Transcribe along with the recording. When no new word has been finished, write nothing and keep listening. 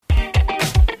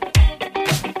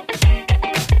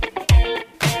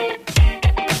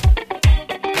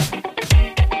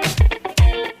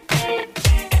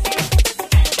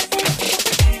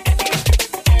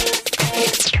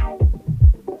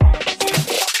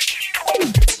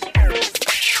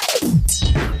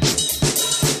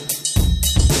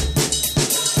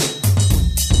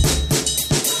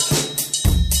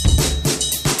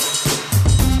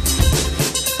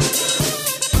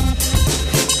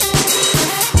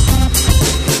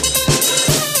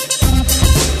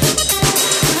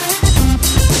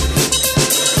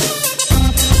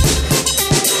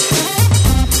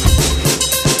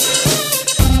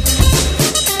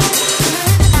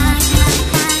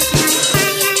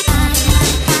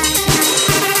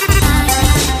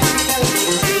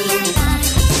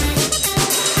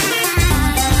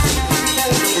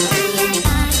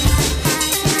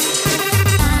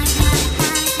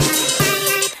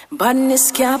Badness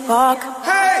can't park.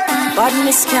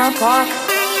 Badness can't park.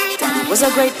 Daddy was a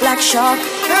great black shark.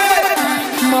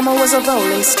 Mama was a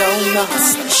rolling stone.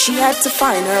 She had to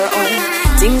find her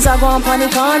own. Things are gone on the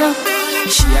corner.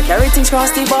 She a carry things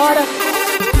across the border.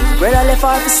 Brother left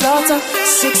her for slaughter.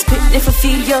 6 pit if I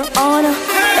feed your honor.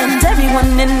 And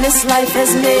everyone in this life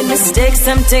has made mistakes.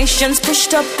 Temptations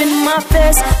pushed up in my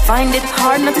face. Find it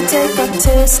hard not to take a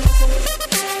taste.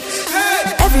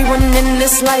 Everyone in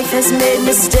this life has made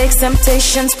mistakes.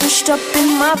 Temptations pushed up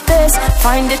in my face.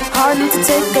 Find it hard not to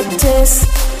take a taste.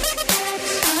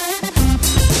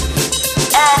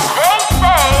 And they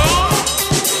say,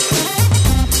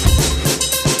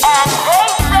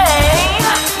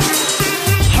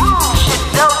 you should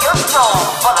sell your soul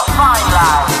for the fine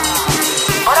life.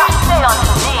 But I say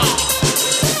unto thee,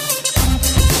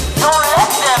 don't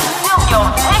let them steal your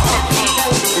dignity.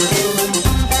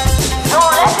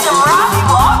 Don't let them rob you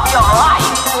of your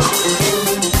life.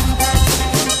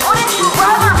 Wouldn't you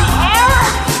rather be here?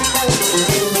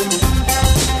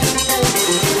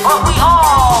 But we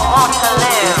all want to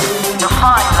live the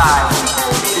fine life.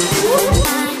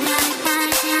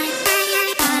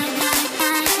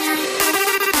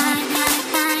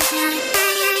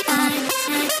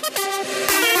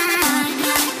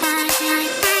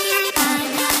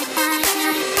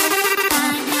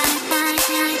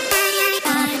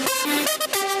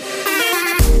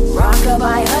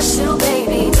 Rockabye, hush, little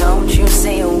baby, don't you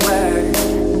say a word.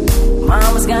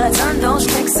 Mama's gonna turn those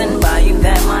tricks and buy you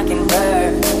that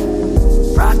mockingbird.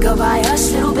 Rockabye,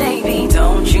 hush, little baby,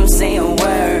 don't you say a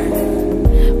word.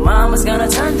 Mama's gonna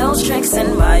turn those tricks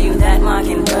and buy you that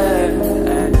mockingbird.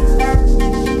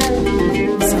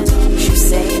 So don't you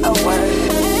say a word.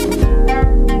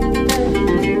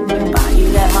 Buy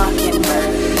you that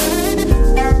mockingbird.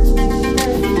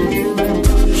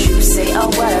 Don't you say a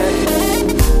word.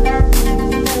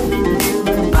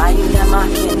 Buy you that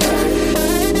mockingbird.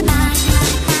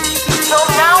 So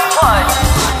now what?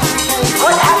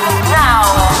 What happens now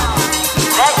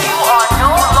that you are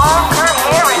no longer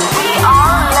here and we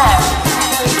are left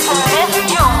to miss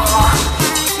you?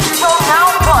 So now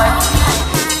what?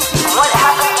 What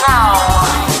happens now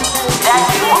that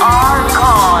you are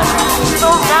gone? So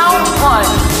now what?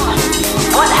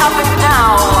 What happens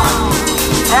now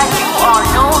that you are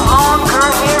no longer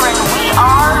here and we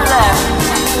are left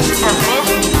to miss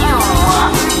you?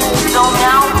 So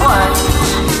now what?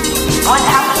 What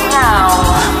happens now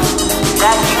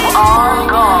that you are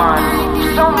gone?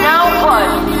 So now what?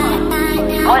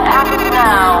 What happens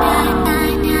now?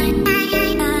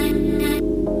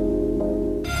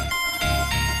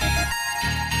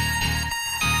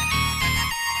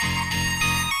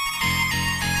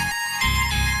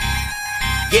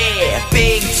 Yeah,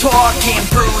 big talking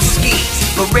brewskis.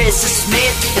 Maryssa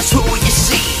Smith is who you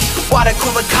see. Water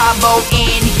cooler combo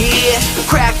in here.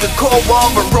 Crack a cold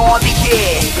one, we're on the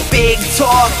air. Big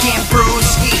talking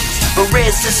brewskis.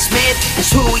 Maryssa Smith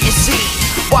is who you see.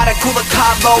 Water cooler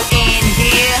combo in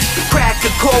here. Crack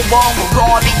a cold one, we're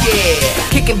on the air.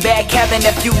 Kicking back, having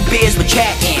a few beers, we're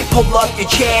chatting. Pull up your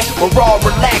chair, we're all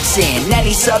relaxing.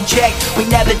 Any subject, we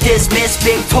never dismiss.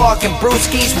 Big talking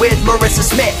brewskis with Maryssa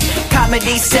Smith.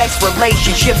 Comedy, sex,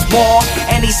 relationships, more.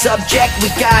 Any subject,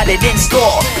 we got it in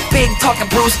store. Big talking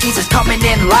brewskis is coming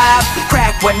in live.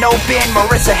 Crack one open,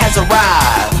 Maryssa has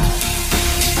arrived.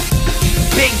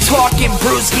 Big talking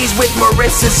brewskis with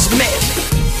Maryssa Smith.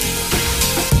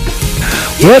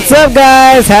 What's up,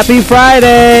 guys? Happy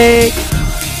Friday.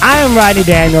 I am Rodney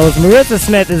Daniels. Maryssa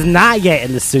Smith is not yet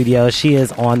in the studio. She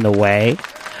is on the way,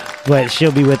 but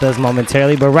she'll be with us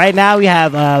momentarily. But right now we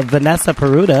have Venessa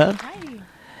Peruda. Hi.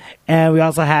 And we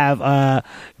also have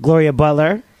Gloria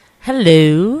Butler.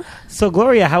 Hello. So,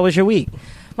 Gloria, how was your week?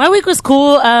 My week was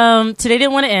cool. Today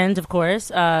didn't want to end, of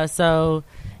course. So,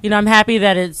 you know, I'm happy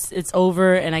that it's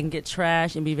over and I can get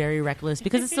trash and be very reckless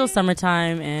because it's still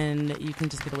summertime and you can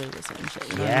just get away with certain shit.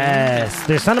 You know Yes. what I mean?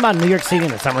 There's something about New York City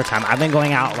in the summertime. I've been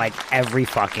going out like every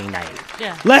fucking night.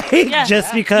 Yeah. Like, Yeah.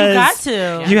 just because. You got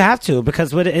to. You have to,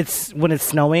 because when it's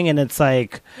snowing and it's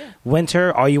like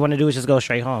winter, all you want to do is just go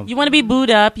straight home. You want to be booed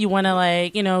up. You want to,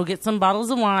 like, you know, get some bottles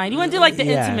of wine. You want to do, like, the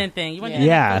intimate thing. You want to do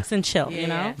Netflix and chill, you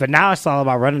know? But now it's all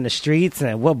about running the streets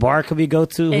and what bar could we go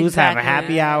to, who's having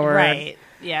happy hour. Right.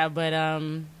 Yeah, but,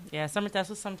 that's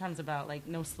what sometimes about, like,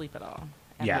 no sleep at all.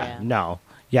 No.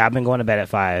 Yeah, I've been going to bed at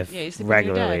 5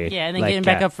 regularly. Yeah, and then getting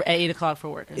back up at 8 o'clock for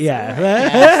work. Oh, yes,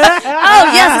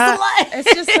 it's a lie.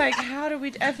 It's just like, how do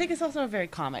we... I think it's also a very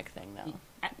comic thing, though.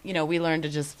 You know, we learn to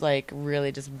just, like,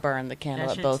 really just burn the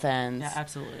candle at both ends. Yeah,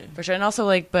 absolutely. For sure. And also,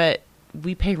 like, but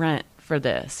we pay rent for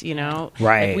this, you know?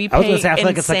 Right. Like, we I was pay gonna say, I feel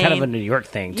like it's like kind of a insane- New York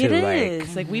thing too. It like,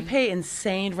 is. Like, we pay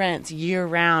insane rents year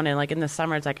round, and like in the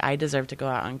summer, it's like I deserve to go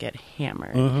out and get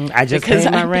hammered. I just Because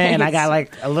paid my I rent and I paid got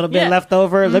like a little bit Yeah. left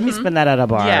over. Let me spend that at a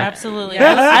bar. Yeah. Absolutely.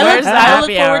 Yeah. Where's the I look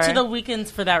happy forward hour? to the weekends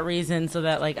for that reason, so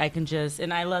that like I can just,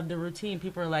 and I love the routine.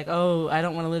 People are like, "Oh, I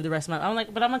don't want to live the rest of my." I'm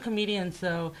like, but I'm a comedian,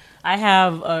 so I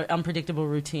have an unpredictable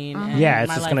routine. And Yeah, it's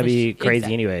my just life gonna is- be crazy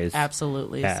Exactly. anyways.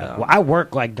 Absolutely. Yeah. So. Well, I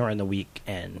work like during the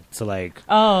weekend, so like,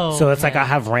 Oh, so it's like okay. I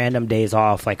have random days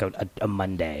off, like a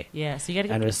Monday, Yeah, so you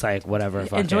gotta and go. it's like whatever.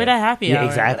 fuck Enjoy it. that happy Yeah, hour.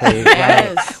 exactly.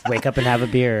 Yes. Right. Wake up and have a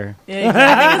beer. Yeah, I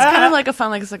exactly. think it's kind of like a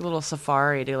fun, like it's like a little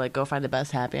safari to like go find the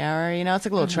best happy hour. You know, it's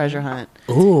like a little treasure hunt.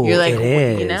 Ooh, You're like, it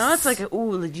is. you know, it's like,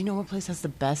 ooh, do you know what place has the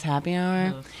best happy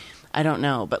hour? I don't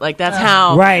know, but like that's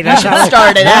how Right, that's that's how how- it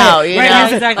started right, out. You right, know,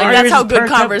 is it- exactly. like are that's yours how good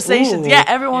perked up? conversations. Ooh. Yeah,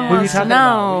 everyone What are you wants to talking know.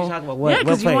 about? What are you talking about? What- Yeah,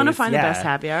 because what you want to place? find Yeah. the best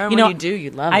happy hour. You When know, you do,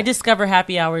 you love I it. discover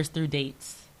happy hours through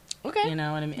dates. Okay. You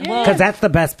know what I mean? Yeah. Because that's the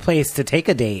best place to take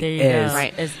a date. There you is go.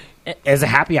 Right. is a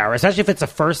happy hour, especially if it's a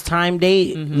first time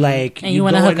date. Like, And you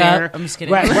wanna go in hook up? there- I'm just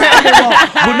kidding. Right,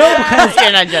 right. Well, no, because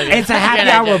You're not joking. it's a happy You're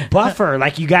not hour joking. buffer.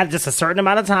 Like, you got just a certain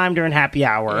amount of time during happy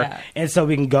hour, Yeah. and so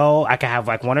we can go. I can have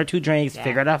like one or two drinks,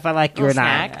 figure it out if I like you or Little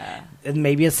not. snack. And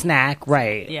maybe a snack,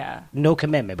 right? Yeah. No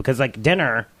commitment, because like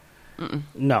dinner.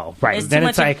 No, right. It's too then much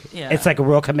it's like of- yeah. it's like a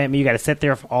real commitment. You got to sit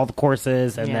there for all the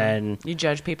courses, and Yeah. then You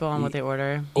judge people on what they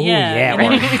order. oh Yeah, yeah, and or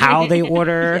then- how they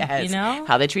order. Yes. You know?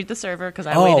 how they treat the server, because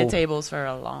I Oh. waited tables for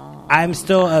a long. I'm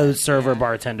still a server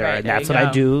bartender, Right, and there that's you what I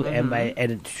go. do. And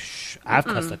I've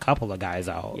cussed a couple of guys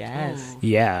out. Yes.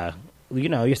 Yeah. You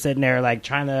know, you're sitting there like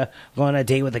trying to go on a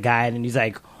date with a guy, and he's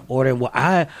like ordering, well,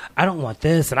 I don't want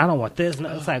this, and I don't want this. And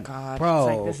it's like, God, bro.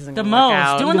 it's like, this isn't The gonna work most.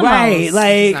 out. Doing the Right, most.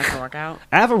 like- It's not gonna work out.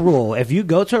 I have a rule. If you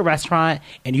go to a restaurant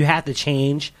and you have to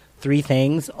change 3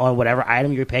 things on whatever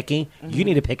item you're picking, you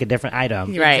need to pick a different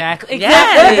item. Right. Exactly.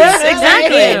 Yes,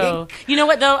 exactly. You know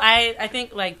what though? I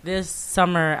think like this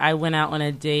summer I went out on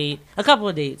a couple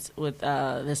of dates with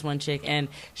this one chick, and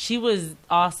she was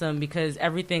awesome because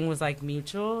everything was like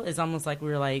mutual. It's almost like we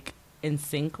were like in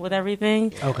sync with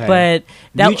everything. Okay. But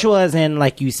that Mutual as in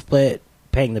like you split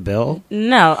paying the bill.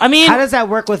 no, I mean How does that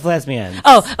work with lesbians?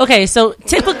 Oh, okay. So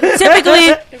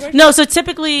typically, no. So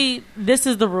typically, this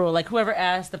is the rule. Like whoever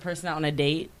asks the person out on a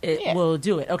date, it will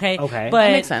do it. Okay. Okay. But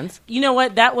That makes sense. You know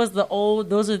what? That was the old.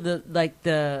 Those are the like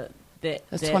the.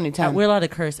 That's 2010. We're allowed to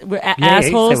curse. We're Yeah, you can say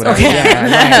assholes. whatever. Okay.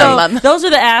 Yeah, right. So those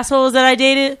are the assholes that I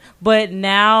dated. But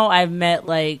now I've met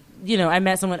like. You know, I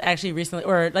met someone actually recently,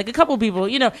 or like a couple people.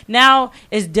 You know, now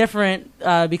it's different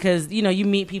because you know you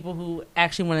meet people who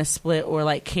actually want to split or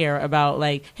like care about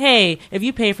like, hey, if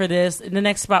you pay for this, the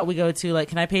next spot we go to, like,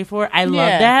 can I pay for it? I love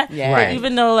Yeah. that. Yeah. But Right.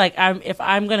 even though like if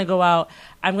I'm gonna go out,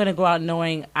 I'm gonna go out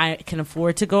knowing I can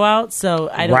afford to go out. So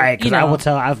I don't. Right, you because know. I will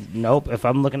tell. Nope. If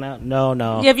I'm looking out, no.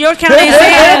 Yeah, if your account ain't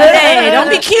saying, hey,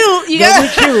 don't be cute. You Don't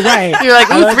got. be cute, right? You're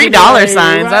like, I ooh, like $3 it,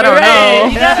 signs. right, I don't right. know.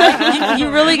 You, gotta, you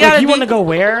really Like, gotta. you be, want to go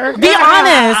where? Be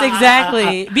honest,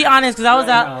 exactly. Be honest, because I was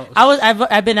out. no.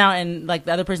 I've been out, and like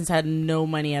the other person's had no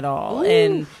money at all,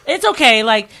 and it's okay.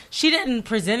 Like she didn't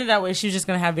present it that way. She was just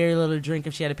gonna have very little to drink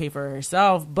if she had to pay for it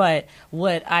herself. But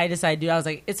what I decided to do, I was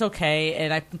like, it's okay,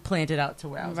 and I planned it out to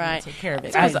where I was Right. gonna take care of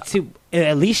it.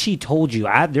 At least she told you.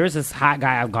 There's this hot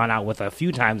guy I've gone out with a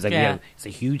few times. Like, Yeah. it's a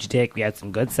huge dick. We had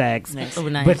some good sex. Oh,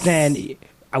 nice. But then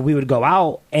we would go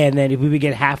out, and then if we would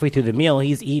get halfway through the meal,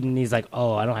 he's eating. And he's like,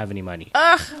 "Oh, I don't have any money."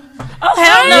 Oh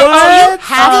hell no! What?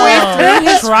 Halfway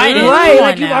through, tried it. Right, Come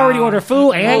like on you've now. already ordered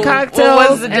food and cocktails.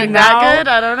 Well, was the drink and that now- good?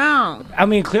 I don't know. I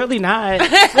mean, clearly not.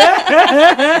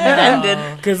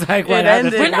 Ended. Because like, It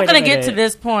ended. We're not wait a gonna get to minute.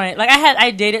 this point. Like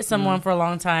I dated someone for a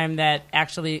long time that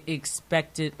actually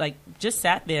expected, like, just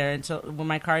sat there until when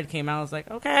my card came out. I was like,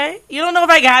 okay, you don't know if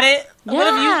I got it.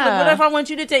 Yeah. What if I want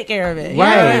you to take care of it? You know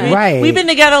Right, what I mean? right. We've been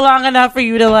together long enough for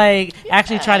you to like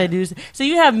actually try to do. So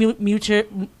you have mutual,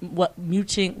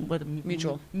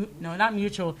 Mutual. no, not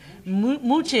mutual,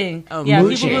 mooching. Oh, yeah,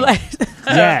 mooching. people who like.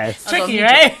 Yes. Tricky,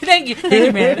 right? Thank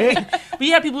you, man. But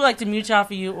you have people who like to mooch off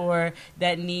of you, or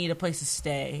that need a place to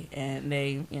stay, and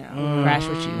they, you know, crash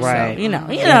with you. right. So, you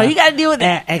know, you got to deal with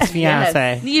that. Ex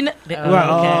fiance. You know,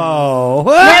 Oh.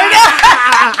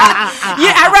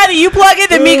 yeah, I'd rather you plug it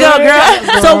than me go,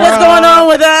 girl. So what's going on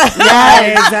with us? Yeah,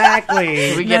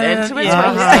 exactly. We get into it. yeah.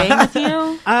 Are you staying with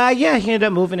you? Yeah, he ended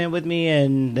up moving in with me,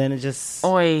 and then it just,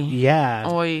 Oi. yeah,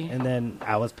 Oi. and then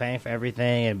I was paying for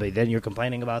everything, but then you're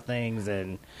complaining about things,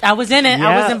 and I was in it. I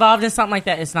Yeah. was involved in something like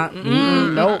that. It's not.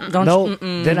 nope, Don't- nope.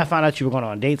 Then I found out you were going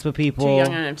on dates with people. Too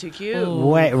young and I'm too cute.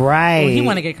 Wait, right? Oh, he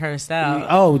want to get cursed out.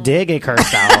 Oh, did get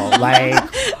cursed out? Like,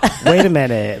 wait a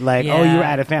minute. Like, oh, Yeah. you were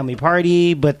at a family party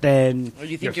me, but then you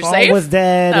think your you're phone safe? was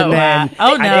dead, Oh, and wow. then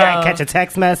Oh, no. I catch a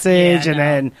text message, Yeah, and no.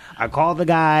 then I called the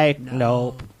guy.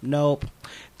 Nope.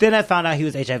 Then I found out he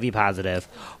was HIV positive.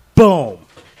 Boom.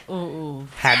 Ooh.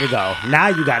 Had to go. Now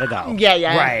you gotta go.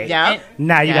 Yeah. Right. Yeah.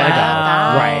 Now you gotta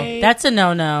Wow. go. Right. That's a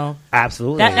no.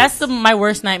 Absolutely. That's my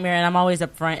worst nightmare, and I'm always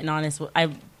upfront and honest. I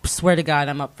swear to God,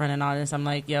 I'm upfront and honest. I'm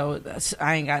like, yo,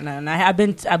 I ain't got nothing.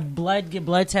 I get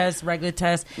blood tests, regular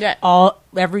tests,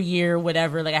 every year,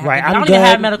 whatever. Like I don't good. even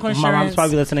have medical My insurance. mom's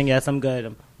probably listening. Yes, I'm good.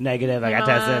 I'm negative. I got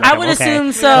tested. I would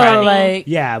assume so. Like,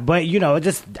 yeah, but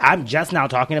I'm just now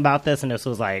talking about this, and this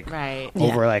was like over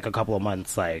Yeah. like a couple of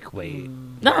months. Like, wait,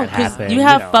 no, that because happened, you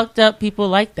have fucked up people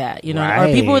like that, or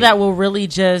Right. people that will really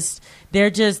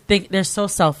they're so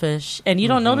selfish, and you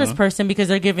don't know this person because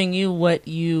they're giving you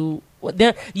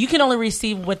you can only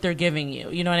receive what they're giving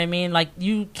you. You know what I mean? Like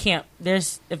you can't.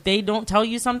 If they don't tell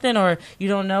you something or you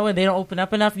don't know and they don't open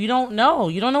up enough, you don't know.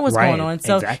 You don't know what's going on.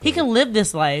 So he can live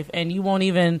this life and you won't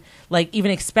even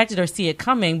expect it or see it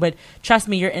coming. But trust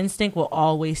me, your instinct will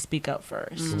always speak up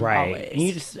first. Right.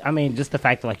 Always. And just the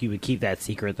fact that like you would keep that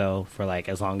secret though for like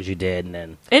as long as you did, and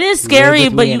then it is scary,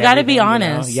 but you got to be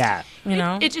everything, honest. Yeah.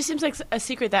 It just seems like a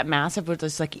secret that massive would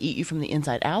just like eat you from the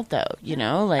inside out, though.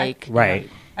 Like Right.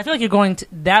 I feel like you're going to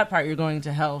that part. You're going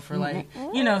to hell for like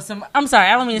some. I'm sorry,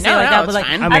 I don't mean to say it like that, but like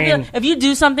fine. I feel if you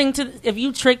do something if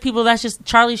you trick people, that's just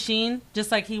Charlie Sheen.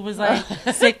 Just like he was like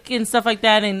sick and stuff like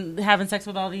that, and having sex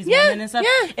with all these women and stuff.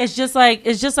 Yeah. It's just like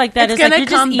that. It's It's gonna like you're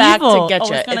come just back evil. to get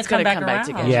you. It's gonna come back around.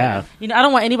 to get you. Yeah. I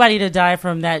don't want anybody to die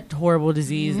from that horrible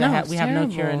disease No, that it's we have no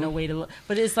cure and terrible. no way to look.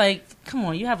 But it's like, come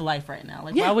on, you have life right now.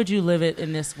 Like, why would you live it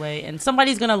in this way? And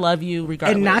somebody's gonna love you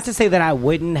regardless. And not to say that I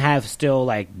wouldn't have still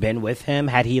like been with him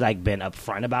had he like been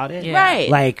upfront about it. Yeah. Right.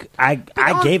 Like I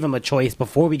gave him a choice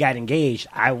before we got engaged.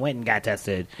 I went and got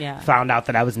tested. Yeah. Found out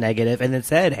that I was negative, and then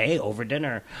said, "Hey, over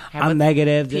dinner, Have I'm a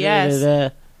negative."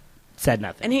 PS. Said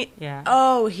nothing. And he,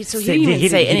 Yeah. he Said- didn't even he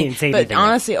say didn't anything. But anything.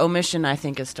 honestly, omission I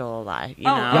think is still a lie. You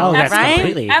know, No, that's absolutely.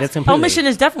 completely. That's completely. Omission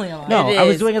is definitely a lie. No, It I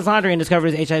was is. doing his laundry and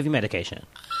discovered his HIV medication.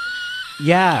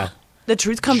 Yeah, the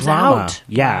truth comes Drama. out.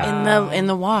 Yeah. in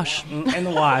the wash. In the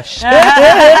wash. There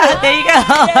you go.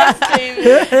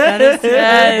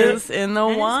 Yes, in the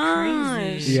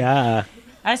wash. Yeah.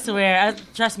 I swear,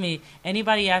 trust me.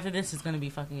 Anybody after this is going to be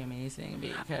fucking amazing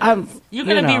because you're you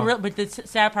going to be know. real. But the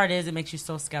sad part is, it makes you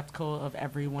so skeptical of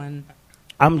everyone.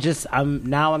 I'm just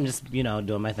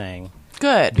doing my thing.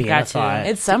 Good. Being a Gotcha. thought.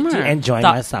 It's summer. Enjoying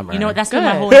my summer. You know what? That's been Good.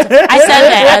 my whole. I said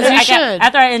that As you should.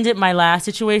 after I ended my last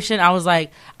situation. I was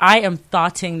like, I am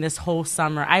thoughting this whole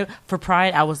summer. For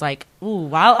Pride, I was like, ooh,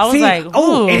 wow. I was like,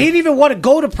 ooh. and he didn't even want to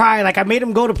go to Pride. Like I made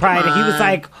him go to Pride, and he was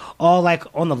like, all like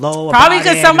on the low. Probably about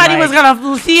because it, somebody and, was like,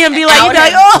 gonna see him, be like, you'd be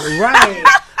like, oh.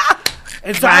 right.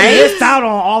 And so I missed out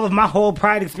on all of my whole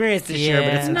Pride experience this year,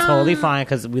 but it's Yeah. totally fine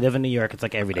because we live in New York. It's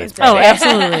like every day. Oh,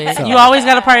 absolutely. So- You always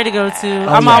got a party to go to.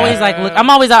 I'm yeah. always like, look,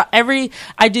 I'm always out.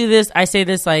 I do this, I say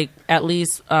this like at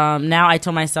least now I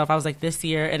told myself, I was like this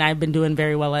year, and I've been doing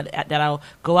very well at that. I'll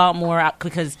go out more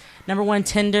because number one,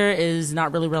 Tinder is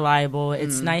not really reliable.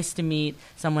 It's nice to meet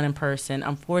someone in person.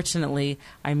 Unfortunately,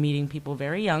 I'm meeting people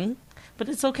very young. But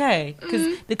it's okay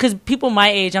because people my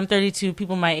age, I'm 32.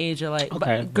 People my age are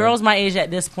like, girls my age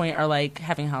at this point are like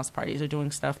having house parties or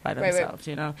doing stuff by themselves,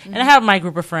 you know. And I have my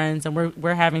group of friends, and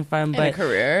we're having fun. But a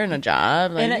career and a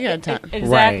job, like, you got time.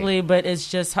 Exactly. Right. But it's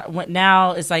just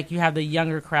now it's like you have the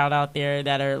younger crowd out there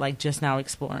that are like just now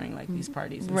exploring like these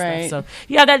parties and Right. stuff. So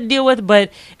you have that to deal with.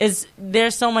 But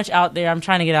there's so much out there. I'm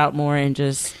trying to get out more and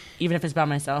just. Even if it's by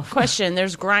myself. Question: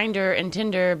 there's Grindr and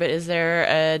Tinder, but is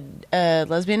there a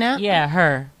lesbian app? Yeah,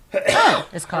 her.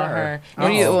 It's called her.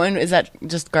 And is that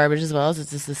just garbage as well? Is it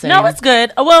just the same? No, it's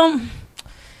good. Well,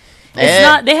 it's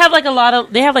not. They have like a lot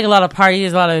of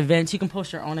parties, a lot of events. You can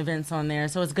post your own events on there,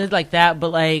 so it's good like that. But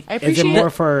like, I Is it appreciate more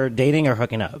for dating or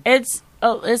hooking up? it's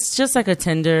just like a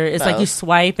Tinder. It's like you Both.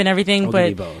 swipe and everything. I'll but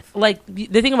give you both. like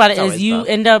the thing about it It's is always you both.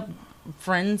 end up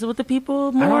friends with the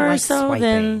people more like so swiping.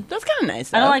 than. That's kind of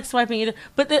nice. I don't though. like swiping either.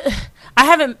 But I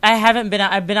haven't been.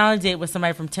 I've been on a date with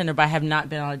somebody from Tinder, but I have not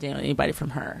been on a date with anybody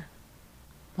from her.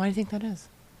 Why do you think that is?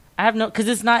 I have no, because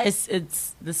it's not.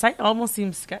 It's the site almost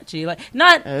seems sketchy, like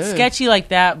not sketchy like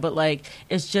that, but like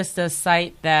it's just a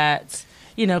site that.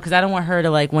 You know, because I don't want her to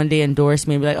like one day endorse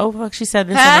me and be like, "Oh fuck, she said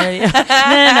this." On the radio."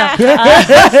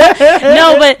 No.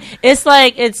 No, but it's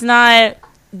like it's not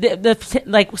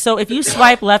like so. If you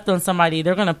swipe left on somebody,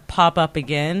 they're gonna pop up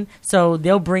again, so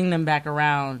they'll bring them back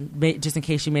around just in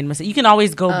case you made a mistake. You can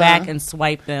always go back and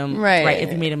swipe them right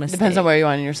if you made a mistake. Depends on where you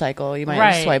are in your cycle. You might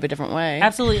Right. swipe a different way.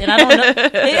 Absolutely, and I don't know.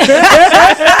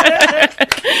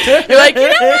 You're like, you know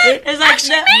what? It's like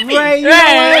maybe. Right, you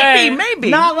know what? Maybe.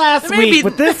 Not last week,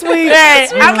 but this week. Hey,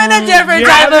 I'm in a different You're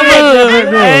type of in a different mood.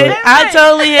 mood. Hey, I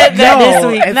totally hit that No, this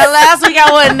week. it's- Now, last week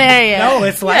I wasn't there yet. No,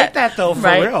 it's like that though, for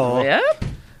Right. real. Yep.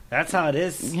 That's how it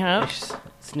is. Yep.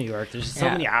 It's New York. There's just so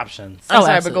Yeah. many options. I'm sorry,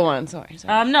 but absolutely. go on. Sorry.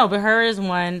 No, but her is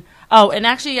one. Oh, and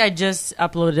actually, I just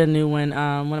uploaded a new one.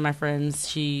 One of my friends,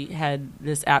 she had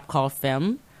this app called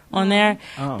Femme on there.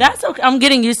 Oh. That's okay. I'm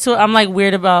getting used to it. I'm like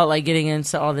weird about like getting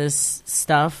into all this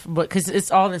stuff, but because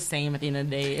it's all the same at the end of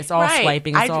the day. It's all Right.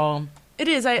 swiping. It's all. It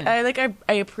is. I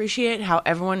appreciate how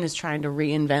everyone is trying to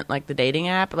reinvent like the dating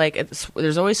app. Like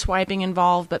there's always swiping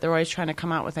involved, but they're always trying to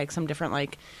come out with like some different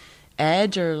like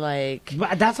edge or like.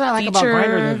 But that's what I like about feature.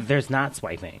 Grindr. There's not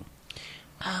swiping.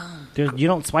 You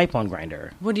don't swipe on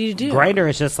Grindr. What do you do? Grindr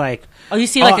is just like Oh, you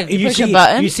see like a you push see a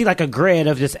button? You see like a grid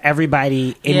of just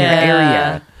everybody in your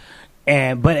Yeah.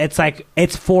 area, but it's like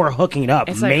it's for hooking up.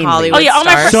 It's like mainly. Hollywood Oh, yeah, all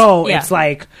my stars. friends- So Yeah. it's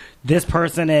like this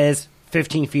person is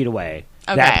 15 feet away.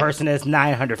 That Okay. person is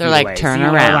 900 They're feet like, away. turn you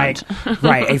wanna, around. like-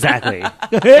 right, exactly.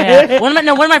 Yeah. One of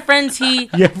my friends, he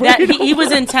Yeah, right. he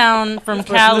was in town from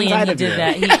person Cali and inside he of did you.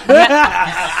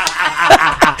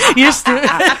 that. You're stupid.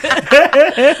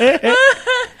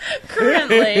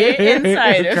 Currently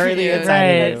inside of Currently you. inside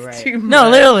of you, That's right. too No,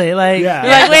 much. literally, like Yeah.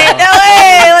 you're like wait, no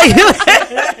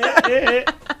way.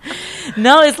 Like,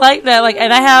 no, it's like that. Like,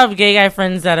 and I have gay guy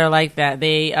friends that are like that.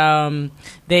 They All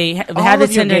have the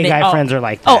of your Tinder. gay they, guy oh, friends are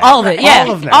like Oh, that. all of it. Yeah,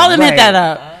 All of them. All of them hit Right. that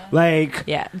up. Like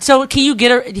Yeah. So, can you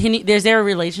get is there a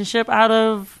relationship out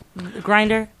of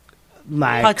Grindr?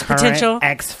 my Pot- current potential?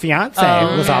 ex-fiance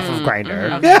was off of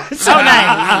Grindr. Oh, nice.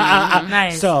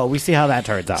 Nice. So we see how that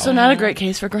turns out. So not a great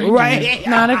case for Grindr. Right.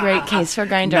 Not a great case for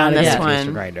Grindr Not on a this good case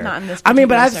one. for Grindr. Not in this. I mean,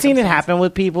 but particular I've seen it circumstance. happen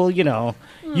with people. You know,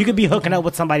 you could be hooking up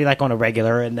with somebody like on a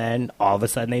regular, and then all of a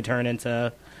sudden they turn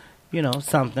into,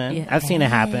 something. Yeah. I've seen it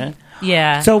happen.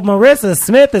 Yeah. So Maryssa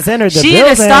Smith has entered the she building.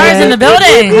 the stars in the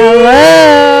building.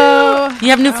 Hello. You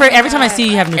have new friends. Every time I see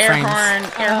you, you have new Air friends. horn,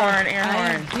 air horn, air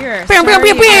horn. Here. Pew, pew,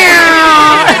 pew, pew.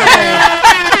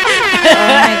 Oh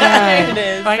my god. It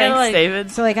is. I gotta, Thanks, like-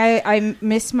 David. So like I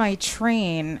missed my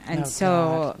train, and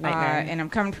God. Nightmare. and I'm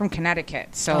coming from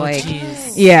Connecticut. So Oh, like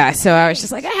jeez. yeah, so I was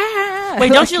just like ah.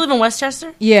 Wait, don't you live in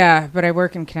Westchester? Yeah, but I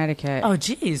work in Connecticut. Oh,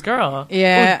 jeez, girl.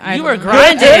 Yeah, Well, you I- were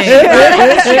grinding.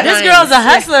 This girl's a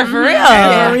hustler for real.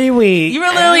 Every week. You were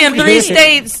literally in 3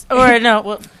 states, or no?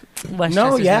 Well, Westchester's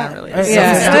No, yeah. not really. Yeah.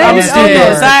 Yeah. I was It there.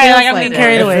 feels Sorry, like I'm like getting it.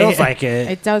 carried It away. feels like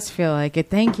it. It does feel like it.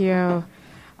 Thank you.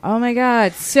 Oh my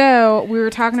god. So we were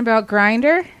talking about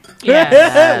Grindr.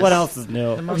 Yeah. What else is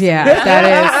new? Yeah, that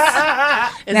is.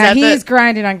 Is Now that he's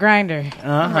grinding on Grindr.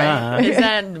 Uh-huh.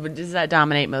 does that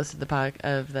dominate most of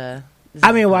the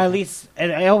I mean, well, at least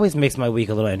it always makes my week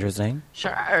a little interesting.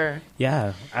 Sure,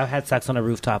 Yeah, I had sex on a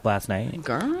rooftop last night.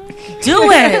 girl.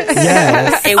 Do it.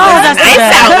 Yes. It Oh, that's the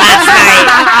best.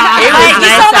 It was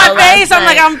You saw my face. I'm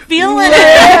like, I'm feeling it. I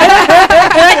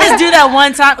just do that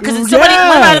one time because one of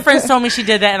my other friends told me she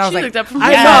did that, and I was She like, looked up from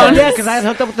I her know, phone. yeah, because I had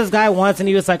hooked up with this guy once, and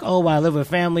he was like, "Oh, well, I live with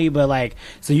family, but like,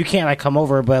 so you can't like come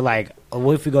over, but like,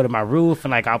 what if we go to my roof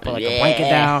and like I'll put like a blanket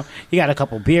down? He got a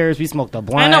couple beers, we smoked a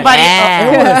blunt. ain't nobody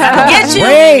get you.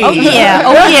 Great. Oh yeah,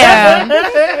 oh yeah.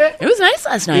 It was nice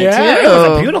last night Yeah, too. it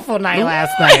was a beautiful night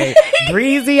last night.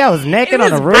 Breezy, I was naked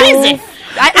on the roof.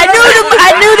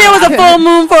 I knew there was a full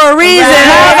moon for a reason.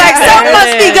 I was like, something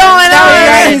must be going on.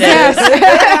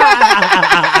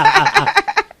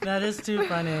 That is too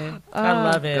funny. I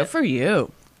love Good it. for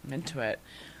you. I'm into it.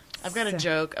 I've got a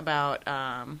joke about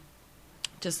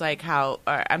just like how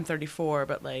I'm 34,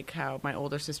 but like how my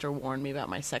older sister warned me about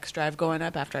my sex drive going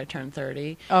up after I turned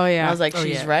 30. Oh yeah. And I was like, Oh,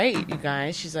 she's yeah. right, you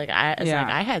guys. She's like,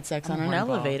 I had sex on an hornball.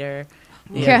 elevator.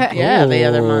 Yeah. Yeah, the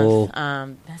other Ooh.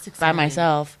 month That's by exciting.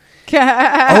 myself. Oh,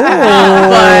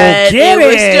 But get it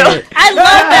was it. still. I love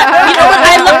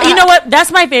that. You know what?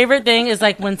 That's my favorite thing is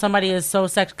like when somebody is so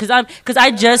sex because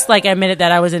I just like admitted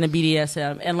that I was in a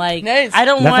BDSM and like Nice. I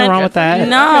don't Nothing want wrong with that.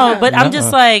 No, but I'm Nuh-uh.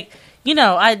 just like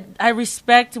I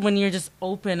respect when you're just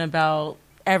open about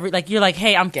like you're like,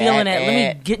 hey, I'm Get feeling it.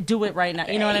 it. Let me do it right now.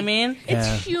 You know what I mean? It's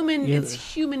Yeah. human. Yeah. It's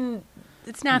human.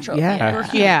 It's natural. Yeah. We're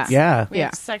humans. Yeah. Yeah. We have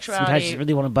Yeah. sexuality. Sometimes you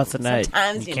really want to bust a nut.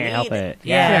 Sometimes You you can't need help it. it.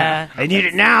 Yeah. I need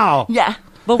it now. Yeah.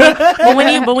 But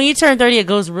when you turn 30, it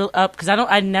goes real up because I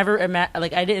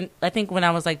think when I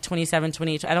was like 27,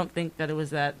 28, I don't think that it was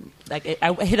that like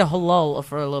I hit a lull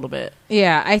for a little bit.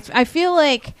 Yeah, I feel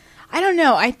like I don't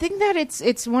know. I think that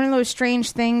it's one of those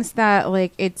strange things that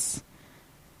like it's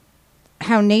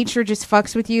how nature just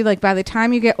fucks with you. Like by the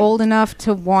time you get old enough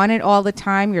to want it all the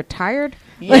time, you're tired.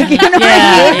 Like you know what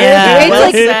I mean? Yeah. It's Well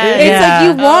like said. it's Yeah. like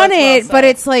you want that's well it, but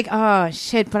it's like oh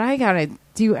shit. But I gotta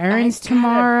do errands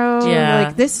tomorrow. Yeah.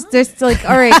 Like this, like,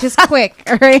 all right, just quick.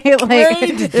 All right. Like,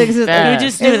 You just do it's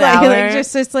that. like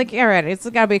just like, all right, it's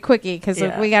got to be quickie because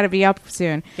like, Yeah. we got to be up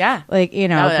soon. Yeah. Like, you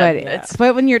know, No,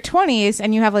 but when you're 20s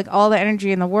and you have like all the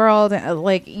energy in the world,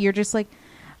 like you're just like,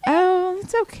 oh,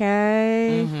 it's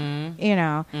okay. You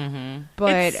know,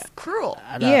 but It's cruel.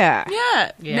 yeah.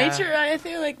 Yeah. Yeah. Nature, I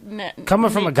feel like... Coming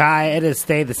from a guy, it has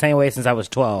stayed the same way since I was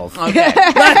 12. Okay.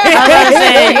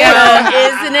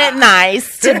 Isn't it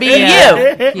nice to be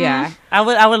you? Yeah. I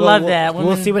would love that.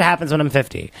 We'll see what happens when I'm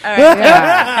 50. All right.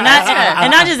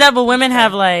 And not just that, but women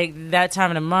have like that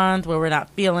time of the month where we're not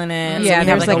feeling it. Yeah, so we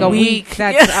have there's like a week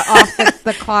that's off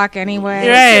the clock anyway.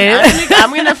 Right.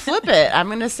 I'm gonna flip it. I'm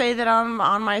gonna say that on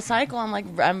my cycle, or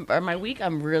my week,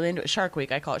 I'm really into it. Shark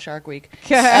Week, I call it Shark Week.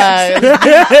 There's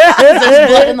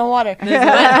blood in the water.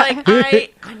 But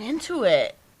like I'm into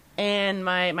it, and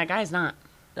my guy's not.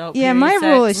 Oh, Yeah, period my sex.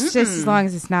 rule is just as long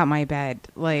as it's not my bed.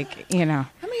 Like, you know.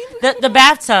 I mean, The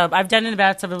bathtub. I've done it in the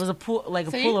bathtub. It was a pool, like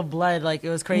a See? pool of blood. Like it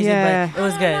was crazy, Yeah. but it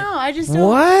was good. no, I just don't.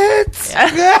 What? It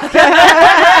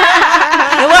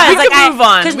was. We like, can move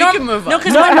on. 'cause We can move on. No,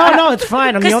 because No, it's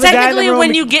fine. I'm the only guy in the technically, room.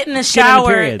 when you get in the getting shower,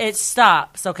 periods. it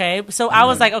stops. Okay, so I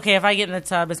was like, okay, if I get in the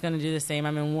tub, it's going to do the same.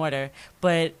 I'm in water,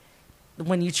 but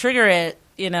when you trigger it,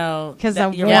 you know, Because that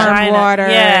of your warm vagina- water.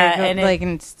 yeah, and like,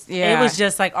 it was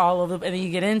just like all over, and then you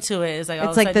get into it. It's like all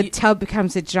it's of a like sudden the tub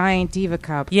becomes a giant diva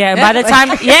cup. yeah. By the time,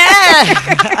 yeah,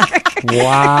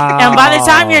 Wow. and by the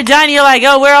time you're done, you're like,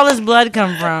 oh, where all this blood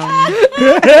come from?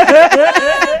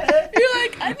 You're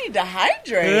like, I need to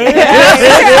hydrate.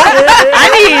 I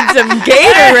need some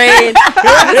Gatorade.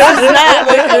 This is not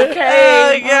like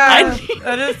okay. Oh, God.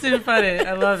 That is too funny.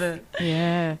 I love it.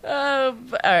 Yeah. All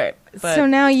right. But So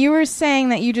now you were saying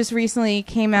that you just recently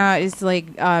came out as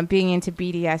like being into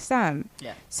BDSM.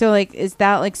 Yeah. So like, is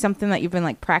that like something that you've been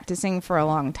like practicing for a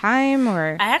long time,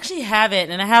 or? I actually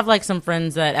haven't, and I have like some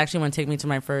friends that actually want to take me to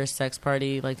my first sex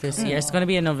party like this year. It's going to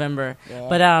be in November,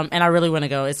 but and I really want to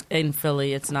go. It's in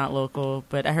Philly. It's not local,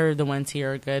 but I heard the ones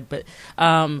here are good. But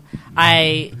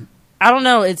I don't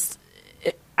know.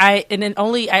 I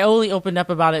only opened up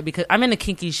about it because I'm into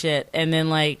kinky shit, and then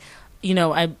like you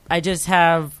know I just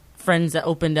have friends that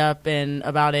opened up and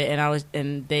about it,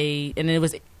 and it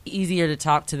was easier to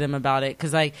talk to them about it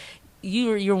because like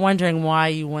you're wondering why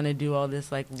you want to do all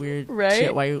this like weird Right.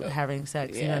 shit while you're having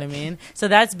sex. You know what I mean? So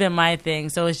that's been my thing.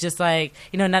 So it's just like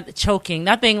not choking,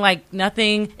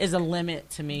 nothing is a limit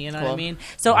to me. You know what I Cool. mean?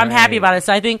 So I'm happy Right. about it.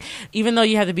 So I think even though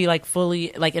you have to be like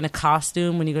fully like in a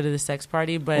costume when you go to the sex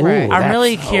party, but Right. Ooh, I'm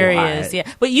really that's curious. hot. Yeah,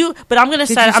 but I'm gonna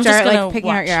Did start. you I'm just start gonna like picking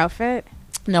watch. out your outfit?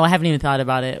 No, I haven't even thought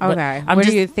about it. but Okay. I'm Where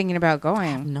just, are you thinking about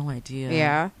going? no idea.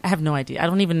 Yeah. I have no idea. I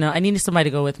don't even know. I need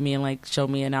somebody to go with me and like show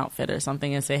me an outfit or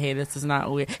something and say, "Hey, this is not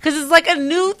weird," because it's like a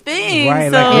new thing.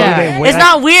 Right, So like, yeah. it's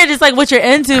not weird. It's like what you're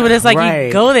into, but it's like Right.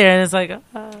 you go there and it's like,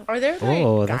 are there like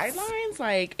Oh, that's- guidelines?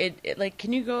 Like it like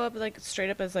can you go up like straight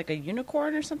up as like a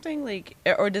unicorn or something? Like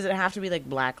or does it have to be like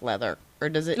black leather? Or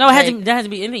does it no, it like, has to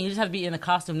be anything. You just have to be in a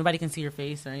costume. Nobody can see your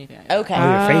face or anything. Like that. Okay. Oh,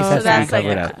 your face Oh, has so that's to be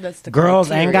like covered up. that's the Girls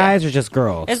and criteria. guys, or just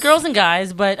girls? It's girls and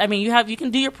guys, but I mean, you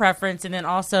can do your preference, and then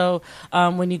also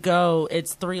when you go,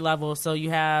 it's 3 levels. So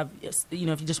you have, if you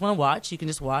just want to watch, you can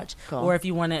just watch, Cool. or if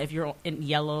you want to, if you're in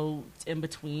yellow in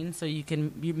between, so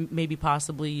maybe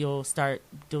possibly you'll start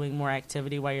doing more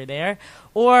activity while you're there,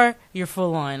 or you're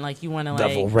full on, like you want to like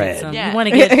Double get red. some- Yeah. you want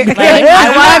to get like,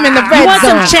 I'm in the you red want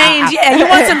zone. some chains, yeah, you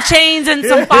want some chains and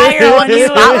some fire on you.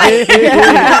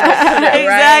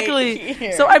 Exactly.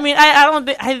 Right. So I mean,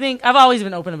 I think I've always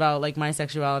been open about like my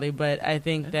sexuality, but I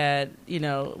think that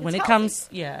when it comes,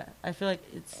 I feel like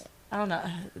I don't know,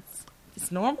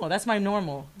 it's normal. That's my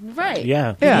normal. Right.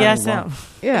 Yeah. Yeah. BDSM.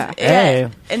 Yeah. Hey.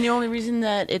 And the only reason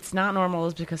that it's not normal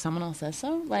is because someone else says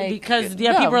so. Like Because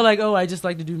no. people are like, oh, I just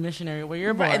like to do missionary. Well,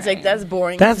 you're boring. Right, it's like that's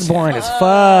boring. That's boring as fuck.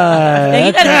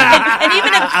 And even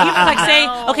like saying,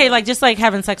 okay, like just like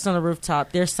having sex on the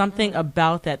rooftop, there's something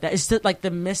about that it's just like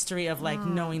the mystery of like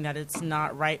knowing that it's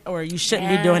not right or you shouldn't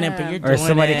be doing it, but you're doing Or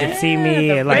somebody it. can see me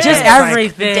and like Just it's like-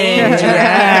 everything.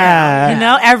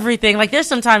 Yeah. Everything. Like there's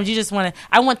sometimes you just want to.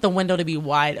 I want the window to be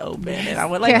wide open, and I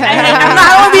would like. I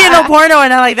don't want to be in a porno or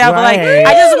nothing like that, but like Right.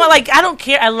 I just want like I don't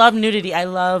care. I love nudity. I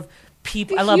love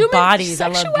people. I love human bodies. I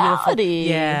love beautiful. sexuality.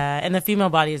 Yeah, and the female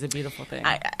body is a beautiful thing.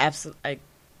 I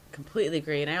completely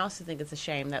agree, and I also think it's a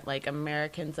shame that like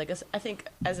Americans, like I think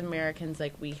as Americans,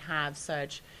 like we have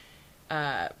such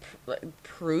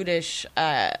prudish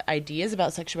ideas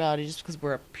about sexuality just because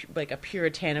we're a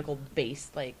puritanical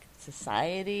based like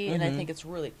society, and I think it's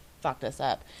really fucked us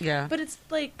up. Yeah. But it's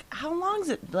like, how long is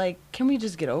it? Like, can we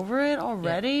just get over it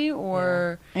already?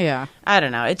 Or Yeah. I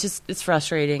don't know. It's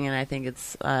frustrating, and I think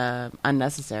it's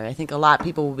unnecessary. I think a lot of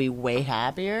people will be way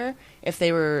happier if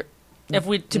they were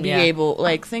to be able,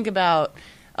 like, think about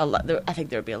a lot. I think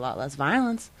there would be a lot less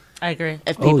violence. I agree.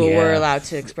 If people were allowed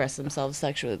to express themselves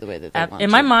sexually the way that they want to.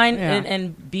 In my mind,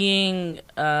 and being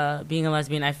a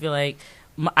lesbian, I feel like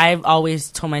I've always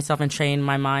told myself and trained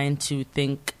my mind to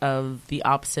think of the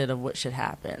opposite of what should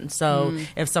happen. So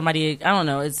if somebody, I don't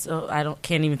know,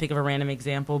 can't even think of a random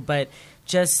example, but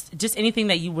just anything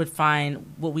that you would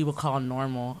find what we would call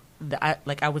normal.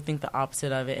 I would think the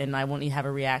opposite of it, and I wouldn't have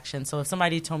a reaction. So if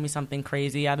somebody told me something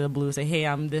crazy out of the blue, say, "Hey,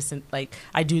 I'm this," and like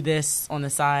I do this on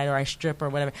the side, or I strip, or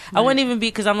whatever, I wouldn't even be,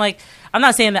 because I'm like, I'm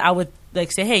not saying that I would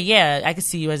like say, "Hey, yeah, I could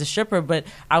see you as a stripper," but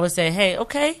I would say, "Hey,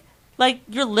 okay." Like,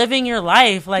 you're living your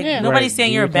life. Like, nobody's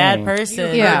saying you're a bad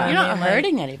person. Yeah. You're not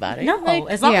hurting anybody. No.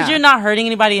 As long as you're not hurting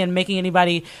anybody and making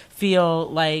anybody feel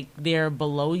like they're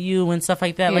below you and stuff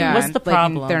like that. Like, what's the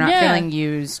problem? They're not feeling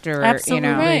used or, Absolutely.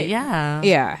 you know. Right. Yeah.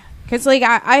 Yeah. Because, like,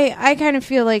 I kind of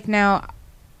feel like now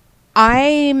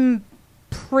I'm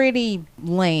pretty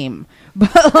lame.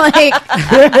 But like,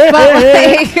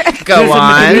 go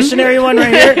on. The missionary one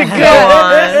right here. Go on.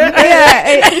 Yeah,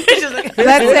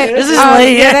 that's it. This is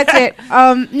late. Yeah, that's it.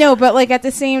 No, but like at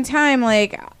the same time,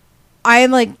 like I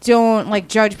like don't like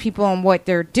judge people on what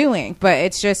they're doing, but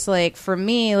it's just like for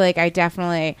me, like I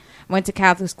definitely went to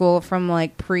Catholic school from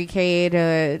like pre-K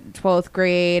to 12th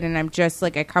grade, and I'm just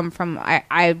like I come from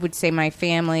I would say my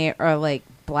family are like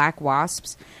black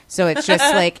wasps. So it's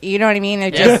just like, you know what I mean?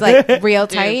 They're just like real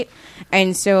tight.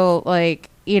 And so like,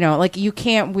 you know, like you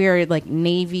can't wear like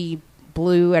navy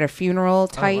blue at a funeral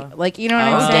tight. Like, you know what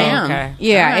I'm saying? Damn. Okay.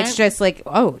 Yeah, it's just like,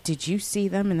 oh, did you see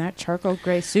them in that charcoal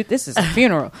gray suit? This is a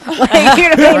funeral. Like, you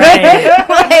know what I mean?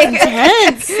 Like,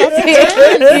 intense.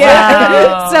 Yeah.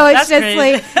 Wow. So it's That's just crazy.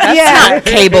 like, Not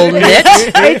cable knit.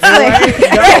 it's like,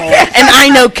 And I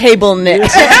know cable knit.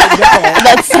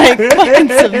 That's like fucking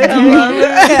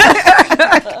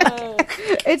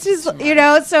it's just, you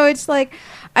know, so it's like,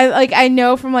 I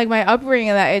know from like my upbringing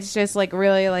that it's just like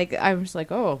really like I'm just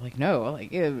like, oh, like no,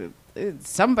 like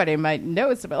somebody might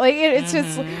know something, like it's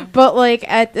just, but like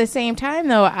at the same time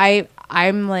though,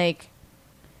 I'm like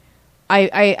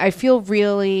I feel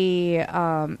really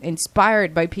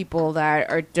inspired by people that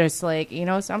are just like, you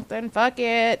know, something, fuck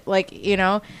it, like, you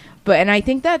know, and I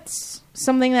think that's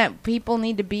something that people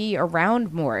need to be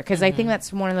around more, because I think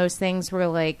that's one of those things where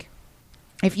like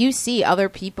if you see other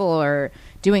people are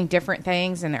doing different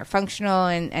things and they're functional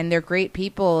and they're great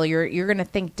people, you're going to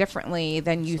think differently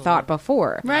than you thought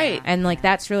before. Right. And like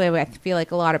that's really what I feel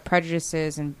like a lot of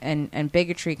prejudices and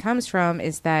bigotry comes from,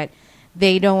 is that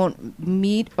they don't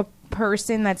meet a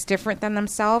person that's different than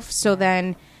themselves. So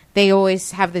then they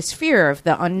always have this fear of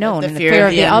the unknown and the fear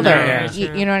of the other. Yeah.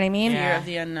 You know what I mean? Fear of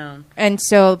the unknown. And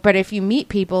so, but if you meet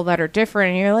people that are different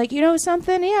and you're like, you know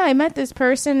something? Yeah, I met this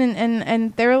person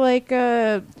and they're like,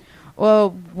 well,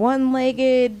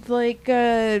 one-legged, like,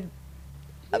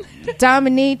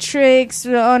 dominatrix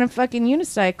on a fucking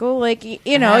unicycle. Like,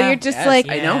 you know, you're just like,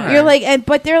 I know her. You're like,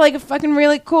 but they're like a fucking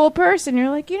really cool person. You're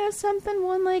like, you know something?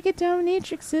 One-legged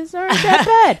dominatrixes aren't that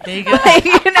bad. There you go. Like,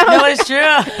 you know, No, it's true.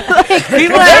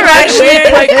 People are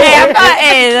actually like, I'm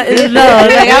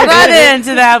not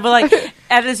into that, but like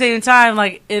at the same time,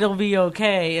 like it'll be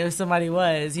okay if somebody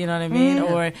was, you know what I mean?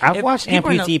 Or I've if watched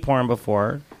people know- amputee porn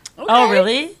before. Oh,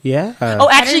 really? Yeah. Oh,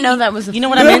 I actually, didn't know that was a you know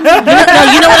what I'm into?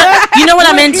 You know what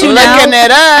I'm into now? Looking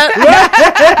it up.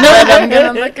 But I'm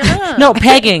gonna look it up. No,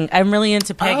 pegging. I'm really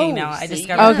into pegging now. I see.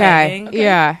 discovered okay, pegging.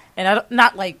 yeah. And I don't,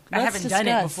 not like I Let's haven't done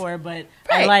it discuss. before, but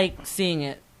Right. I like seeing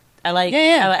it. I like.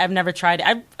 Yeah. I've never tried it.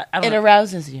 I It don't know.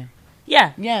 arouses you.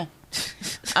 Yeah. Yeah.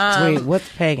 Wait, what's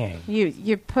pegging?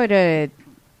 You put a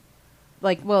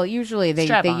like, well, usually they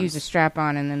Strap-ons. use a strap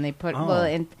on and then they put Oh.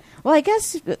 well, I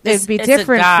guess it'd be it's a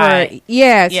different guy. for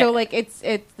yeah. Yeah. So like it's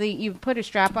you put a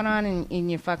strap on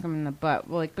and you fuck them in the butt.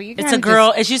 Well, like, but you It's kinda a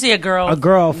girl. It's usually a girl. A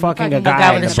girl fucking a Fucking guy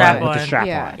with in a the strap butt with on. a strap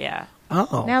Yeah. on. Yeah.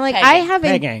 Oh. now like Pegging. I haven't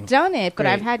Pegging. done it, but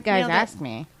Great. I've had guys You know that- ask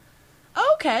me.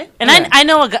 Okay. And I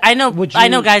know Would I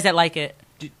know you- guys that like it.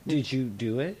 Did you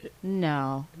do it?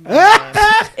 No,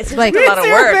 It's like a lot of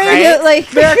work, Yeah, right? like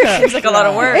It's like a lot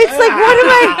of work. it's like what am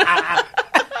I?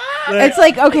 It's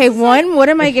like, okay, one, what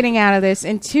am I getting out of this,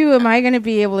 and two, am I going to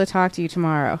be able to talk to you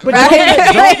tomorrow?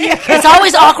 It's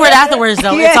always awkward afterwards,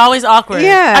 though. Yeah. It's always awkward.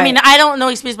 Yeah. I mean, I don't know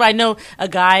experience, but I know a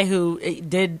guy who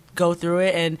did go through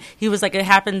it, and he was like, it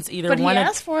happens either But he one.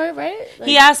 asked for it, right?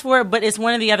 He asked for it, but it's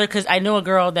one or the other, because I know a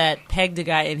girl that pegged a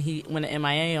guy and he went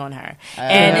MIA on her.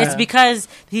 And it's because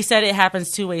he said it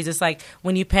happens two ways. It's like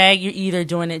when you peg, you're either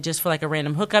doing it just for like a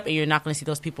random hookup and you're not going to see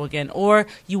those people again, or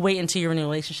you wait until you're in a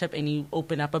relationship and you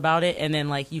open up about it, and then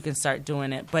like you can start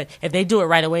doing it. But if they do it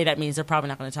right away, that means they're probably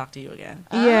not going to talk to you again.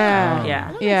 Yeah. Yeah.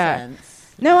 That makes Yeah. sense.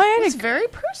 No, I had It's a very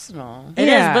personal. It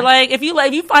is, but like if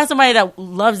you find somebody that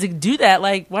loves to do that,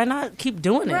 like why not keep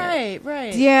doing it?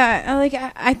 Right. Yeah, like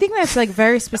I think that's like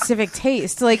very specific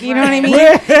taste. Like you know what I mean?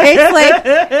 It's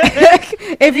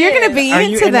like if you're gonna be Are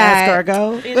you into in that,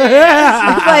 escargot?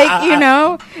 like you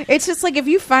know, it's just like if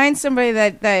you find somebody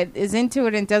that is into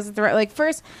it and does it the right. Like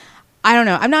first, I don't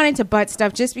know. I'm not into butt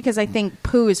stuff just because I think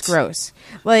poo is gross.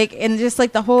 Like and just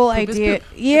like the whole idea.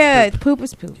 Yeah, poop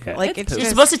is poop. Yeah. Like it's You're just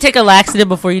supposed to take a laxative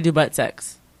before you do butt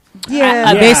sex.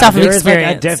 yeah. Based off of there is,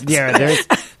 like, experience.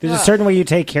 there's a certain way you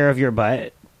take care of your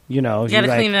butt. You know, You gotta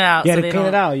clean it out You so gotta they clean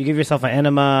it don't- out. You give yourself an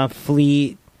enema,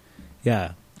 fleet.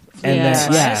 Yeah, and Yeah.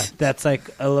 then that's like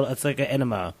a little. It's like an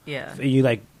enema. Yeah. You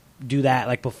like do that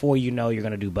like before you know you're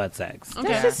gonna do butt sex. Okay.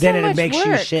 That's just Then so it much makes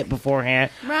you work. shit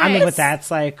beforehand. I Right. mean, but that's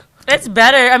like It's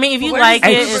better. I mean, if you Where like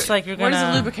does it, the- it's like you're Where does the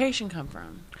gonna. lubrication come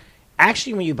from?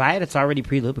 actually when you buy it, it's already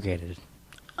pre-lubricated.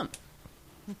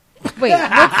 Wait,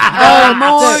 what's,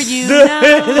 More you know.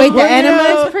 wait, the enema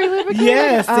is pre-lubricated?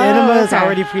 Yes, the Oh, enema is okay.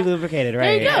 already pre-lubricated,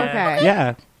 right? There you go. Okay.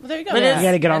 Yeah, Well, there you go. But it's- you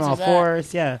gotta get on all Answers that.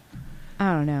 fours. Yeah.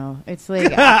 I don't know. It's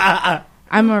like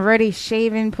I'm already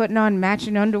shaving, putting on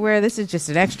matching underwear. This is just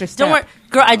an extra step. Don't worry,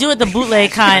 girl. I do it the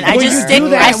bootleg kind. I Well, just you stick. do I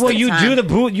that. stick Well, you time. do the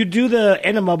boot. You do the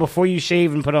enema before you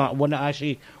shave and put on. Well, no,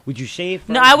 actually, would you shave?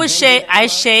 No, I would shave. I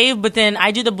shave, but then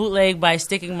I do the bootleg by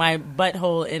sticking my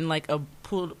butthole in like a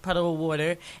puddle of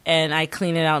water, and I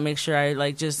clean it out. Make sure I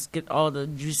like just get all the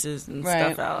juices and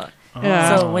Right. stuff out.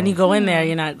 Yeah. So when you go in there,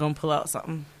 you're not gonna pull out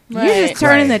something. You're just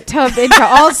turning Right. the tub into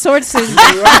all sorts of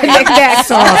knickknacks.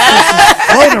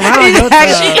 floating around. in your tub.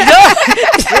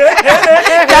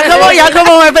 Y'all come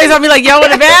on my place. I'll be like, y'all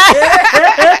want a bath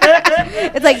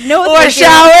It's like no or a thank you.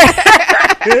 shower?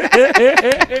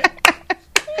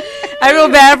 I feel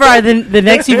bad for the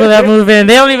next people that move in.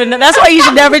 They don't even know. That's why you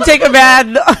should never take a bath.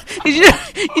 You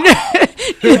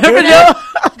never know.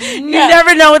 You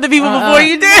never know with the people before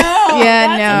you do.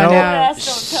 Yeah, no. No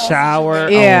shower.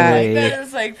 Yeah. Only.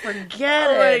 It's like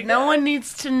forget it. No one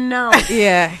needs to know.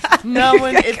 Yeah, No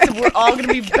one. We're all gonna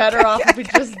be better off if we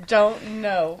just don't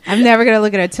know. I'm never gonna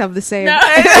look at a tub the same.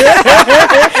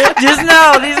 Just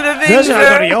know these are the things. Especially when I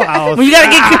go to your house. When you gotta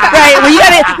get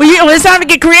right, when it's time to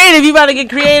get creative, you gotta get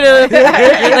creative.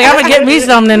 Like I'm gonna get me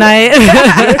some tonight.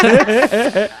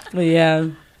 But yeah,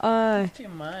 Too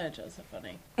much. That's so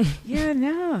funny. yeah,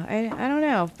 no, I don't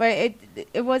know, but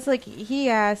it was like he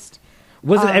asked.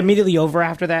 Was it immediately over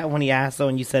after that when he asked though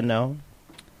and you said no?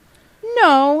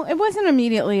 No, it wasn't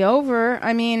immediately over.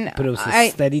 I mean, But it was a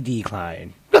steady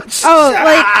decline. yeah,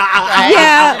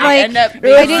 like End up I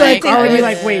being didn't like, think Oh, it you're was-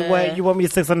 like, wait, what? You want me to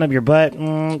stick something up your butt?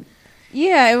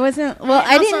 yeah, it wasn't. Well,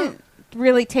 I also- didn't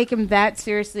really take him that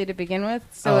seriously to begin with,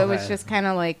 so it was Okay. just kind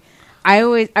of like I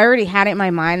already had it in my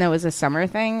mind that was a summer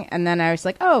thing, and then I was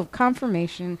like, oh,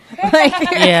 confirmation, like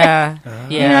yeah,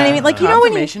 you know what I mean? Like you know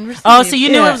when you Confirmation received. Oh, so you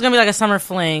knew Yeah. it was gonna be like a summer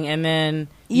fling, and then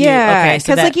yeah, okay, because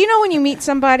so that, like you know when you meet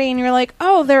somebody and you're like,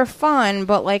 oh, they're fun,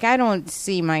 but like I don't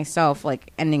see myself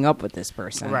like ending up with this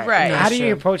person. Right. How do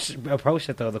you Sure. approach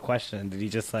it though? The question: did he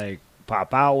just like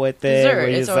pop out with it? Dessert. Or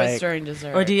It's he's always like, during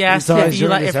dessert. or do you ask So if it's you your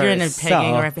like if you're into dessert,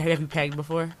 pegging, so- or have you pegged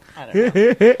before? I don't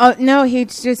know. Oh no, he'd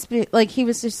just be like he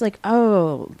was just like,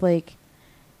 oh, like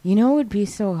you know, it would be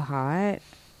so hot.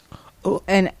 Oh.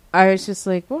 And I was just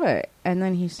like, what? And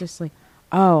then he's just like,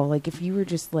 oh, like if you were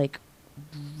just like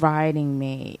riding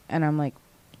me, and I'm like,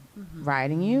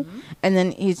 riding you, and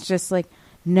then he's just like,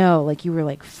 no, like you were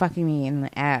like fucking me in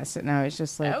the ass, and I was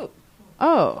just like,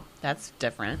 oh, That's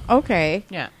different. okay.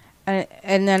 Yeah.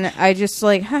 And then I just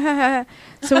like, ha ha ha.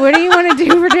 So what do you want to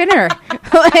do for dinner?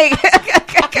 Like,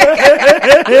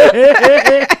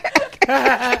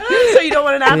 So you don't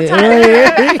want an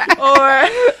appetizer, or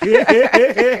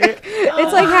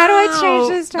it's like, how do I change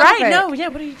this topic? right? No, yeah.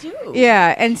 What do you do?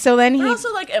 Yeah, and so then But he,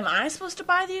 also, like, am I supposed to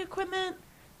buy the equipment?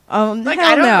 like,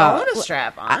 I don't know. own a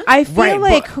strap on. I feel Right,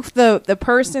 like the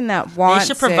person that wants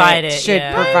should provide it, should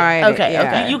yeah. provide it. Okay, yeah.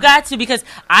 okay. You got to, because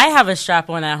I have a strap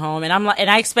on at home, and I'm like, and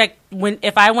I expect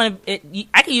if I want to,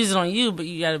 I can use it on you, but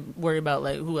you got to worry about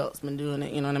like who else been doing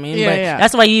it. You know what I mean? Yeah, but yeah.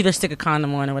 that's why you either stick a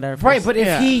condom on or whatever. right, first. but if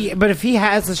Yeah. he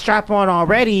has a strap on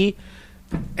already,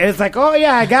 it's like, oh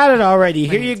yeah, I got it already.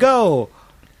 Here you go.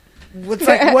 It's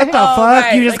like, what the fuck?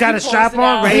 right, You just like got he a strap pulls it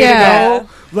on, out. ready Yeah. to go.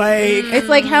 Like, It's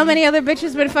like how many other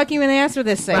bitches would fuck you in the ass with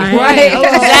this thing? Right.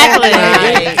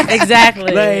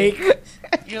 Exactly. like,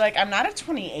 You're like, I'm not a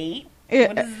 28. Yeah.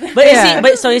 What is this? But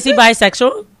Yeah. so is he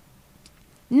bisexual?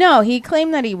 No, he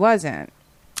claimed that he wasn't.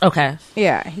 Okay.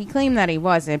 Yeah, he claimed that he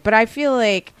wasn't. But I feel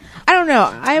like I don't know.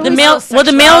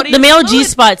 The male G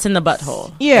spot's in the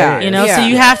butthole. Yeah, You know, yeah. so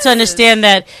you have to understand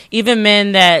that even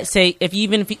men that say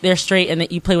even if they're straight and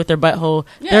that you play with their butthole,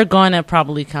 they're gonna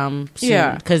probably come soon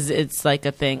Yeah. because it's like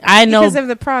a thing. I know because of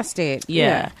the prostate.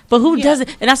 yeah. But who does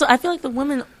it? And that's what I feel like the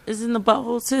woman is in the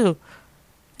butthole too.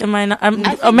 Am I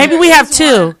not? Or maybe we have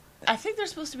two. I think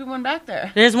there's supposed to be one back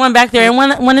there. There's one back there and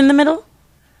one in the middle.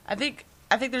 I think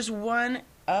there's one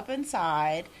up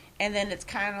inside, and then it's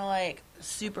kind of like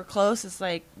super close. It's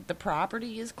like the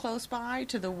property is close by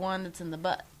to the one that's in the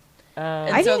butt.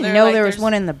 And I so didn't they're know like, there was there's-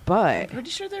 one in the butt. Pretty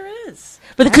sure there is.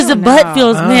 But because the don't butt know.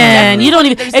 feels, man, you don't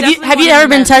even. There's Have you definitely ever one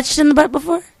been in the- touched in the butt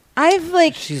before? I've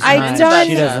like she's I've not, done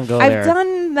she doesn't go I've there.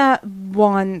 done that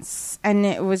once and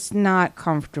it was not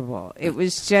comfortable. It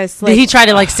was just like Did he try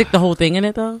to like stick the whole thing in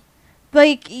it though?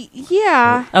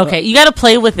 yeah. Okay, you got to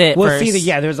play with it well, first.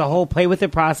 see, there's a whole play with it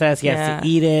process. He has to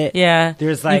eat it. Yeah,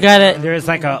 There's you like, gotta. there's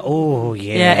like a, oh,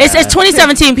 yeah. Yeah, it's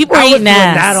 2017. People are I was eating doing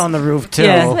ass. that on the roof, too.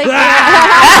 Yeah. Like,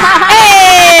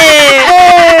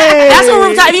 Hey! That's what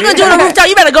rooftop. If you're gonna do it on a rooftop,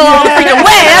 you better go all the freaking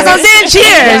way. That's what I'm saying.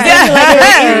 Cheers.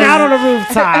 Eating out on the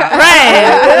rooftop.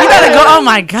 Right. You better go. Oh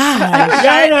my gosh.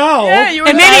 I know. Yeah, you were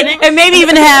And maybe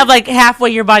even have like halfway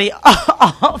your body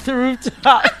off the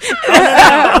rooftop.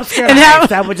 I'm scared And have-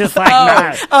 that would just like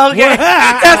not. Okay.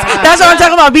 That's what I'm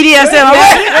talking about. BDSM.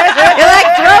 you're like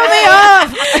throw me off.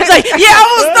 It's like, yeah,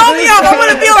 almost throw me off. I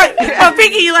want to feel like my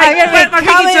pinky, like I'm gonna my be pinky.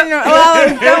 coming while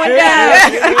I'm going down.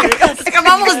 Like I'm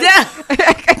almost down.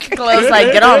 Close,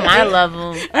 like, get on my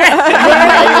level. You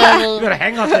gotta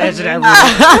hang off the edge of that roof.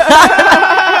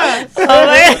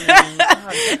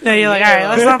 No, you're like, all right,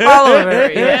 let's not fall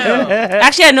over. Yeah.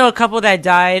 Actually, I know a couple that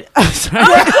died.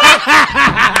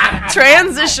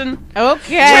 Transition.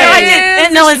 Okay.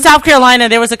 No, in South Carolina,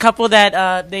 there was a couple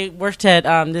that they worked at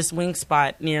this wing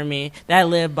spot near me that I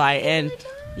lived by, and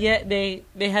yeah, they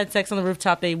had sex on the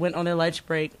rooftop. They went on their lunch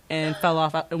break and fell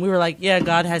off, and we were like, yeah,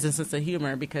 God has a sense of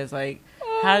humor because like,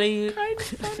 how do you? Kind of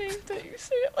funny that you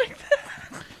say it like that.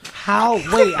 How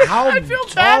I feel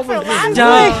bad for laughing.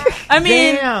 Duh. I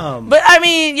mean, Damn. but I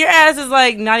mean, your ass is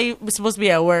like not even supposed to be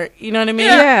at work. You know what I mean?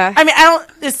 Yeah. I mean, I don't.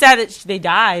 It's sad that they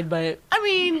died, but I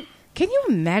mean, Can you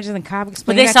imagine the cop but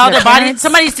explaining they that saw to their their body. parents?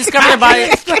 Somebody's discovered their body.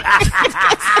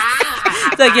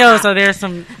 It's like, yo, so there's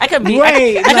some. I could be.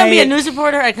 Right, I could be a like- news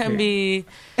reporter. I couldn't be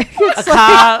a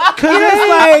cop. Cause it's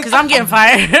like, Because I'm getting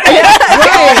fired.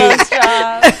 right.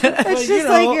 It's just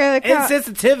like you're the cop.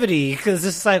 insensitivity. Because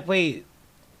it's like, wait,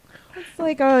 It's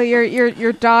like, oh,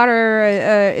 your daughter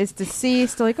is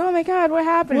deceased. Like, oh my God, what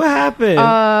happened? what happened?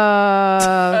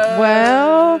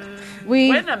 Well, we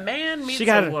when a man meets She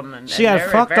got- a woman, she and got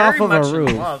they're fucked very off of a much in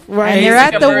roof. love, Right. and they're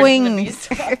like at a the version of wing. these-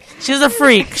 She's a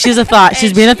freak. She's a thought.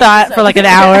 She's being a thought for like an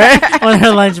hour on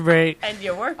her lunch break. and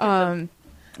you work.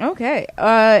 Okay.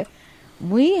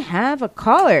 We have a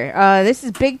caller. This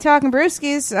is Big Talking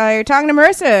Brewskis. You're talking to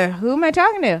Maryssa. Who am I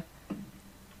talking to?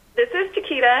 This is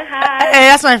Chiquita. Hi. Hey,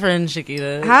 that's my friend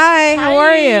Chiquita. Hi. How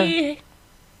are you?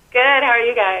 Good. How are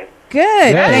you guys?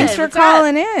 Good. Good. Thanks for What's up?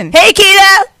 calling in. Hey,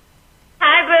 Kita.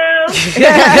 Hi, Boo.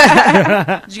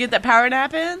 Did you get that power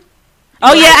nap in?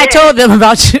 Oh yeah, I told them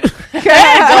about you. Going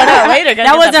out later.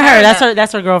 That wasn't her.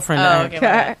 That's her girlfriend. Oh, okay.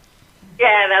 Okay.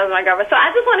 Yeah, that was my girlfriend. So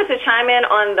I just wanted to chime in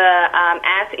on the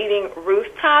ass-eating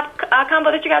rooftop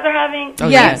combo that you guys are having. Oh,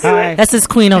 Yes. Hi. That's his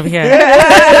queen over here.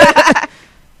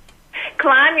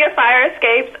 Climb your fire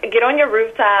escapes, get on your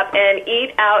rooftop, and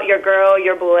eat out your girl,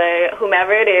 your boy,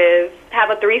 whomever it is. Have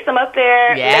a threesome up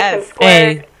there. Yes. Make them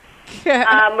squirt. Hey.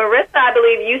 Marissa, I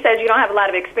believe you said you don't have a lot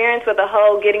of experience with the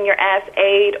whole getting your ass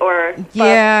ate or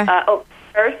Yeah.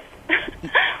 first.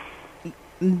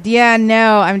 Yeah,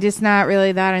 no, I'm just not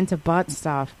really that into butt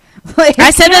stuff. Like, I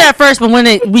said that at first, but when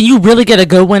you really get a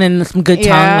good one and some good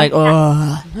Yeah. tongue, like,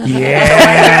 oh,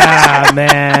 Yeah,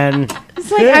 man.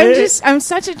 it's like I'm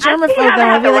such a I think germaphobe you haven't that I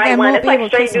had the feel like right I one. won't It's be like able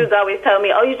to straight kiss him. dudes always tell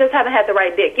me, "Oh, you just haven't had the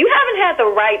right dick. You haven't had the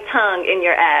right tongue in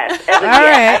your ass." All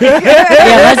right.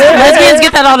 yeah. Lesbians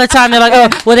get that all the time. They're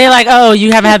like, oh,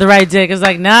 you haven't had the right dick. It's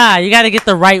like, nah, you got to get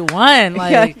the right one.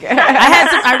 Like,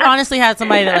 I honestly had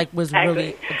somebody that like was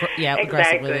really,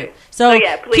 aggressive with it. So,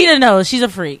 yeah, please. Kita knows she's a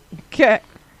freak, Okay.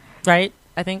 right?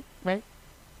 I think, right?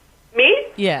 Me?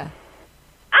 Yeah.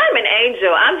 I'm an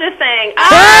angel. I'm just saying.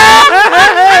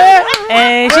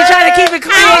 And she's trying to keep it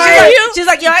clean. She's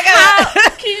like, yo, I got.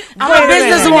 I'm a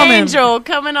businesswoman. Angel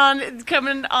coming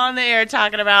on the air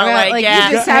talking about You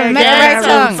just haven't met the right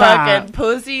some tongue. fucking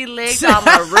pussy licked on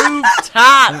the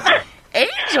rooftop.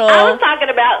 Angel. I was talking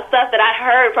about stuff that I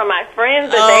heard from my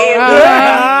friends that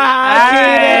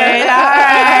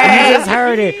You just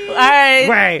heard it. All right.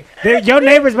 Right. Your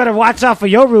neighbors better watch out for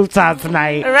your rooftop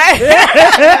tonight. Right.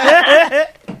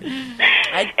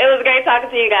 It was great talking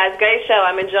to you guys. Great show.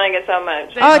 I'm enjoying it so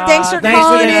much. Oh, thanks for Thanks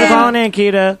calling for in. calling in,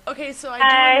 Kita. Okay, so I do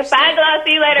Bye, understand. Glow.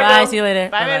 See you later, Bye. boo. See you later.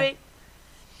 Bye, Bye-bye. baby.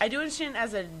 I do understand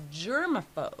as a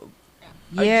germaphobe.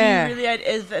 Yeah. Do you really,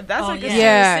 if that's like a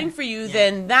yeah. serious thing for you,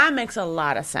 then that makes a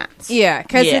lot of sense. Yeah,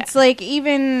 because Yeah. it's like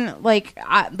even like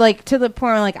to the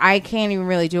point where like I can't even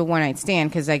really do a one night stand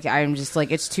because like I'm just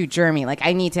like it's too germy. Like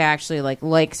I need to actually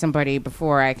like somebody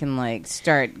before I can like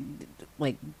start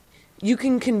like. You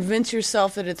can convince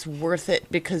yourself that it's worth it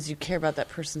because you care about that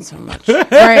person so much.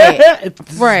 Right,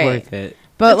 It's right. worth it.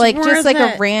 But It's like just worth like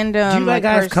it. a random. Do you let like,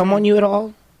 guys come person- on you at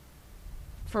all?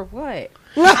 for what?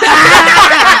 Money,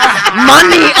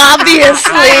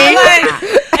 obviously. And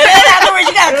then afterwards,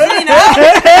 you gotta clean up.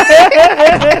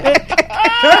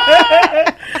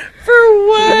 For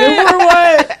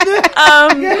what?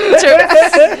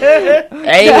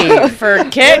 Hey, for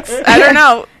kicks? I don't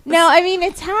know. No, I mean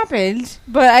it's happened,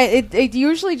 but it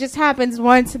usually just happens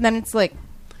once, and then it's like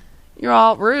You're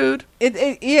all rude. and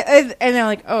they're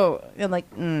like, oh, and like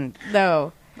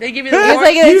no. They give you the It's warning.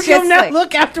 like You it's give just them that like,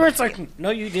 look afterwards like,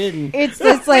 no, you didn't. it's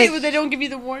just like Wait, they don't give you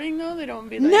the warning though. They don't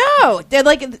be like no, they're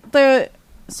like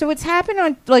so it's happened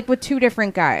on like with two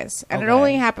different guys, and it Okay.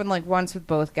 only happened like once with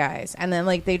both guys, and then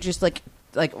like they just like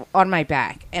on my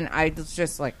back, and I was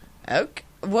just like Okay,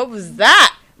 what was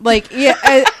that? yeah,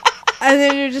 and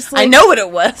then you're just like I know what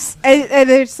it was. and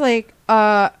it's like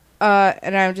and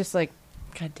I'm just like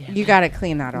God damn. you gotta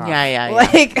clean that off. Yeah.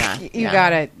 Like Yeah, you yeah.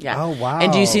 gotta. Yeah. Oh, wow.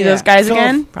 And do you see Yeah. those guys So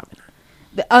again? Probably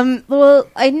not. Well,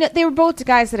 I know they were both the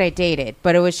guys that I dated,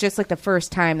 but it was just like the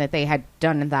first time that they had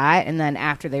done that, and then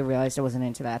after they realized I wasn't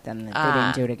into that, then they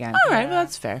didn't do it again. All right, well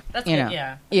that's fair. That's You good. know.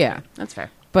 Yeah. Yeah, That's fair.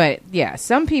 but yeah,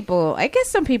 some people. I guess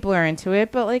some people are into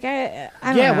it, but like I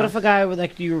don't know. Yeah, what if a guy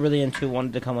like you were really into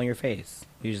wanted to come on your face?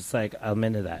 You're just like, I'm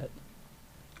into that.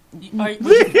 Would you force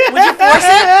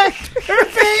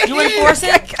it? You wouldn't force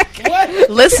it?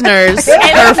 Listeners,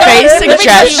 her face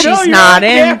suggests she's not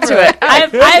into it.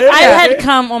 I've had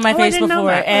cum on my I face didn't know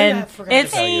before, that. and I forgot to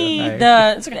it's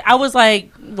tell you. I was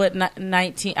like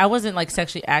 19. I wasn't like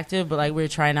sexually active, but like we were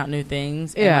trying out new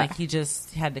things. And, Yeah. like he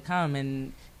just had to come,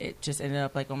 and it just ended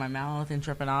up like on my mouth and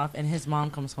tripping off. And his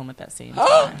mom comes home at that same time.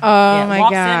 Oh Yeah, my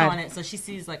walks god! in on it, so she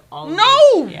sees like all. Of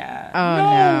No! this. Yeah. Oh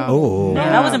no! Oh. Yeah,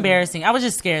 that was embarrassing. I was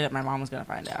just scared that my mom was gonna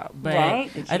find out, but Right? I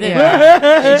think she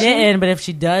didn't. But if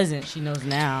she doesn't, she knows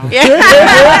now.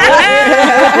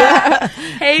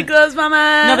 Hey, Glows Mama.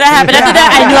 No, but that happened.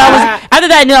 After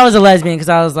that, I knew I was a lesbian because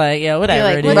I was like, yeah, whatever.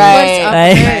 You're like, dude. what's up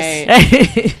with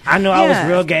Like- this? I know I was Yeah.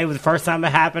 real gay with the first time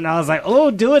it happened. I was like, oh,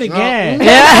 do it again.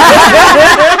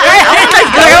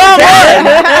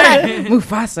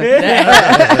 Mufasa.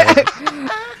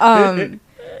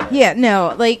 Yeah,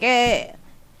 no, like,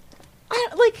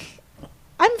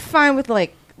 I'm fine with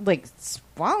like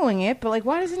swallowing it, but like,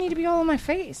 why does it need to be all on my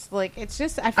face? Like, it's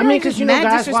just I feel I mean, like because it's you know mad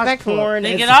guys watch disrespectful. porn.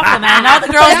 They it's- get off on that. Now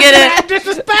the girls get it.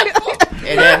 disrespectful.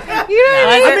 You know what I I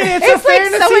mean? mean, it's It's a like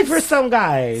fantasy someone for some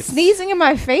guys. sneezing in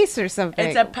my face or something.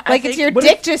 It's a- I like it's think- your But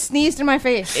dick just sneezed in my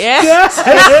face. Yeah.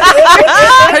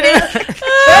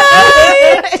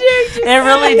 It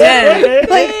really did.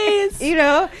 Like, you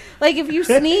know, like if you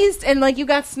sneezed and like you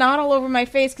got snot all over my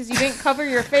face because you didn't cover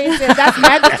your face, and that's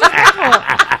mad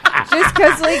disrespectful. Just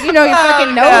because, like, you know, your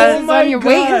fucking nose is on your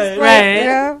waist, like, Right. you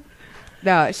know?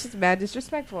 No, it's just mad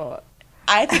disrespectful.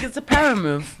 I think it's a power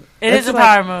move. It is a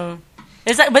power move.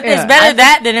 It's like, but it's Yeah. better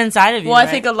that than inside of you. Well, I right?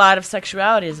 think a lot of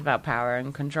sexuality is about power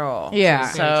and control. Yeah.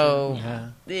 So Yeah.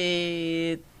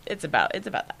 it's about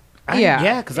that.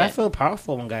 Yeah. Because I feel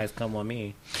powerful when guys come on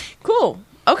me. Cool.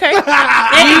 Okay. There you go.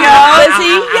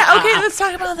 See? Yeah. Okay. Let's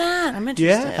talk about that. I'm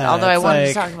interested. Yeah, Although I it's wanted like-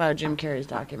 to talk about Jim Carrey's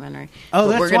documentary. Oh, But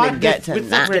that's we're gonna why- get to let's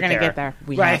that. We're gonna get there.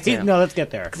 We right. have to. No, let's get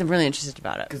there. Because I'm really interested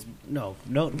about it. Because no,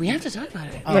 We have to talk about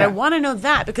it. Oh. But I want to know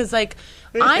that because, like,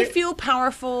 I feel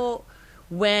powerful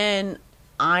when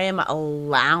I am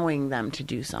allowing them to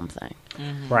do something.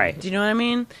 right. Do you know what I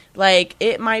mean? Like,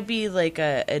 it might be like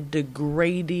a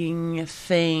degrading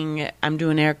thing. I'm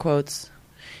doing air quotes.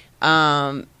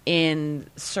 In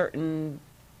certain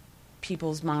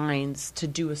people's minds to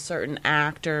do a certain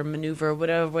act or maneuver,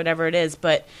 whatever it is.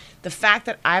 But the fact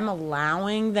that I'm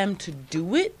allowing them to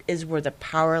do it is where the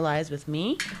power lies with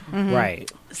me.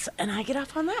 Right. And I get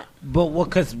off on that. But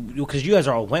because you guys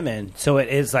are all women, so it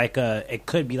is like it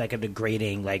could be like a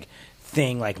degrading like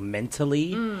thing like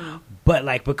mentally, but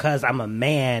like because I'm a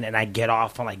man and I get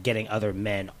off on like getting other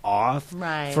men off.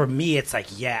 Right. For me, it's like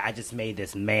I just made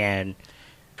this man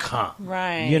come.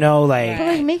 Right. You know, like. But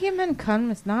like making men come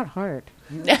is not hard.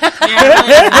 They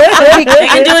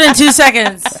can do it in 2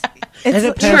 seconds. It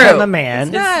depends on the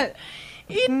man.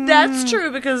 That's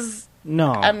true because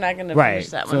No, I'm not going to right. finish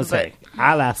that So one. it's But like,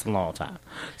 I last a long time.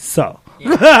 So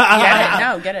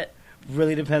get it.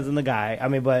 really depends on the guy. I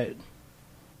mean, but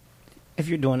if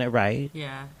you're doing it right,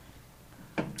 Yeah.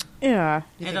 Yeah.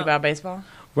 You think about baseball?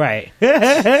 right.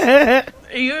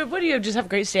 What do you just have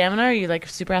great stamina? Are you like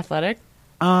super athletic?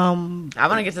 I want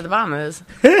to get to the bottom of this.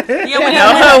 Yeah, what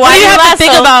do you have to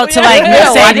think so- about to like Yeah,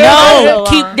 why say do you last so no,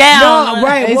 keep long? down? No,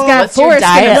 right. He's well, got what's your force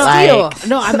diet and like? steel.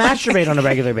 No, I masturbate on a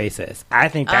regular basis. I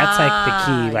think that's like the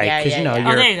key, like yeah, because you know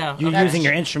yeah. Oh, there you go. you're Okay. using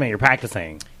your instrument, you're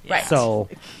practicing. Right. So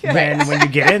then when you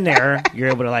get in there, you're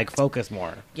able to like focus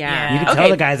more. Yeah. You can tell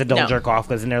the guys that don't jerk off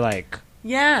because then they're like,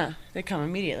 Yeah, they come They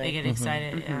immediately. get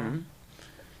excited. Yeah.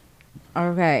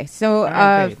 Okay, so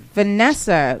right.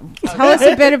 Vanessa, tell us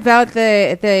a bit about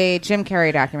the Jim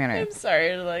Carrey documentary. I'm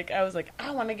sorry. I was like,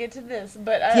 I want to get to this,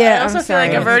 but Yeah, I also I'm feel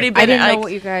like sorry. I've already been. I didn't know like,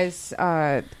 what you guys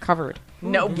covered.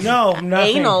 no, no,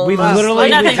 nothing. Anal We must- literally,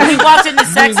 Nothing. We walked into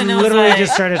sex and it was literally like,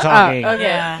 just started talking. okay.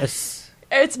 yeah. It's-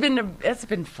 It's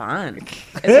been fun.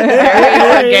 It's been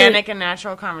very organic and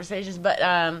natural conversations. But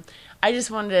I just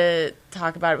wanted to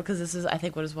talk about it because this is, I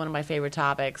think, what is one of my favorite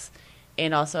topics,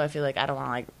 and also I feel like I don't want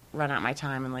to like run out my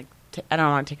time and like I don't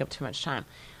want to take up too much time.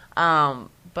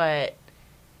 But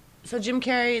so Jim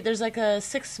Carrey, there's like a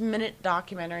 6-minute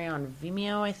documentary on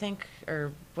Vimeo, I think,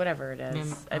 or whatever it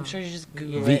is. I'm sure you just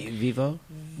Google it. Vivo?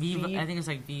 I think it's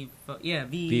like Vivo. Yeah,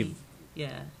 Viv.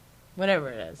 Yeah. Whatever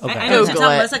it is. Okay. I know what you're Google talking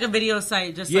about. it. It's like a video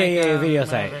site. Just Yeah, like, yeah, video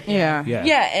whatever. site. Yeah.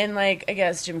 Yeah, and like I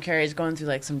guess Jim Carrey is going through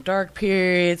like some dark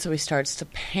periods, so he starts to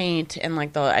paint, and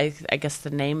like I guess the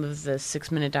name of the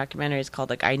 6-minute documentary is called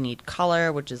like "I Need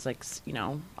Color," which is like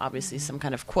obviously some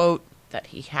kind of quote that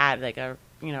he had, like a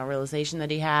realization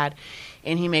that he had,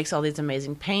 and he makes all these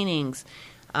amazing paintings,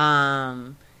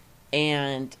 and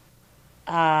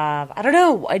I don't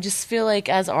know, I just feel like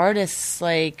as artists,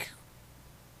 like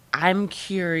I'm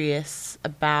curious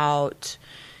about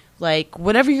like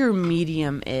whatever your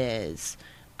medium is,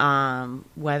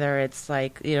 whether it's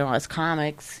like as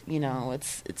comics,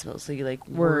 it's mostly like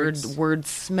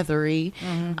wordsmithery,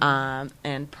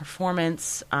 and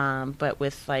performance, but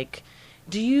with like,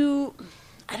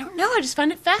 I don't know, I just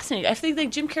find it fascinating. I think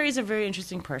like Jim Carrey is a very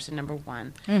interesting person, number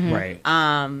one. Right.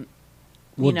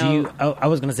 Well, I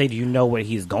was going to say, do you know what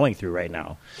he's going through right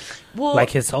now? Well, Like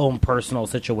his own personal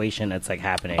situation that's like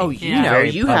happening. oh, Yeah. you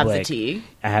Very have the public. tea.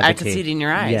 I have I the can tea. see it in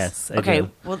your eyes. Yes, I okay,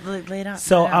 do. well, lay it out.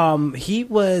 So, he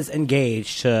was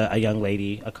engaged to a young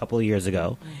lady a couple of years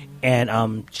ago,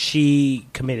 and she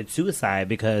committed suicide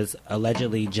because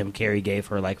allegedly Jim Carrey gave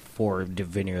her like 4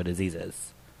 venereal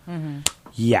diseases.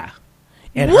 Yeah.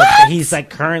 And he's like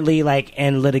currently like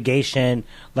in litigation.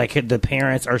 Like the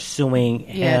parents are suing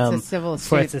Yeah, him it's a civil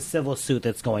for suit. it's a civil suit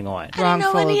that's going on.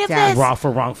 Wrongful any of death. this. For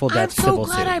wrongful I'm death so civil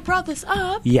glad suit. I brought this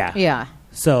up. Yeah. Yeah.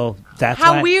 So that's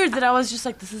How why- weird that I was just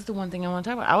like, this is the one thing I want to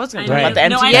talk about. I was going to Right. talk about the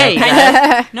No,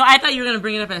 MTA. No, I thought you were going to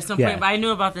bring it up at some Yeah. point, but I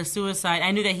knew about the suicide.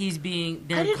 I knew that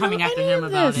they're didn't coming know after any him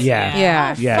of about this. it. Yeah.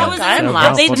 Yeah. Yeah. That was I'm So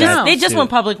lost. they wrongful just death they just suit. went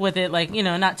public with it, like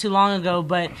not too long ago,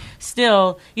 but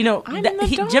still, I'm in the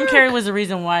Jim dark. Carrey was the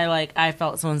reason why like I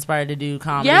felt so inspired to do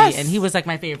comedy, Yes. and he was like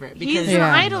my favorite because He's an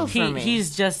idol for me.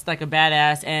 he's just like a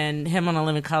badass, and him on A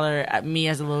Living Color, me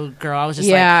as a little girl, I was just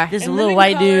Yeah. like this In little Living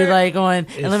white dude Color like going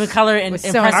In Living Color and was so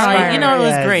impressing, inspiring. it was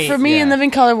Yes. great. For me, Yeah. In Living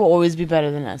Color will always be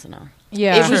better than SNL.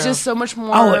 Yeah. It was True. just so much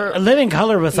more. Oh, Living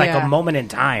Color was like Yeah. a moment in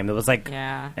time. It was like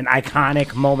Yeah. an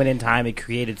iconic moment in time. It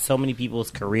created so many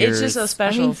people's careers. it's just so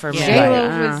special for me. J-Lo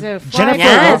Like, was a Jennifer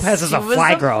Yes, Lopez is she a was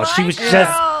fly a girl. She fly was girl.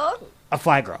 just a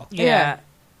fly girl. Yeah.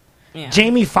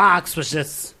 Jamie Foxx was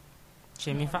just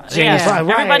Jamie Foxx. Jamie Foxx,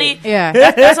 right. Everybody. Yeah.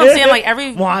 That's what I'm saying. Like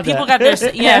every Wanda. people got their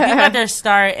people got their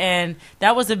start, and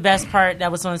that was the best part.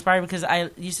 That was so inspiring because I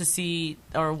used to see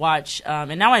or watch,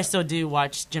 and now I still do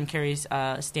watch Jim Carrey's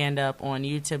stand up on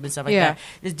YouTube and stuff like Yeah. that.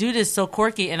 This dude is so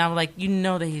quirky, and I'm like,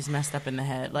 that he's messed up in the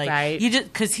head, like Right. you just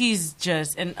because he's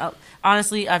just and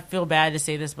honestly, I feel bad to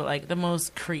say this, but like the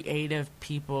most creative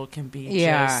people can be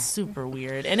just super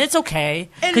weird, and it's okay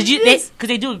because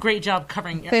they do a great job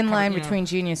covering Thin line you know. between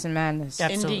genius and madness.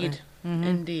 Absolutely. Indeed.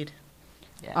 Indeed.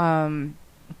 Yeah.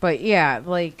 But yeah,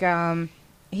 like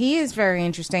he is very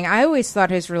interesting. I always thought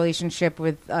his relationship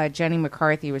with Jenny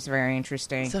McCarthy was very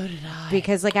interesting. So did I.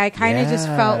 Because like I kind of just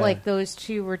felt Yeah. like those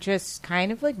two were just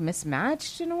kind of like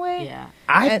mismatched in a way. Yeah.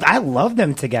 I love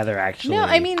them together, actually. No,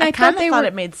 I mean I, I kind thought they of thought were.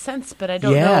 it made sense, but I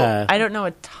don't Yeah. know. I don't know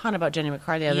a ton about Jenny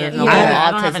McCarthy other than the Yeah. whole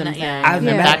I don't have autism an- thing. yeah. I've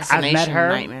Yeah. met Vaccination her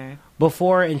nightmare.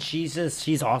 before, and she's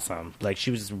awesome. Like,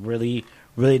 she was really,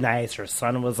 really nice. Her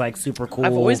son was like super cool.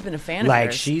 I've always been a fan of like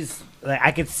hers. she's like,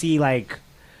 I could see like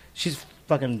she's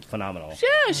fucking phenomenal.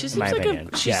 Yeah, she seems my like opinion.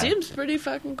 she Yeah. seems pretty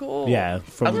fucking cool. Yeah,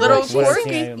 from A little what I've quirky.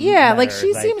 seen, Yeah, met like her,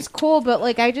 she seems cool, but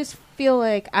like I just feel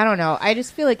like I don't know. I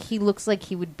just feel like he looks like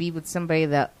he would be with somebody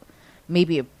that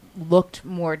maybe looked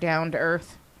more down to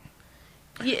earth.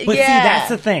 But see, that's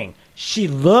the thing. She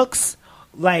looks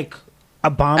like a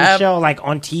bombshell, like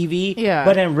on TV. Yeah.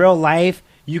 But in real life,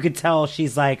 you could tell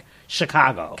she's like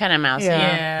Chicago. Kind of mousy.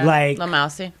 Yeah. Yeah. Like Little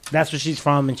mousy. that's where she's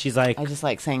from, and she's like, I just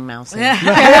like saying mousy. I'm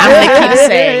gonna keep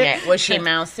saying it. Was she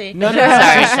mousy? no,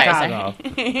 sorry, sorry.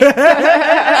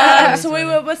 Chicago. So wait,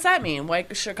 what's that mean?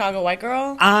 White Chicago white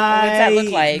girl? What's I, that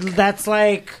look like? That's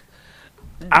like,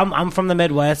 I'm from the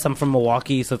Midwest. I'm from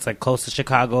Milwaukee, so it's like close to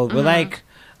Chicago. But like,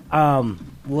 a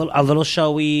little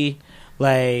showy,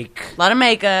 like, A lot of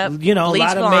makeup. you know, a bleach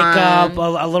lot of blonde.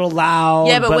 makeup, a little loud.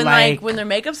 Yeah, but when like when their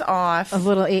makeup's off, A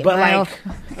little 8 but Mile.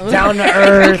 like down to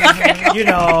earth, you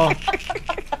know.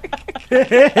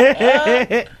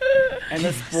 And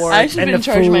the sports, I should and have been the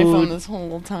charging my food. phone this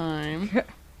whole time.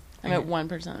 I'm at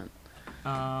 1%.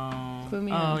 Put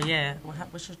me Oh in. yeah.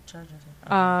 What's your charge?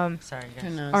 Sorry, Who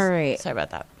guys. knows? All right. Sorry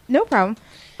about that. No problem.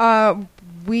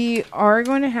 We are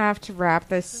going to have to wrap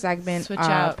this segment Switch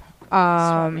up.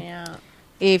 Swap me out.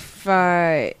 If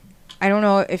I don't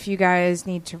know if you guys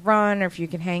need to run or if you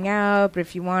can hang out, but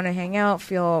if you want to hang out,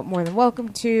 feel more than welcome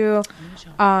to.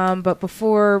 But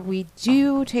before we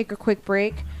do take a quick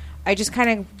break, I just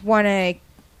kind of want to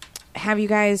have you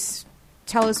guys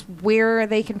tell us where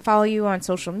they can follow you on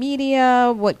social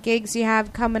media, what gigs you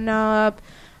have coming up,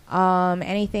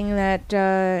 anything that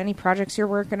any projects you're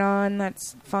working on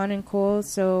that's fun and cool.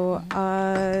 So,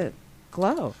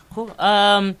 Glow. Cool.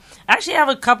 Actually, I have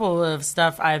a couple of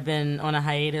stuff I've been on a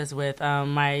hiatus with.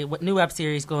 My new web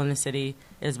series, Glow in the City,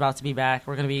 is about to be back.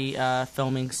 We're going to be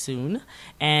filming soon,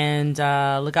 and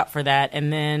look out for that.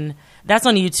 And then that's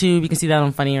on YouTube. You can see that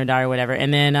on Funny or Die or whatever.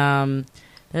 And then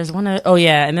there's one.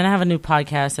 And then I have a new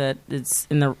podcast that it's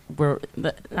in the.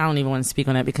 I don't even want to speak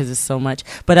on it because it's so much.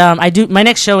 But I do. My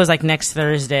next show is like next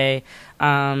Thursday.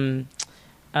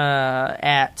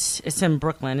 It's in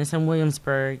Brooklyn. It's in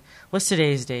Williamsburg. What's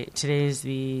today's date? Today's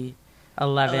the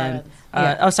 11th.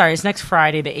 It's next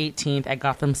Friday, the 18th, at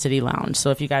Gotham City Lounge. So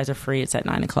if you guys are free, it's at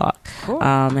 9:00. Cool.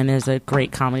 And there's a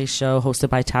great comedy show hosted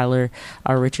by Tyler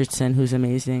Richardson, who's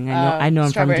amazing. I know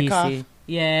him from Strawberry DC. Cough.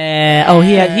 Yeah. Oh,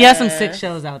 he has some sick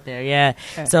shows out there. Yeah.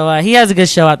 So he has a good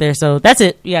show out there. So that's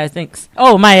it. Yeah, thanks.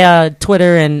 Oh, my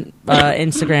Twitter and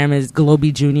Instagram is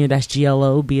Globy Jr. That's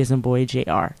GLOB as in boy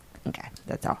JR. Okay,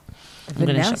 that's all. I'm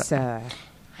gonna shut up. Vanessa.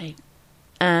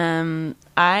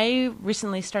 I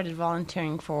recently started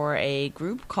volunteering for a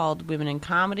group called Women in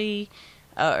Comedy.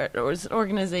 It was an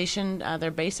organization.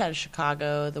 They're based out of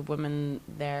Chicago. The woman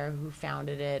there who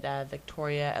founded it,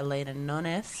 Victoria Elena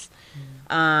Nunes.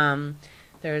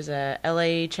 There's a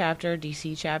LA chapter,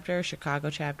 DC chapter, Chicago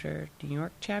chapter, New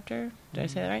York chapter. Did I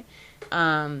say that right?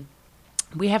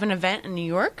 We have an event in New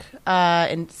York,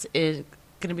 and it's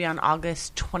going to be on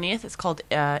August 20th. It's called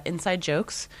Inside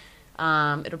Jokes.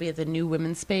 It'll be at the New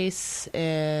Women's Space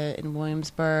in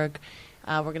Williamsburg.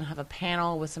 We're going to have a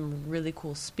panel with some really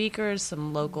cool speakers,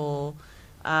 some local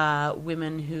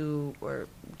women who were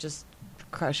just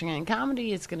crushing it in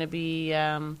comedy. It's going to be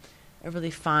a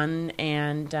really fun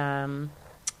and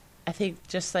I think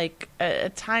just like a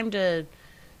time to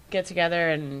get together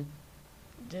and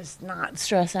just not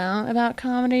stress out about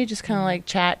comedy, just kind of like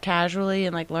chat casually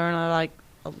and like learn a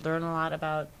lot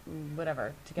about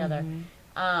whatever together.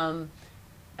 And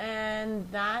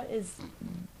that is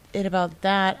it about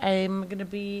that. I'm going to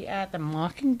be at the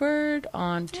Mockingbird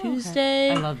on Tuesday.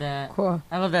 I love that. Cool.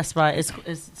 I love that spot.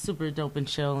 It's super dope and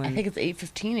chill. And I think it's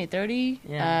 8:15, 8:30.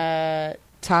 Yeah.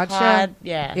 Todd Todd, show?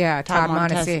 yeah. Yeah, Todd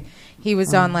Montesi. He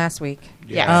was on last week.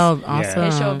 Yes. Oh, awesome.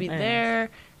 His show will be Yeah. there.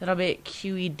 That'll be at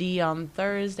QED on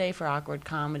Thursday for Awkward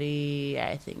Comedy.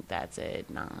 I think that's at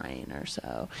 9 or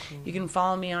so. You can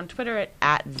follow me on Twitter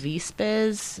at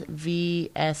VSpiz,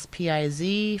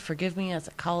 VSPIZ. Forgive me, that's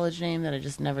a college name that I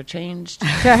just never changed.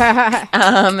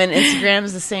 And Instagram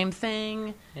is the same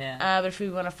thing. Yeah. But if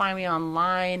you want to find me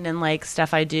online and like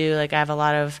stuff I do, like I have a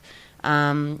lot of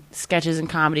sketches and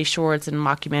comedy shorts and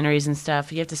mockumentaries and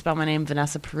stuff. You have to spell my name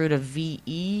Venessa Peruda,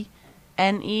 Venessa.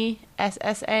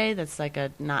 That's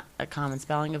like not a common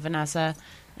spelling of Vanessa.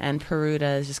 And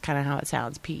Peruda is just kind of how it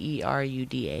sounds,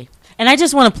 Peruda. And I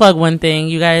just want to plug one thing,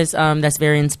 you guys, that's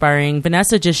very inspiring.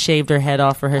 Vanessa just shaved her head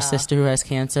off for her sister who has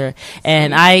cancer.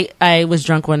 And I was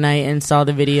drunk one night and saw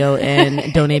the video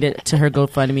and donated to her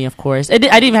GoFundMe, of course. I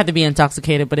didn't even have to be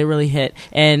intoxicated, but it really hit.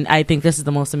 And I think this is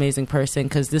the most amazing person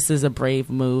because this is a brave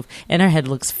move. And her head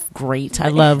looks great. I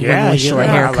love women with short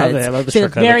haircuts. I love the She's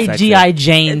short cut. very G.I.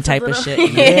 Jane type of shit. You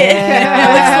know?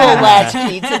 It looks a little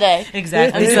latchkey today.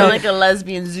 Exactly. I'm So- feeling like a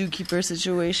lesbian zookeeper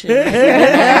situation. So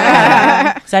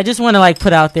I just want to like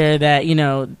put out there that, you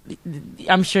know,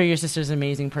 I'm sure your sister's an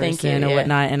amazing Thank person you, or yeah.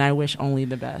 whatnot, and I wish only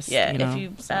the best. Yeah, you know?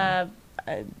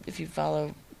 if you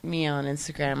follow me on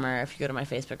Instagram or if you go to my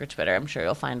Facebook or Twitter, I'm sure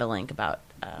you'll find a link about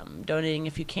donating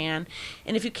if you can.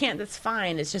 And if you can't, that's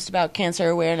fine. It's just about cancer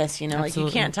awareness. You know,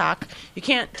 Absolutely. like you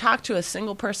can't talk to a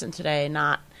single person today and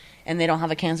they don't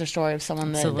have a cancer story of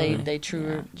someone that they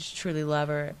truly love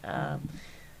or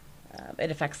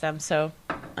it affects them. So,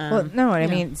 Well, no, I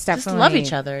mean, it's just definitely love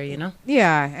each other. You know.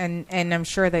 Yeah, and I'm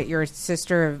sure that your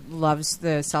sister loves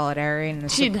the solidarity and the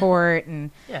support,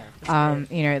 and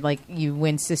you know, like you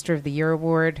win Sister of the Year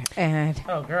award, and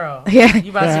Oh, girl. Yeah.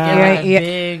 You about to get like a Yeah.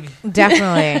 big...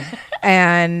 definitely.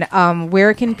 And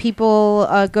where can people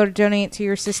go to donate to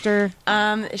your sister?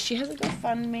 She has a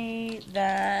GoFundMe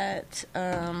that.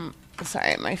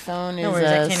 Sorry, my phone is No worries,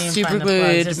 I can't even super find the plugs.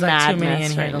 glued There's like too many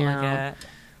madness in here right to look now. at.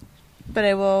 But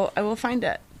I will find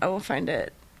it. I will find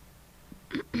it.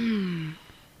 If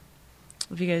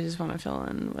you guys just want to fill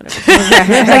in whatever.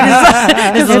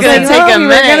 This is going to take a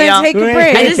minute, y'all. Take a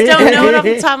break. I just don't know it off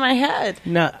the top of my head.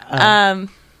 No.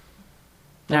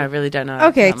 No, I really don't know. It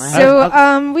Okay, off the top of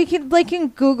my head. so we can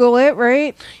Google it,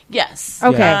 right? Yes.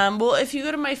 Okay. Well, if you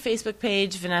go to my Facebook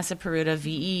page, Venessa Peruda,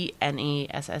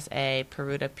 Venessa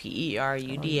Peruda,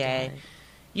 Peruda,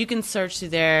 you can search through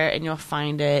there and you'll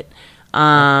find it.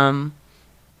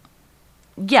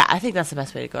 Yeah, I think that's the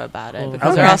best way to go about it.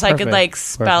 Because or else I could like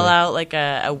spell out like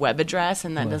a web address,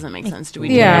 and that doesn't make sense to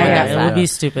each Yeah, It would be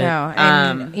stupid. No,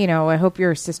 and you know, I hope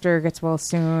your sister gets well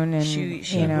soon, and She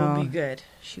you know, will be good.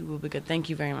 She will be good. Thank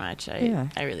you very much. I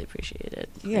really appreciate it.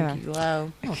 Yeah. Thank you.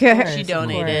 Wow. Yeah. She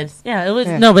donated. Yeah, it was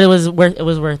Yeah. no, but it was worth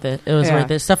it. It was Yeah.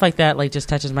 worth it. Stuff like that like just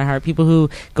touches my heart. People who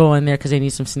go in there because they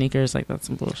need some sneakers, like that's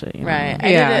some bullshit. You know? Right.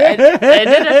 Yeah. I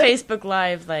did a Facebook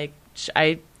Live, like,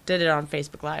 I did it on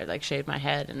Facebook Live, like, shaved my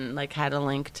head and, like, had a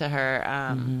link to her,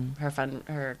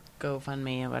 her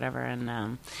GoFundMe or whatever,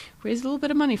 and raised a little bit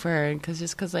of money for her,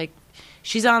 because, like,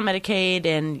 she's on Medicaid,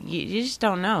 and you just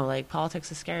don't know. Like,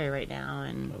 politics is scary right now,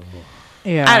 and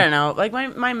I don't know. Like,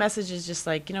 my message is just,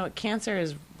 like, you know what, cancer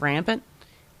is rampant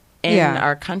in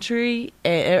our country,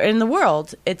 in the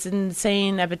world. It's an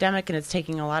insane epidemic, and it's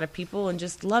taking a lot of people, and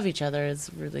just love each other is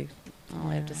really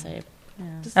all I have to say.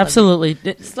 Just Absolutely.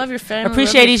 just love your family.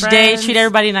 Appreciate love your each day. friends. Treat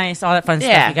everybody nice. All that fun Yeah.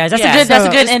 stuff, you guys. That's Yeah. that's a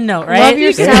So good end note, right? Love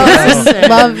yourselves,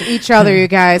 love each other, you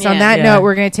guys. On Yeah. that Yeah. note,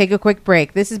 we're going to take a quick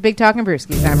break. This is Big Talking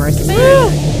Brewskis. I'm Maryssa.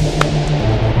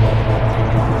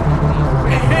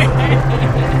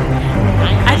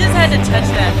 I just had to touch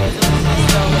that because it was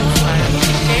so inspiring.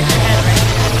 Shave your head right.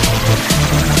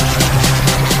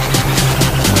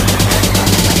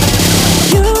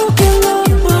 You can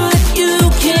love what you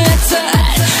can't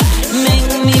touch. Make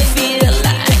me feel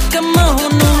like I'm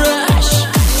on a rush.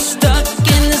 Stuck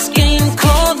in this game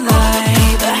called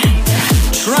life.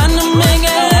 Trying to make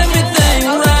everything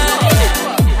right.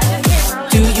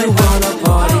 Do you wanna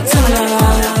party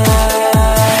tonight?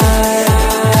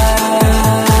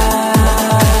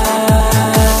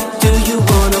 Do you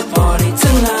wanna party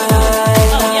tonight?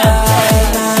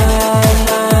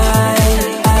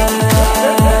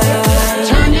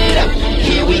 Turn it up,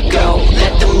 here we go.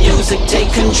 Let the music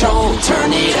take control.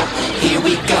 Turn it up, here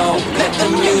we go. Let the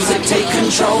music take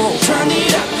control. Turn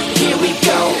it up, here we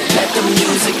go. Let the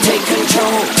music take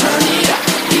control. Turn it up,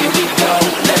 here we go.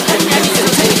 Let the music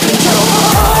take control.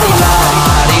 Party life,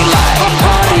 party life,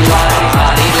 party life,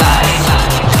 party life.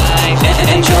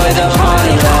 Enjoy the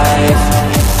party life.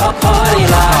 A party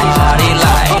life, party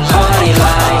life, party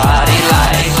life, party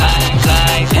life.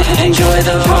 Enjoy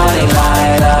the party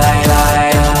life, life,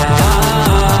 life.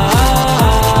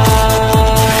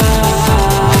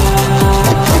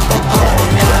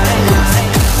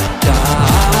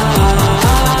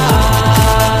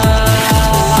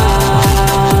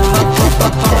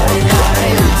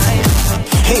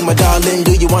 Hey, my darling,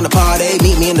 do you wanna party?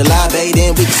 Meet me in the lobby. parlay,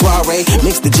 then we can soiree.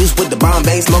 Mix the juice with the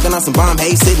Bombay, smoking on some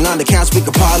Bombay, sitting on the couch, we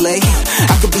can parlay.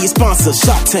 I could be a sponsor,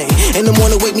 Shark Tank. In the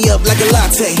morning, wake me up like a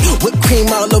latte. Whipped cream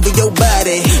all over your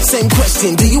body. Same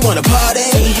question, do you wanna party?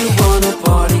 Do you wanna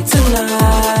party tonight?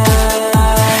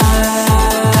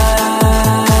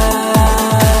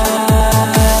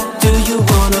 Do you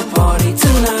wanna party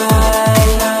tonight?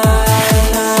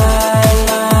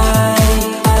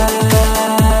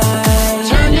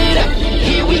 Turn it up,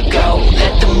 here we go.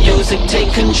 Let the music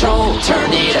take control.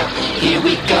 Turn it up, here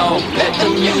we go. Let the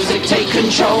music take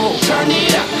control. Turn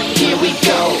it up, here we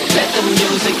go. Let the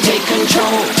music take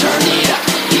control. Turn it up,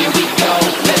 here we go.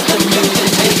 Let the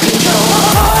music take control.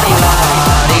 Party life,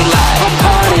 party life,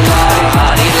 party life,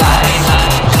 party life.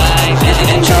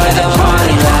 Enjoy the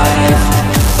party life.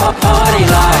 Party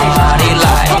life, party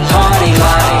life, party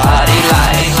life, party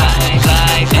life.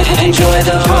 Enjoy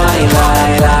the party life.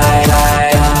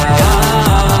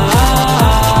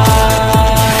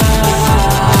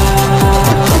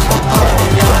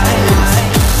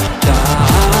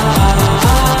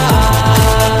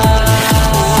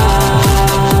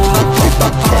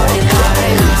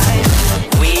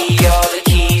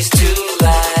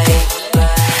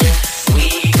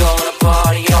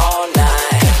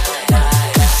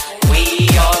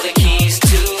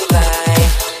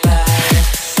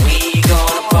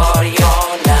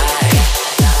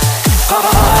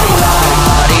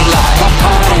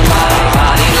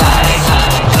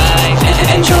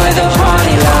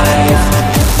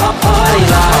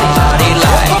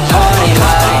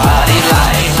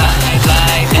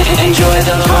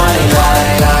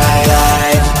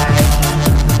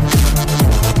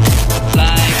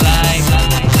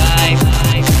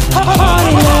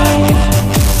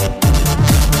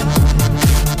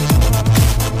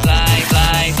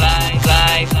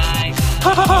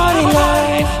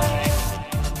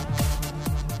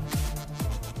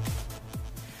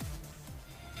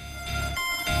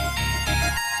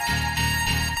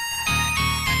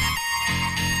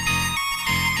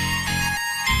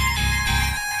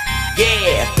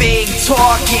 Yeah, big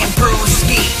talking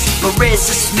brewskis.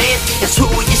 Maryssa Smith is who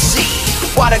you see.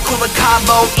 Water cooler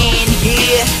combo in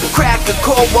here. Crack a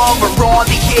cold one, we're on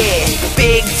the air.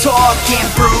 Big talking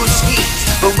brewskis.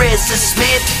 Maryssa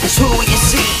Smith is who you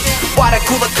see. Water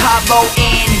cooler combo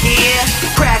in here.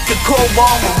 Crack a cold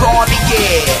one, we're on the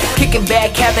air. Kicking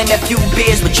back, having a few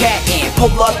beers, we're chatting.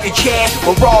 Pull up your chair,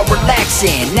 we're all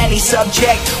relaxing. Any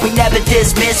subject, we never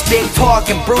dismiss. Big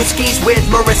talking brewskis with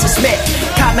Maryssa Smith.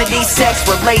 Comedy, sex,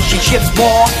 relationships,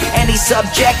 more. Any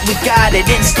subject, we got it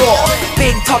in store.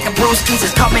 Big talking brewskis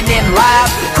is coming in live.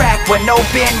 Crack when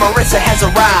open, Maryssa has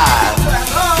arrived.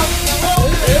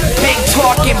 Big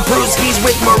talking brewskis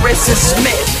with Maryssa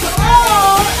Smith.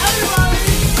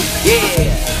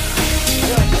 Yeah.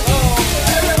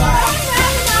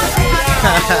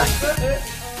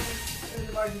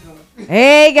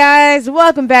 Hey guys,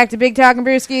 welcome back to Big Talking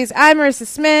Brewskis. I'm Maryssa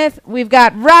Smith. We've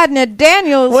got Rodney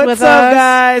Daniels with us. What's up,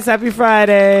 guys? Happy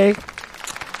Friday.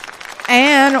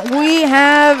 And we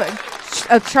have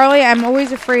Charlie. I'm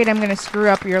always afraid I'm going to screw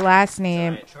up your last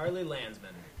name. Right, Charlie Landsman.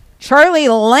 Charlie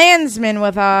Landsman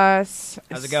with us.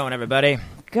 How's it going, everybody?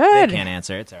 Good. They can't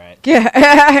answer. It's all right.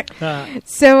 Yeah.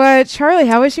 So, Charlie,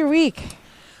 how was your week?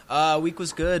 Week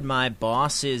was good. My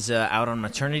boss is out on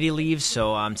maternity leave,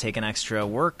 so I'm taking extra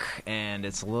work, and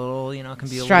it's a little, it can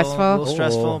be Stressful. a little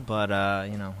stressful, but,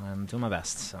 I'm doing my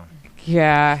best, so.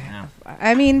 Yeah.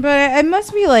 I mean, but it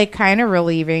must be, kind of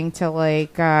relieving to,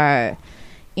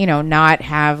 not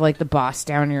have, the boss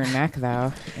down your neck,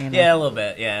 though. Yeah, a little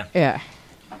bit, yeah. Yeah.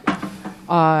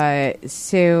 Let's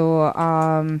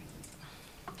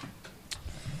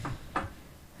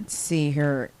see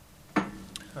here.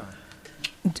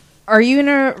 Are you in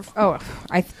a?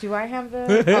 Do I have the?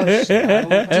 Oh, shit.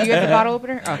 Do you have the bottle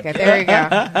opener? Okay, there you go.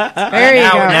 There you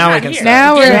go. Now we can start.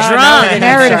 Now we're drunk.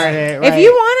 Now we're drunk. If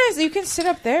you want us, you can sit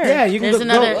up there. Yeah, you can There's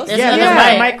another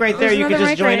mic right there. There's You can another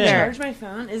just mic join right in. there. Charge my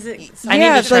phone. Is it? I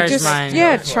need to charge mine.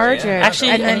 Yeah, charge it.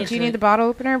 Actually, and I then need do you to- need the bottle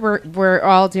opener? We're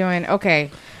all doing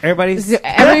okay. Everybody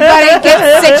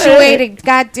Get situated.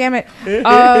 God damn it.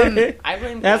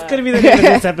 That's going to be the name of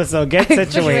this episode. Get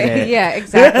situated. Yeah,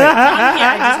 exactly.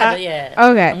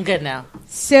 Okay. I'm good now.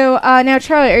 So now,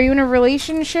 Charlie, are you in a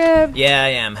relationship? Yeah, I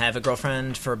am. I have a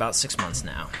girlfriend for about 6 months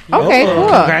now. Okay, cool.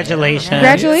 Congratulations.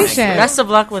 Congratulations. Best of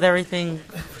luck with everything.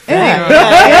 Yeah.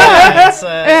 Yeah,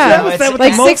 Yeah. it's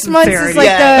Like 6 months is like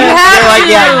They're like,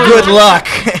 yeah, good luck.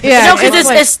 Yeah, No, because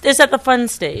it's at the fun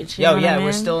stage. You know what I mean?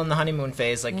 We're still in the honeymoon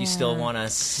phase. Like, you still want to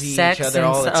see Sex each other and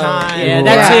all the stuff. time. Yeah,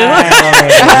 that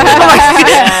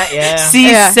too. yeah.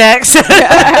 See sex.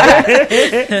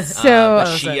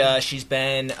 But she's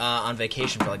been on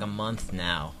vacation for like a month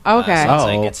now. Okay. So it's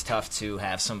like it's tough to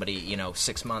have somebody,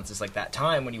 6 months is like that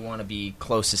time when you want to be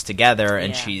closest together,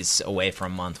 and she's away for a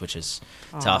month, which is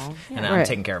tough. And I'm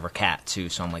taking care of her cat too,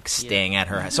 so I'm like staying at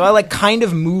her. So I like kind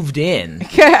of moved in,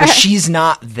 but she's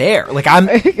not there. Like, I'm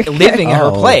living at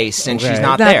her place, and she's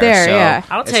not there.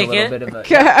 So I'll take it. Bit of a, got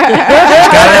a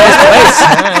nice place.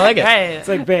 I like it. Right. It's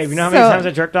like, babe, you know how many times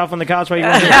I jerked off on the couch while you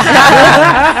were here? You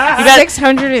got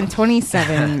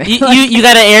 627. you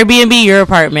got an Airbnb your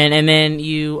apartment, and then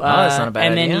you that's not a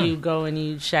bad idea. you go and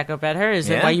you shack up at hers.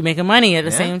 Yeah. While you making money at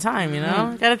the same time, you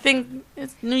know. Got to think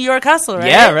it's New York hustle, right?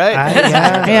 Yeah, right.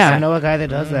 I know a guy that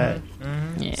does that.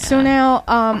 Yeah. So now,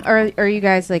 are you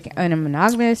guys like in a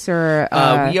monogamous or?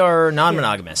 We are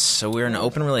non-monogamous, so we're in an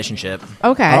open relationship.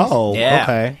 Okay. Oh, Yeah.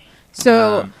 okay.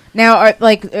 So now,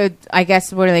 I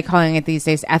guess, what are they calling it these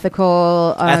days?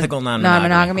 Ethical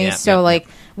non-monogamy. Yeah, So, yeah.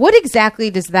 what exactly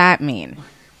does that mean?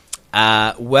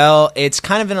 Well, it's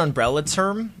kind of an umbrella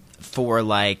term for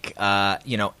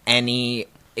any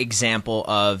example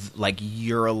of like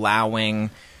you're allowing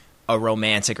a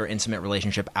romantic or intimate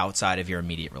relationship outside of your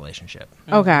immediate relationship.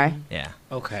 Okay. Yeah.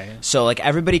 Okay. So like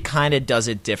everybody kind of does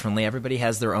it differently. Everybody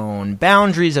has their own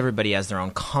boundaries. Everybody has their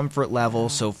own comfort level.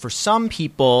 So for some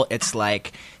people, it's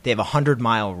like they have a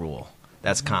 100-mile rule.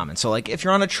 That's common. So like if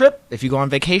you're on a trip, if you go on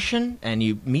vacation and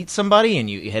you meet somebody and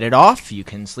you hit it off, you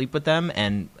can sleep with them,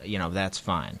 and that's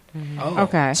fine. Oh,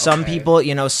 Okay. Some people,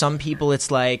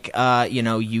 it's like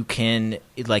you can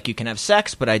have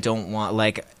sex, but I don't want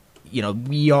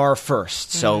we are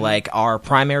first. So like our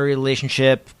primary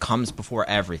relationship comes before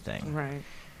everything. Right.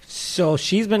 So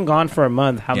she's been gone for a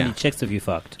month. How many Yeah. chicks have you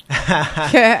fucked?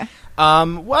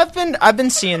 Well, I've been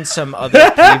seeing some other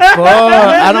people.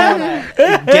 I don't want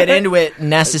to get into it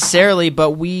necessarily,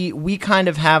 but we kind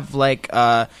of have like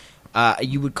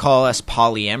you would call us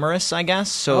polyamorous, I guess.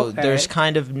 So there's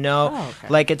kind of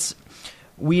like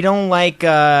we don't like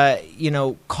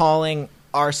calling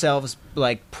ourselves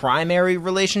like primary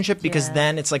relationship, because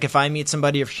then it's like if I meet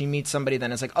somebody, if she meets somebody,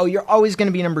 then it's like, oh, you're always going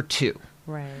to be number two.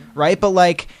 Right? But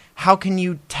like, how can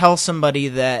you tell somebody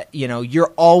that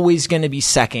you're always going to be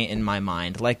second in my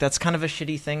mind? Like, that's kind of a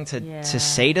shitty thing to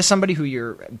say to somebody who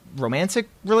you're romantic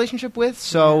relationship with.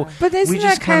 So But isn't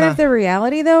that kind of the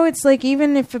reality, though? It's like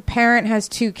even if a parent has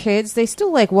two kids, they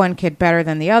still like one kid better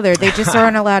than the other. They just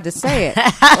aren't allowed to say it.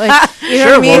 Like, you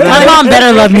know what I mean? My mom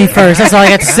better love me first. That's all I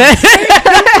got to say.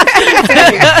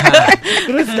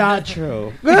 It's not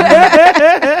true.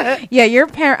 Yeah, your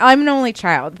parent. I'm an only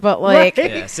child, but like,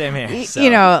 yeah, same here. So,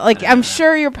 I'm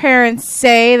sure your parents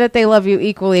say that they love you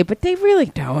equally, but they really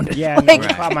don't. Yeah, like, no,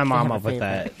 I caught my mom up with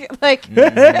that. like,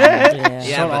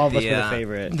 Yeah, all of us with a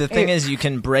favorite. The thing is, you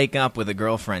can break up with a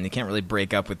girlfriend. You can't really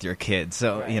break up with your kids.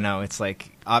 So it's like,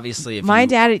 obviously, if my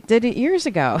dad did it years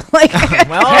ago. Like,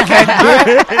 well, okay,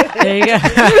 There you go.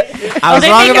 I was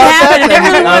wrong about that. They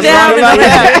really I was want wrong about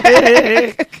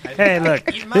that. Hey, look,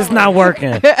 this is not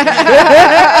working. It's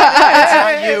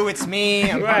not you, it's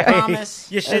me. I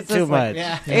promise. You shit too much.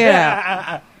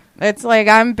 yeah. It's like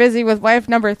I'm busy with wife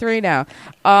number 3 now.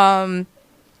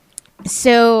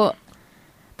 So,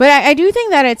 but I do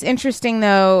think that it's interesting,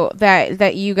 though,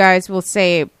 that you guys will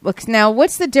say, look, now,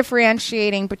 what's the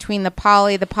differentiating between the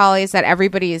poly? The poly is that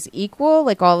everybody is equal,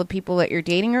 like all the people that you're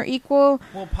dating are equal.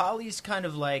 Well, poly's kind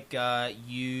of like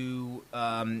you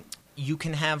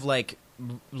can have like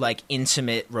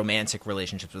intimate romantic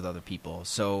relationships with other people.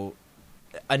 So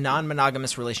a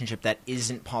non-monogamous relationship that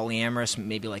isn't polyamorous,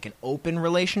 maybe like an open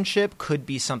relationship, could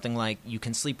be something like you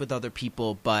can sleep with other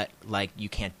people, but like you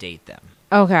can't date them.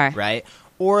 Okay. Right?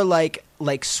 Or like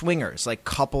swingers, like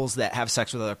couples that have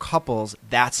sex with other couples.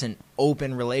 That's an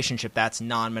open relationship. That's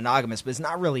non-monogamous, but it's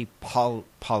not really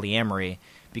polyamory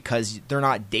because they're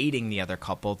not dating the other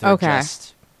couple. They're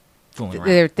just fooling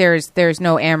around. There's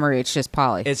no amory. It's just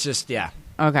poly. It's just, yeah.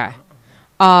 Okay.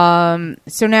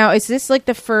 So now, is this like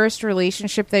the first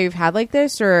relationship that you've had like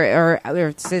this, or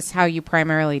is this how you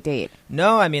primarily date?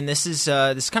 No, I mean, this is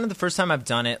kind of the first time I've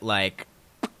done it like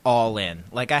all in.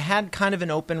 Like, I had kind of an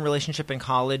open relationship in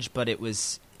college, but it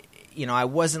was, I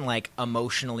wasn't like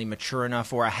emotionally mature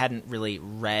enough, or I hadn't really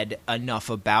read enough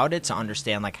about it to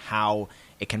understand like how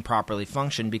it can properly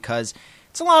function, because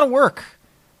it's a lot of work.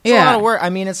 It's a lot of work.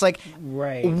 I mean, it's like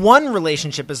one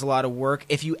relationship is a lot of work.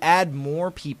 If you add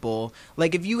more people,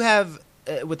 like if you have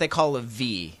what they call a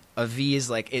V, A V is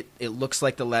like it looks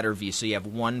like the letter V. So you have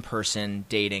one person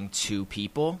dating two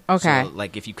people. Okay. So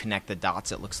like if you connect the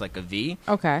dots, it looks like a V.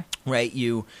 Okay. Right.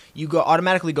 You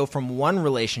automatically go from one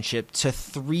relationship to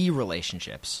three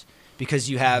relationships because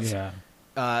you have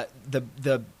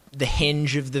the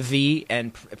hinge of the V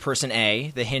and person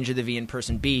A, the hinge of the V and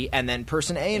person B, and then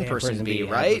person A and person B,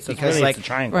 right? So because really like it's a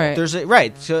triangle. Right. there's a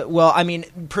right. So well, I mean,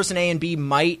 person A and B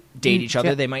might date each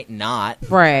other. They might not.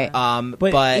 Right.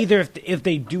 But either if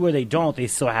they do or they don't, they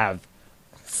still have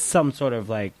some sort of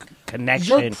like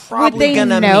connection. You're probably Would they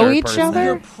gonna know meet. each other?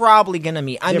 You're probably gonna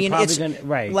meet. I They're mean, probably it's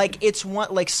right. like it's one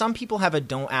like some people have a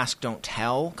don't ask, don't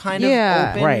tell kind Yeah. of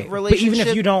open Right. But relationship. even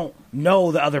if you don't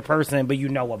know the other person, but you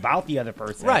know about the other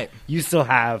person, Right. you still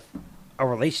have a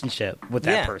relationship with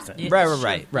that Yeah. person. Yeah.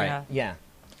 Right. Yeah. Yeah.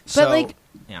 But So, like,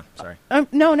 yeah. Sorry.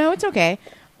 no, it's okay.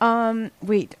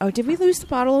 Wait. Oh, did we lose the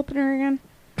bottle opener again?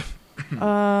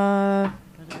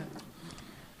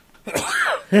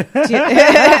 Let's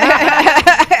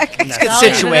get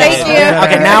situated. Thank you.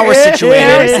 Okay, now we're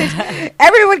situated.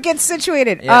 Everyone gets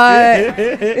situated.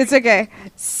 It's okay.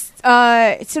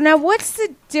 So now, what's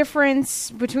the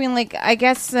difference between, like, I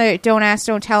guess don't ask,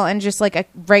 don't tell, and just like a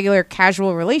regular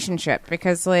casual relationship?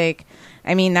 Because, like,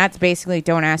 I mean, that's basically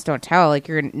don't ask, don't tell. Like,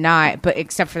 you're not, but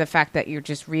except for the fact that you're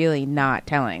just really not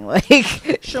telling.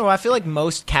 Like, Sure. I feel like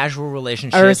most casual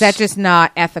relationships, or is that just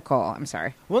not ethical? I'm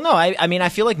sorry. Well, no. I mean, I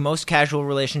feel like most casual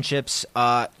relationships,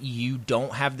 you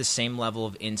don't have the same level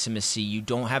of intimacy. You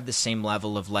don't have the same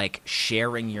level of like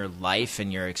sharing your life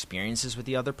and your experiences with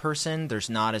the other person. There's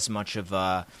not as much of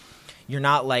a. You're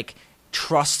not like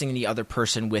trusting the other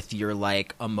person with your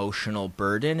like emotional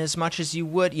burden as much as you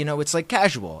would. You know, it's like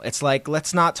casual. It's like,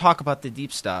 let's not talk about the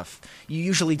deep stuff. You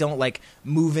usually don't like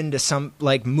move in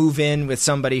with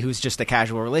somebody who's just a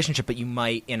casual relationship, but you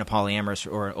might in a polyamorous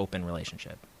or an open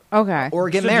relationship. Okay. Or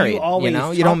get So do you married. You always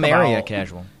know, you talk don't marry a about-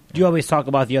 casual. Do you always talk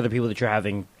about the other people that you're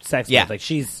having sex Yeah. with? Like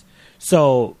she's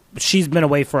been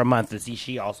away for a month. Is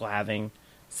she also having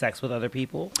sex with other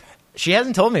people? She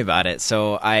hasn't told me about it,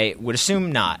 so I would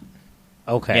assume not.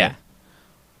 Okay. Yeah.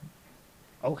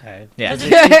 Okay. Yeah.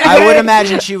 I would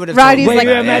imagine she would have told Rodney's me. But like-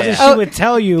 you about it. imagine Yeah. she would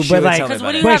tell you, She but would like, tell me Because what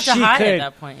about do it. you But have to she hide could- at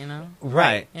that point, you know?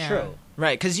 Right. Yeah. True.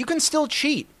 Right, because you can still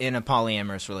cheat in a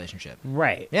polyamorous relationship.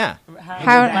 Right. Yeah.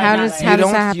 How does that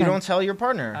happen? You don't tell your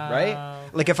partner, right?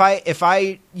 Like if I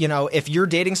if you're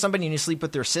dating somebody and you sleep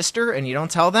with their sister and you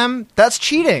don't tell them, that's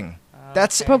cheating.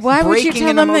 That's But why would you breaking tell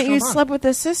an them that emotional you bond. slept with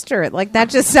a sister? Like, that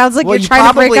just sounds like Well, you're you trying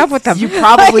to break probably- up with them. You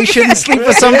probably shouldn't sleep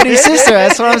with somebody's sister.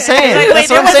 That's what I'm saying. That's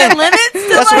what I'm saying.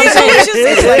 That's what I'm saying.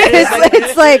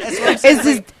 It's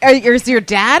like, is your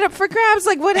dad up for grabs?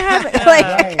 Like, what happened?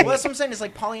 Like, Well, that's what I'm saying. Is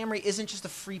like polyamory isn't just a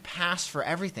free pass for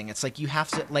everything. It's like you have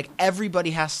to, like,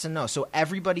 everybody has to know. So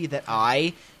everybody that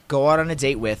I go out on a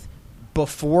date with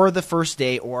before the first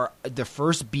date or the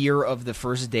first beer of the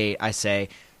first date, I say,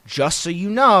 just so you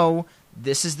know,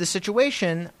 this is the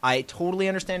situation. I totally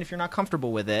understand if you're not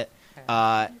comfortable with it.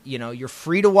 You're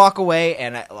free to walk away,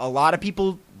 and a lot of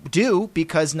people do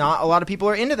because not a lot of people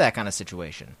are into that kind of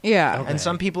situation. yeah. And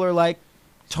some people are like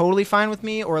totally fine with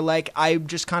me, or like I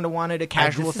just kind of wanted a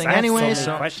casual thing I have anyway. so many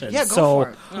So questions. yeah, go so for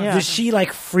it. does she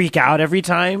like freak out every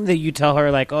time that you tell her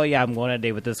like, oh yeah, I'm going on a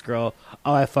date with this girl.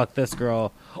 Oh, I fucked this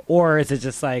girl, or is it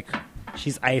just like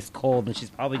she's ice cold and she's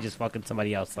probably just fucking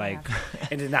somebody else, like,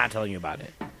 and is not telling you about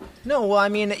it? No, well, I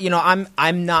mean,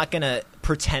 I'm not gonna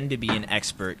pretend to be an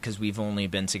expert because we've only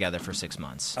been together for 6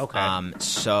 months. Okay. And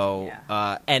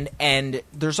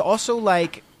there's also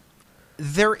like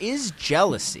there is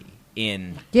jealousy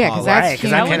in Yeah, 'cause that's Right,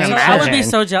 'cause I human can nature. I would be imagine.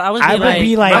 so jealous. I would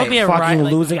be like I would be a fucking riot,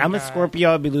 like, losing. oh I'm my a God.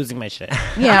 Scorpio. I'd be losing my shit.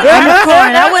 Yeah.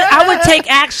 Corn. I would take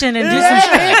action and do some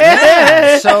shit.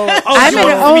 Yeah, so I'm so an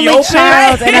the only open-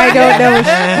 child, and I don't know.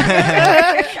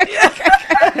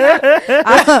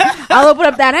 I'll open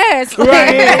up that ass. Right?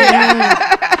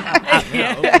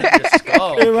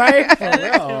 For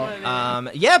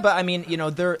real. yeah, but I mean,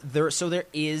 there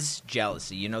is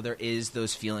jealousy. There is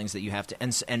those feelings that you have to,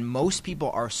 and most people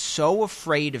are so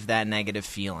afraid of that negative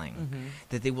feeling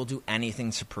that they will do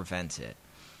anything to prevent it,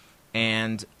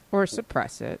 and Or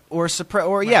suppress it.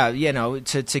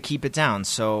 to keep it down.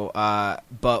 So,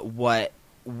 but what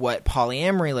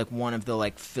polyamory, like one of the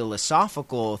like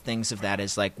philosophical things of that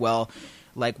is like, well,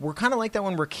 like we're kind of like that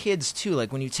when we're kids too.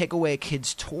 Like when you take away a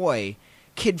kid's toy,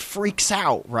 kid freaks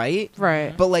out, right?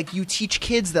 Right. But like you teach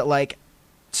kids that like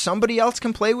somebody else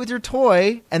can play with your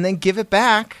toy and then give it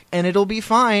back and it'll be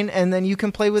fine and then you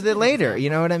can play with it later. You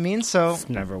know what I mean? So It's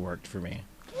never worked for me.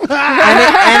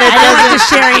 I don't like to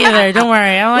share either. Don't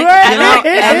worry. I'm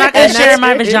not going to share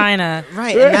my vagina.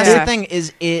 Right, and that's the thing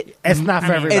is It's not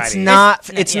for everybody.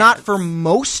 It's not for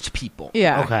most people.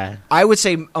 Yeah. Okay. I would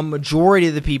say a majority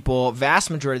of the people, vast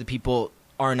majority of the people,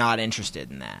 are not interested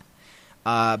in that.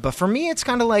 But for me, it's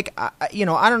kind of like, I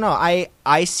don't know.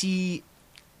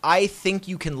 I think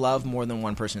you can love more than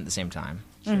one person at the same time.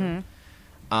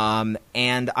 Mm-hmm.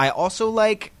 And I also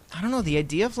like, I don't know, the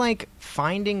idea of like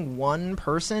finding one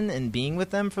person and being with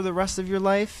them for the rest of your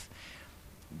life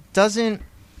doesn't,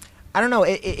 I don't know.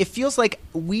 It feels like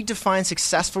we define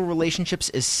successful relationships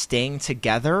as staying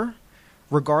together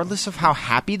regardless of how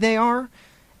happy they are.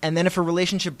 And then if a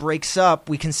relationship breaks up,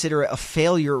 we consider it a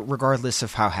failure regardless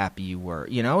of how happy you were,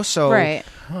 So Right.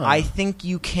 I think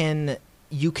you can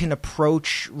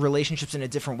approach relationships in a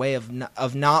different way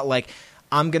of not like,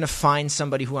 I'm going to find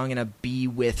somebody who I'm going to be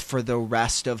with for the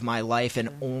rest of my life and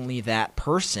only that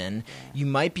person. You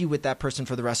might be with that person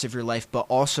for the rest of your life, but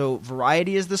also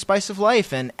variety is the spice of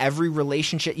life. And every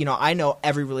relationship, I know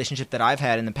every relationship that I've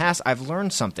had in the past, I've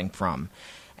learned something from.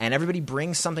 And everybody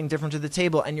brings something different to the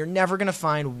table, and you're never going to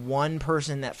find one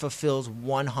person that fulfills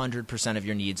 100% of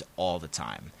your needs all the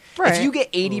time. Right. If you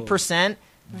get 80%,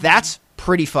 that's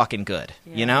pretty fucking good,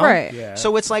 Right. Yeah.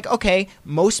 So it's like, okay,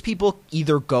 most people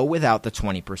either go without the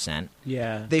 20%.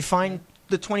 Yeah. They find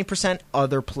the 20%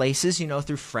 other places,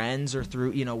 through friends or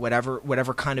through,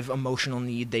 whatever kind of emotional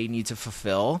need they need to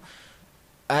fulfill.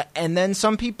 And then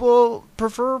some people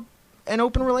prefer an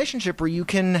open relationship where you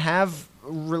can have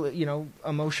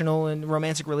emotional and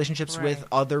romantic relationships with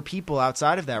other people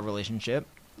outside of that relationship.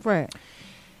 Right.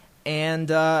 And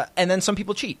then some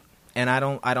people cheat, and I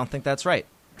don't think that's right.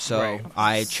 So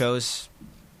I chose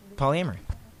polyamory.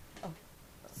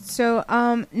 So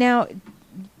now,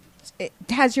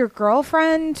 has your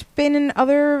girlfriend been in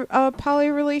other poly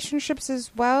relationships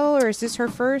as well, or is this her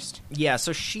first? Yeah,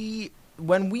 so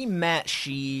when we met,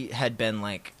 she had been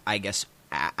like, I guess,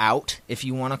 out, if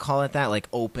you want to call it that, like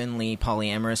openly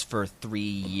polyamorous for 3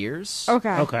 years.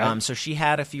 Okay. So she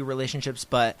had a few relationships,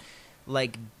 but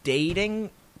like dating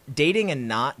and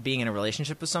not being in a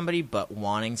relationship with somebody but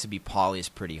wanting to be poly is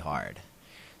pretty hard.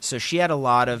 So she had a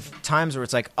lot of times where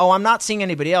it's like, oh, I'm not seeing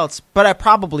anybody else, but I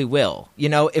probably will.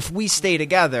 If we stay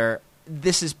together,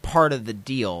 this is part of the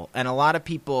deal. And a lot of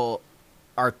people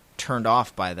are turned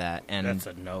off by that. And that's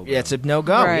a no-go. Yeah, it's a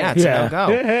no-go. Right. Yeah, it's a no-go.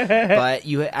 But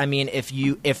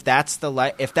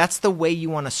if that's the way you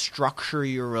want to structure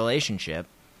your relationship,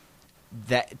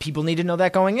 that people need to know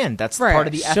that going in. That's part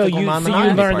of the ethical non-monogamy. So you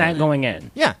learned part. that going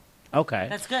in. Yeah. Okay.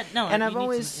 That's good. No, And I've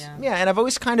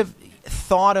always kind of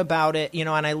thought about it, and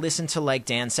I listen to like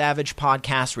Dan Savage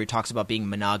podcast where he talks about being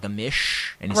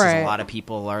monogamish, and he says a lot of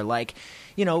people are like,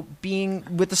 being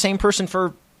with the same person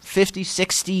for 50,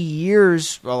 60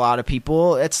 years, a lot of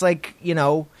people, it's like,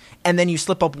 and then you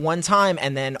slip up one time,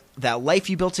 and then that life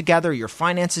you built together, your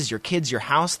finances, your kids, your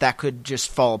house, that could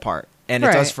just fall apart. And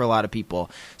it does for a lot of people.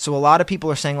 So a lot of people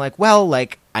are saying like, well,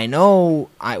 like, I know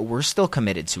we're still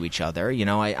committed to each other.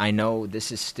 I know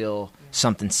this is still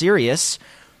something serious,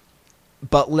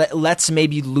 but let's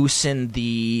maybe loosen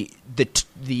the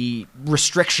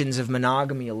restrictions of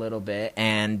monogamy a little bit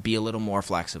and be a little more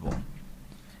flexible.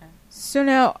 So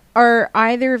now, are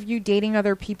either of you dating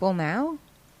other people now?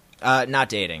 Not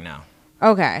dating, no.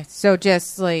 Okay, so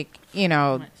just like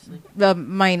the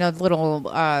minor little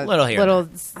here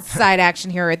side action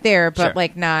here or there, but Sure.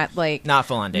 not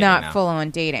full on dating. not full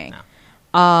on dating.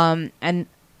 No. And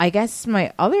I guess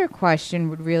my other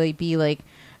question would really be like,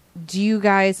 do you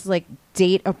guys like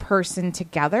date a person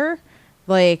together?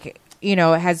 Like,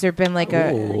 has there been like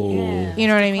a, you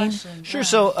know what I mean? Sure.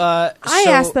 So I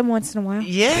ask them once in a while.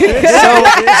 Yeah.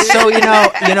 So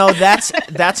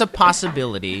that's a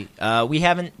possibility. We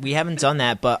haven't done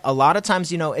that, but a lot of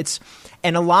times, it's,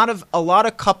 and a lot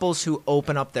of couples who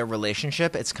open up their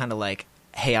relationship, it's kind of like,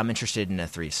 hey, I'm interested in a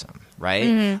threesome, right?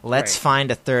 Mm-hmm. Let's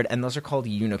find a third, and those are called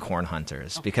unicorn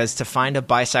hunters, because to find a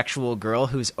bisexual girl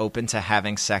who's open to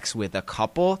having sex with a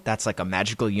couple, that's like a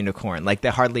magical unicorn. Like, they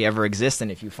hardly ever exist,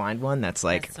 and if you find one, that's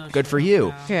like so good for true. you.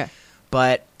 Yeah. Yeah.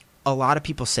 But a lot of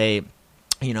people say,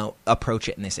 approach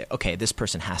it and they say, okay, this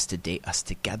person has to date us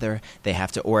together. They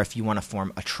have to, or if you want to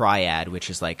form a triad,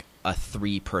 which is like a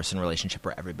 3-person relationship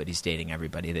where everybody's dating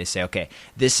everybody, they say, okay,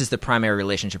 this is the primary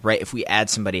relationship, right? If we add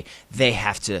somebody, they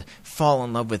have to fall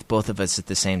in love with both of us at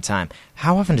the same time.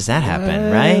 How often does that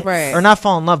happen, right? Right. Or not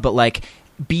fall in love, but like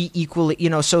be equally,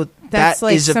 so That's that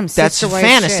like is some that's a sister-wife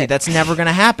fantasy. shit. That's never going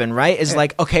to happen, right? Is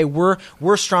like, okay, we're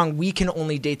strong. We can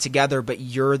only date together, but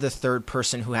you're the third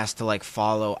person who has to like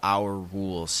follow our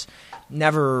rules.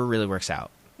 Never really works out.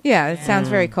 Yeah, it sounds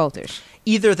very cultish.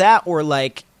 Either that or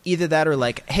like either that or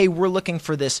like, hey, we're looking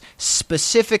for this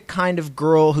specific kind of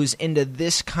girl who's into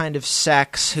this kind of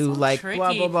sex, who like tricky.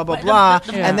 blah blah blah blah But blah,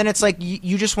 yeah. and then it's like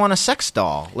you just want a sex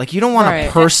doll. Like you don't want Right.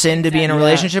 a person to be in a Yeah.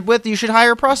 relationship with. You should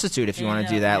hire a prostitute if you want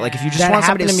to do that. Like if you just want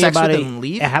somebody to sex with and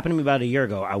leave. It happened to me about a year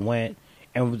ago. I went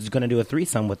and was going to do a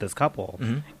threesome with this couple,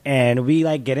 and we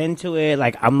like get into it.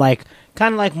 Like I'm like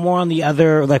kind of like more on the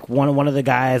other, like one of the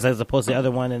guys as opposed to the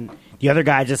other one, and the other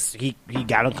guy just he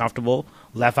got uncomfortable,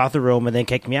 left out the room, and then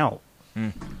kicked me out.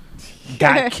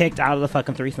 Got kicked out of the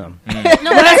fucking threesome. No, but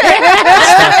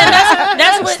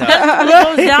that's what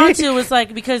it goes down to. Is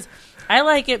like, because I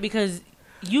like it because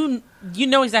you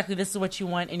know exactly this is what you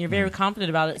want, and you're very confident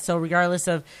about it. So regardless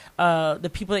of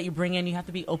the people that you bring in, you have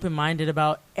to be open minded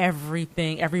about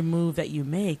everything, every move that you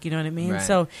make. You know what I mean? Right.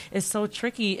 So it's so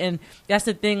tricky, and that's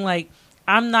the thing. Like,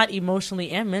 I'm not emotionally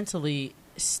and mentally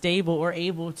stable or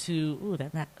able to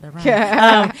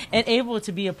rhymed. And able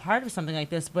to be a part of something like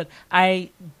this, but I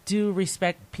do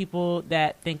respect people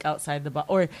that think outside the box,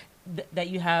 or that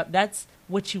you have that's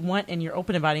what you want and you're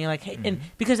open about it, and you're like, hey, and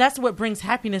because that's what brings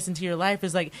happiness into your life,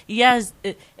 is like, yes,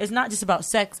 it's not just about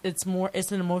sex, it's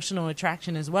an emotional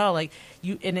attraction as well, like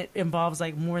and it involves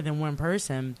like more than one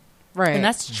person. Right. And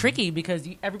that's tricky because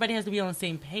everybody has to be on the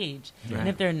same page. Right. And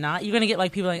if they're not, you're going to get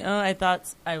like people like, oh, I thought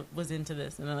I was into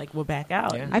this. And they're like, we'll back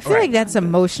out. I feel like that's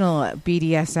emotional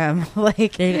BDSM.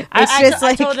 Like,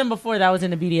 I told them before that I was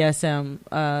into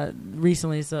BDSM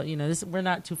recently. So, we're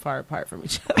not too far apart from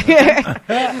each other.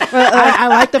 I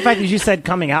like the fact that you said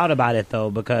coming out about it,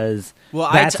 though, because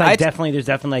that's there's definitely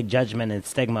like judgment and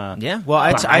stigma. Yeah. Well,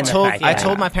 I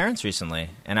told my parents recently,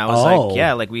 and I was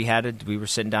like, we were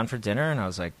sitting down for dinner, and I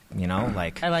was like,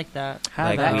 I like that.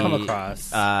 How did that come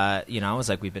across? I was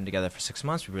like, we've been together for 6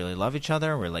 months. We really love each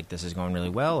other. We're like, this is going really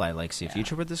well. I like see a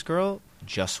future with this girl.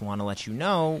 Just want to let you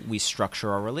know, we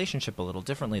structure our relationship a little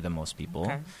differently than most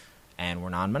people, and we're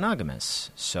non-monogamous.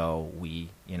 So we,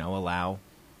 allow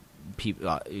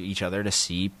each other to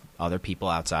see other people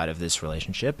outside of this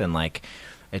relationship, and like,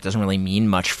 it doesn't really mean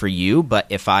much for you, but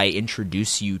if I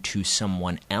introduce you to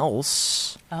someone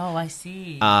else... Oh, I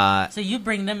see. So you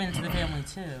bring them into the family,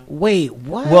 too. Wait,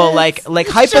 what? Well,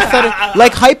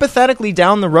 hypothetically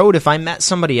down the road, if I met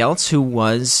somebody else who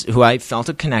I felt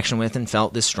a connection with and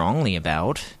felt this strongly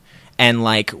about, and,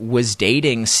 like, was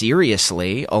dating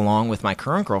seriously along with my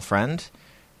current girlfriend,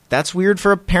 that's weird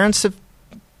for parents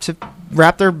to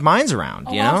wrap their minds around,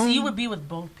 you know? So you would be with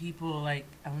both people, like,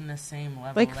 on the same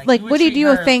level. Like what do you do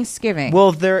with Thanksgiving?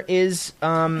 Well, there is,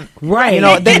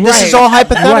 right. This is all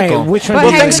hypothetical. Right. Which well,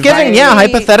 Thanksgiving,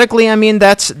 hypothetically, I mean,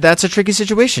 that's a tricky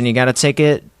situation. You got to take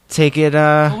it.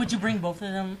 But would you bring both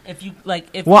of them if you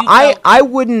like? I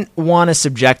wouldn't want to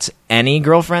subject any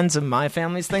girlfriends of my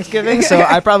family's Thanksgiving, so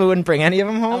I probably wouldn't bring any of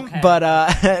them home. Okay. But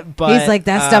he's like,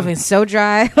 that stuff is so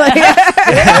dry.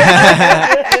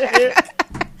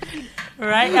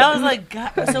 Right? I was like,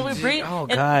 God. So we bring it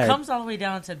comes all the way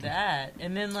down to that.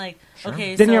 And then like,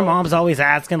 okay, then your mom's always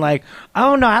asking like,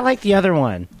 oh no, I like the other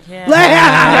one. Yeah.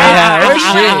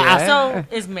 So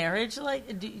is marriage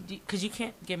like, because you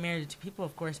can't get married to people,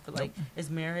 of course, but like,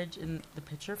 is marriage in the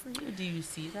picture for you? Do you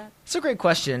see that? It's a great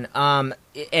question.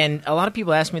 And a lot of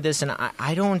people ask me this, and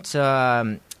I don't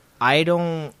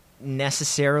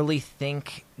necessarily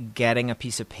think getting a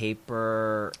piece of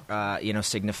paper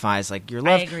signifies like your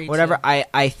love, whatever.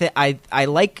 I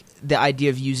like the idea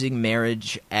of using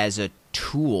marriage as a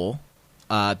tool,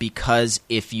 because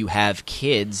if you have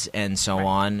kids and so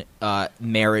on,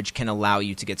 marriage can allow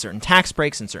you to get certain tax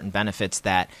breaks and certain benefits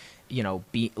that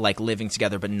be like living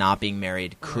together but not being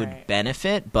married could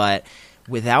benefit. But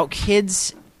without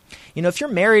kids, if you're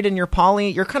married and you're poly,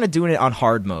 you're kind of doing it on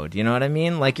hard mode. You know what I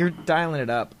mean? Like, you're dialing it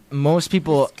up. Most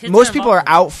people are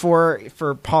out for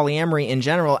polyamory in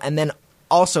general, and then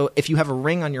also if you have a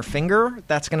ring on your finger,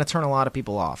 that's going to turn a lot of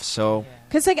people off. So,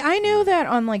 because like I know that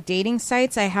on like dating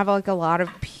sites, I have like a lot of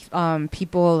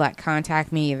people that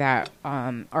contact me that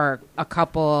are a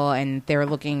couple and they're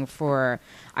looking for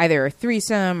either a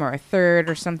threesome or a third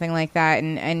or something like that.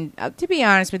 And to be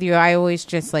honest with you, I always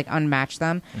just like unmatch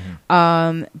them.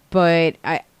 But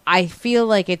I feel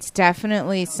like it's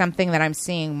definitely something that I'm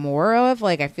seeing more of.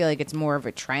 Like, I feel like it's more of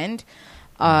a trend.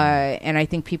 And I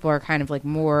think people are kind of like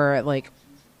more like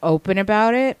open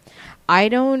about it. I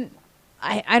don't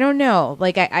know.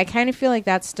 Like, I kind of feel like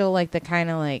that's still like the kind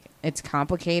of like, it's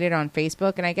complicated on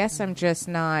Facebook. And I guess I'm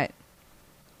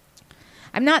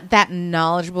not that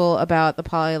knowledgeable about the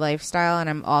poly lifestyle, and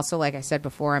I'm also, like I said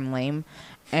before, I'm lame.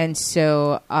 And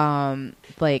so,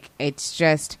 like, it's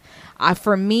just,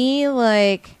 for me,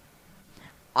 like,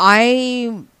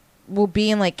 I will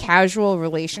be in like casual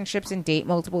relationships and date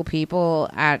multiple people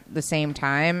at the same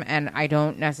time, and I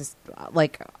don't necessarily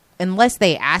like unless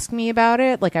they ask me about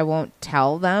it, like I won't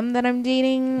tell them that I'm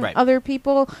dating other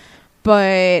people.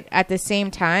 But at the same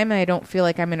time, I don't feel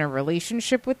like I'm in a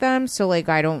relationship with them, so like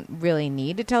I don't really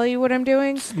need to tell you what I'm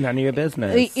doing. It's none of your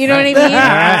business. You know what I mean?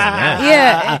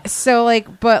 Yeah. So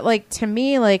like, but like to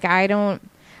me, like I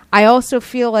also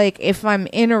feel like if I'm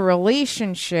in a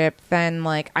relationship, then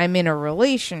like I'm in a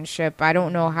relationship. I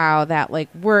don't know how that like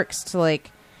works to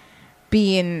like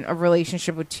be in a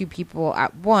relationship with two people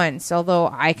at once.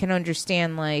 Although I can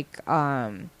understand like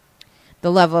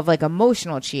the level of like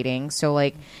emotional cheating. So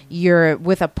like you're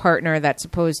with a partner that's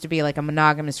supposed to be like a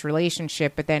monogamous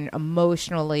relationship, but then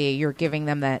emotionally you're giving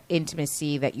them that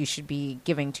intimacy that you should be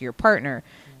giving to your partner.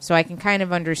 So I can kind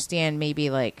of understand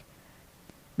maybe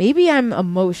I'm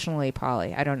emotionally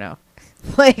poly. I don't know.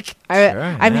 Like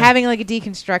I'm having like a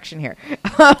deconstruction here.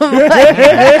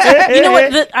 You know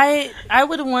what? I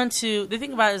would want to. The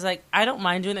thing about it is like I don't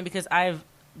mind doing it because I've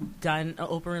done an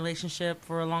open relationship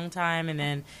for a long time, and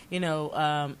then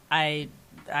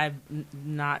I've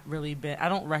not really been. I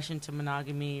don't rush into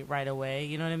monogamy right away.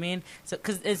 You know what I mean? So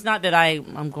because it's not that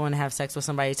I'm going to have sex with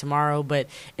somebody tomorrow, but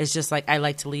it's just like I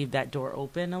like to leave that door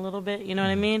open a little bit. You know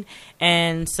what I mean?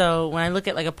 And so when I look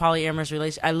at like a polyamorous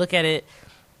relationship, I look at it.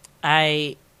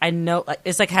 I know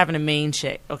it's like having a main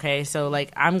chick, okay? So,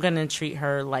 like, I'm going to treat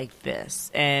her like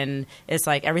this. And it's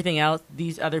like everything else,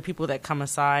 these other people that come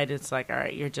aside, it's like, all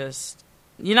right, you're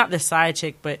not the side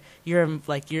chick, but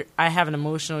I have an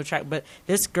emotional track, but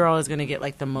this girl is going to get,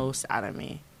 like, the most out of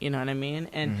me. You know what I mean?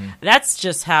 And that's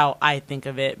just how I think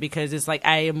of it because it's like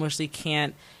I emotionally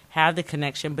can't have the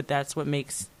connection, but that's what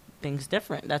makes things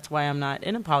different. That's why I'm not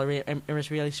in a polyamorous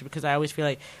relationship because I always feel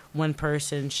like one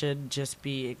person should just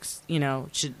be,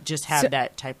 should just have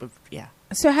that type of,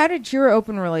 So how did your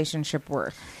open relationship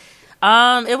work?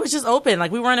 It was just open.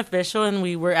 Like we weren't official, and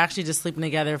we were actually just sleeping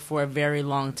together for a very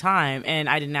long time. And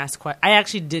I didn't ask. I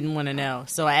actually didn't want to know,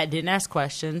 so I didn't ask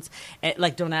questions.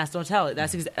 Like don't ask, don't tell.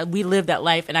 That's we lived that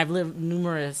life, and I've been in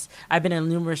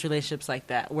numerous relationships like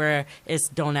that where it's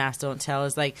don't ask, don't tell.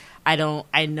 It's like I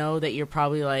know that you're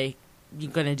probably like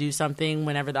you're gonna do something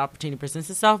whenever the opportunity presents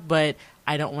itself, but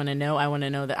I don't want to know. I want to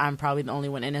know that I'm probably the only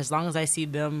one, and as long as I see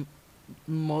them,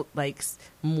 more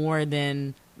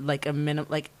than like a minute,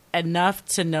 like. Enough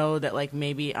to know that like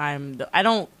maybe I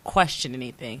don't question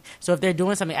anything. So if they're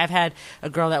doing something, I've had a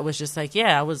girl that was just like,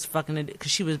 yeah, I was fucking a dude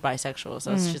because she was bisexual.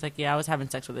 So she's like, yeah, I was having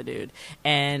sex with a dude,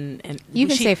 and you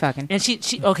can say fucking, and she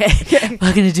okay,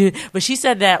 fucking a dude. But she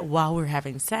said that while we were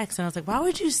having sex, and I was like, why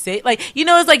would you say it's like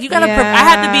you gotta. I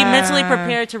had to be mentally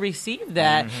prepared to receive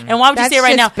that. And why would you say it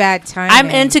right now? Bad timing. I'm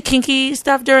into kinky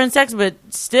stuff during sex, but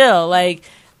still like.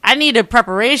 I need a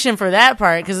preparation for that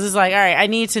part because it's like, all right, I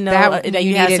need to know that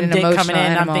you have some dick coming in.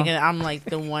 And I'm thinking I'm like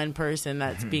the one person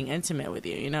that's being intimate with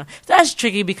you, you know? So that's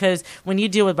tricky because when you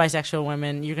deal with bisexual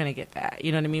women, you're going to get that.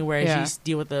 You know what I mean? Whereas you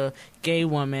deal with a gay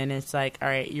woman, it's like, all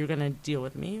right, you're going to deal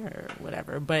with me or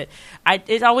whatever. But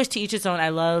it's always to each its own. I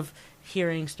love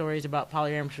hearing stories about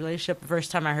polyamorous relationship. The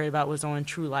first time I heard about it was on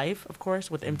True Life, of course,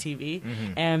 with MTV.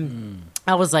 And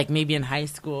I was like maybe in high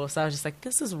school. So I was just like,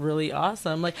 this is really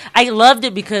awesome. Like I loved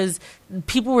it because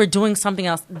people were doing something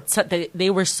else. They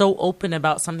were so open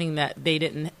about something that they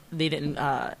didn't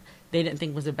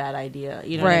think was a bad idea.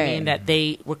 You know what I mean? That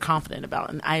they were confident about.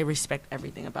 And I respect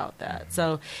everything about that.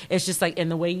 So it's just like,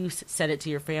 and the way you said it to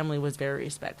your family was very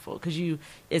respectful because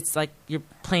it's like you're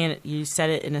playing it, you said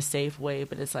it in a safe way,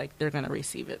 but it's like they're going to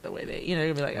receive it the way they're going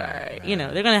to be like, all right, you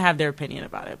know, they're going to have their opinion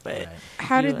about it. But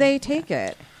how did they take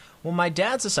it? Well, my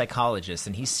dad's a psychologist,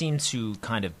 and he seemed to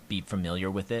kind of be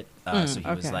familiar with it. So he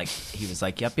was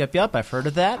like, yep, I've heard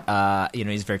of that.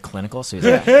 He's very clinical, so he's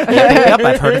like, yep,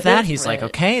 I've heard of that. He's like,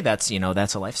 okay, that's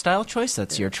a lifestyle choice.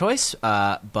 That's your choice.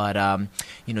 But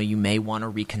you may want to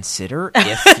reconsider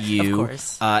if you,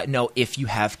 if you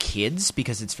have kids,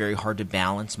 because it's very hard to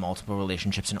balance multiple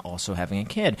relationships and also having a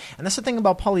kid. And that's the thing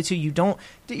about poly too.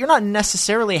 You're not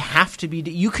necessarily have to be.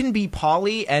 You can be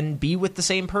poly and be with the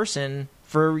same person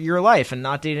for your life and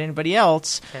not date anybody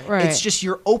else. Right. It's just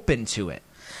you're open to it.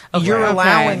 Okay. You're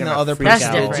allowing the other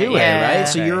person to do it, right?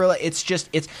 So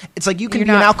it's like you can be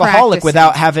an alcoholic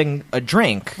without having a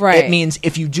drink. Right. It means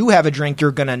if you do have a drink,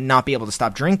 you're going to not be able to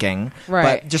stop drinking.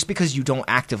 Right. But just because you don't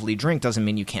actively drink doesn't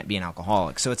mean you can't be an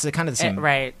alcoholic. So it's kind of the same.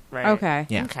 Right. Okay.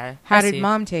 Yeah. Okay. How did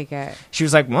mom take it? She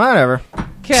was like, whatever.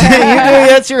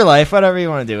 That's your life. Whatever you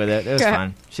want to do with it. It was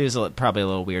fun. She was probably a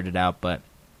little weirded out, but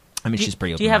I mean, she's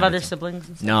pretty open. Do you have other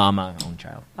siblings? No, I'm my own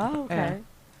child. Oh, okay.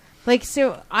 Like,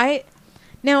 so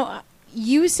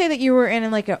you say that you were in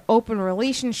like an open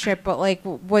relationship, but like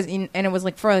and it was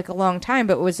like for like a long time,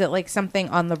 but was it like something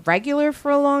on the regular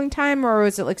for a long time, or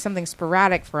was it like something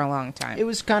sporadic for a long time? It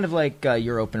was kind of like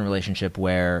your open relationship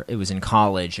where it was in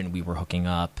college and we were hooking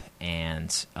up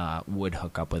and would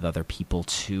hook up with other people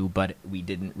too, but we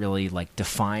didn't really like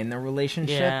define the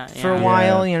relationship for a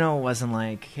while. You know, it wasn't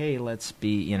like, hey, let's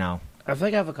be, you know. I feel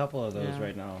like I have a couple of those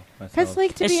right now. Because,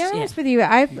 like, to be honest with you,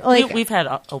 I've like we've had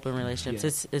open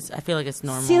relationships. It's I feel like it's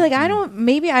normal. See, like, I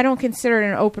don't consider it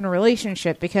an open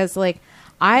relationship because, like,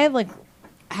 I like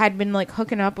had been like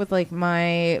hooking up with like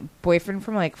my boyfriend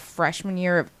from like freshman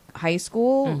year of high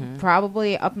school,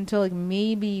 probably up until like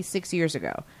maybe 6 years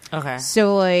ago. Okay.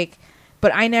 So like,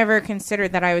 but I never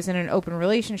considered that I was in an open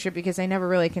relationship because I never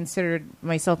really considered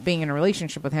myself being in a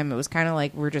relationship with him. It was kind of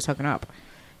like we're just hooking up.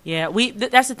 Yeah,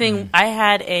 that's the thing. I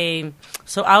had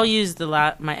so I'll use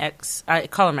my ex. I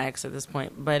call her my ex at this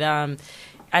point, but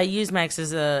I use my ex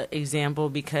as a example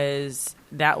because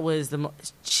that was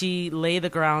she laid the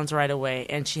grounds right away,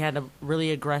 and she had a really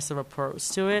aggressive approach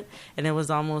to it, and it was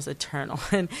almost eternal.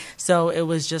 And so it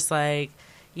was just like,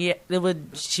 yeah,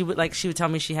 she would tell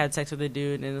me she had sex with a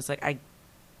dude, and it's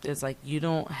like you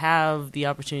don't have the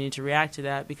opportunity to react to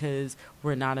that because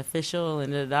we're not official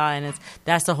and and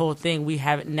that's the whole thing. We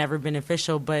haven't never been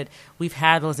official, but we've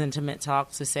had those intimate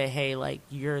talks to say, hey, like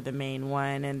you're the main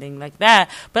one and things like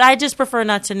that. But I just prefer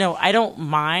not to know. I don't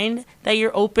mind that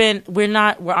you're open. We're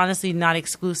honestly not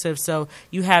exclusive, so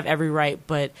you have every right.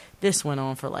 But this went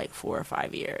on for like 4 or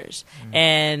 5 years,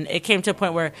 and it came to a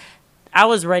point where I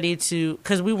was ready to,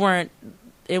 because we weren't.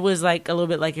 It was like a little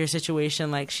bit like your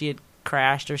situation, like she had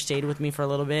crashed or stayed with me for a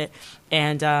little bit,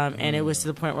 and it was to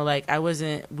the point where like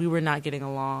we were not getting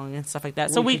along and stuff like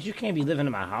that. So you can't be living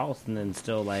in my house and then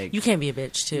still like you can't be a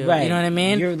bitch too, right? You know what I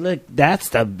mean? That's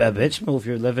a bitch move.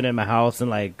 You're living in my house and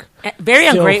like very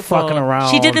still ungrateful. Fucking around.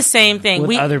 She did the same thing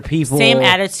with other people. Same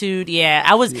attitude. Yeah,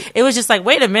 It was just like,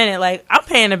 wait a minute, like I'm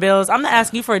paying the bills. I'm not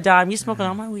asking you for a dime. You smoking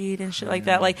all my weed and shit like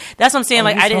that. Like that's what I'm saying.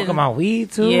 Like I didn't smoking my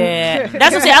weed too. Yeah,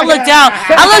 that's what I'm saying. I looked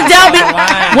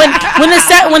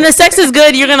out. When the sex is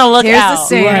good, you're gonna look out. The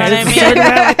same. You know what I mean?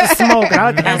 I like to smoke. I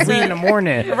like to have weed in the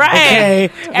morning. Right. Okay.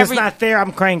 If it's not there,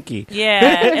 I'm cranky.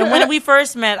 Yeah. And when we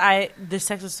first met, the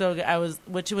sex was so good.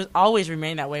 Which it was always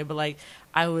remain that way, but like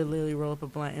I would literally roll up a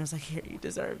blunt and I was like, here, you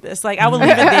deserve this. Like I would leave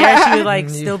it there. She would like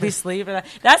still be sleeping.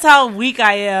 That's how weak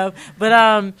I am. But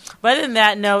other than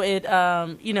that, no, it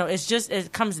it's just,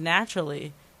 it comes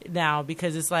naturally now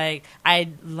because it's like I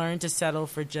learned to settle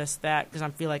for just that because I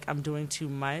feel like I'm doing too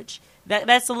much.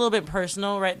 That's a little bit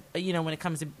personal, right? You know, when it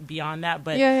comes to beyond that.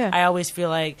 But I always feel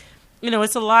like,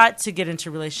 it's a lot to get into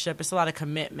a relationship. It's a lot of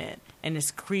commitment, and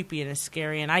it's creepy and it's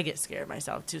scary, and I get scared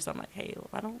myself too. So I'm like, hey,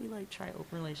 why don't we like try open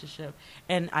relationship?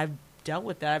 And I've dealt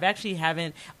with that. I've actually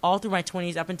haven't all through my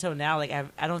 20s up until now. Like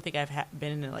I don't think I've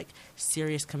been in a like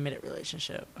serious committed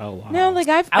relationship. Oh wow. No, like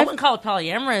I wouldn't call it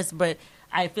polyamorous, but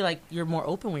I feel like you're more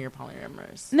open when you're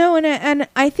polyamorous. No, and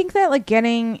I think that like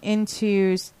getting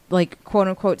into like quote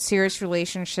unquote serious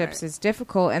relationships is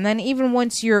difficult, and then even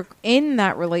once you're in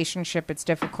that relationship, it's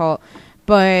difficult.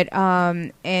 But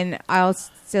and I'll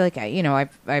say like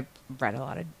I've read a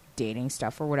lot of dating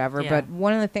stuff or whatever, but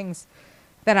one of the things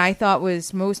that I thought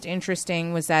was most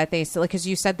interesting was that they said, like, because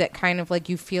you said that kind of like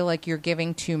you feel like you're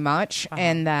giving too much,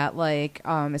 and that like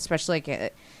especially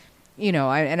like.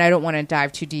 I don't want to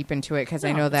dive too deep into it because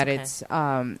I know that it's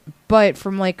but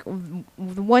from like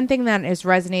one thing that has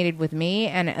resonated with me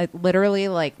and it literally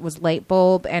like was light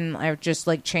bulb and I've just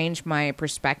like changed my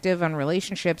perspective on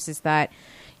relationships is that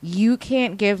you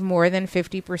can't give more than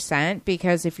 50%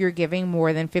 because if you're giving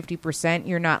more than 50%,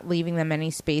 you're not leaving them any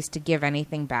space to give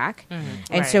anything back.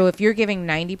 And so if you're giving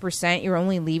 90%, you're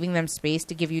only leaving them space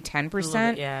to give you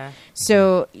 10%. Yeah.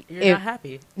 So you're not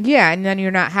happy. Yeah, and then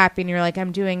you're not happy and you're like,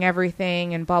 I'm doing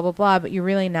everything and blah, blah, blah, but you're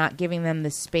really not giving them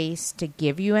the space to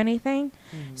give you anything.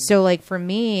 So like for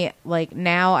me, like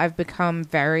now I've become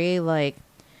very like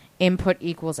input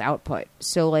equals output.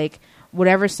 So like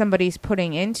whatever somebody's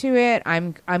putting into it,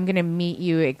 I'm going to meet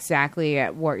you exactly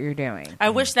at what you're doing. I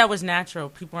wish that was natural.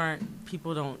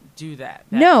 People don't do that.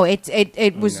 No,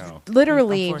 it was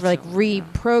literally like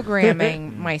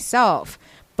reprogramming myself.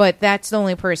 But that's the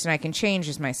only person I can change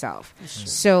is myself.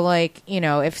 So like,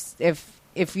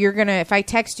 if I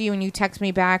text you and you text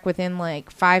me back within like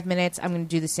 5 minutes, I'm going to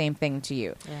do the same thing to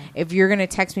you. Yeah. If you're going to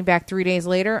text me back 3 days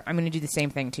later, I'm going to do the same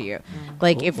thing to you.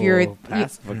 Like if you're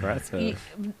passive aggressive.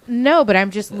 No, but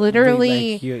I'm just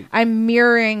literally I'm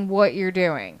mirroring what you're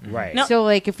doing. Right. No, so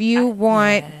like if you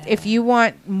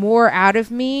want more out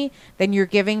of me, then you're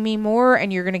giving me more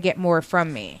and you're going to get more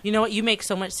from me. You know what? You make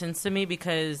so much sense to me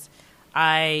because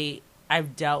I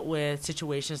I've dealt with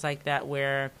situations like that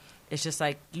where it's just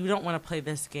like you don't want to play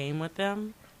this game with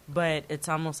them, but it's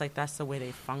almost like that's the way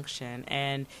they function,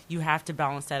 and you have to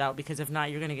balance that out because if not,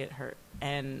 you're going to get hurt.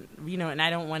 And and I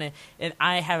don't want to. And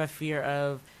I have a fear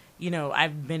of,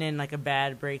 I've been in like a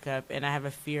bad breakup, and I have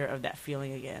a fear of that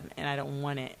feeling again, and I don't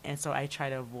want it, and so I try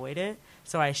to avoid it.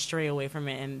 So I stray away from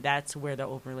it, and that's where the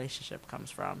open relationship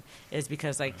comes from. Is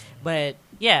because but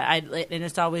yeah, and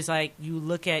it's always like you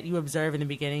observe in the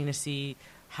beginning to see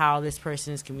how this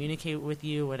person is communicating with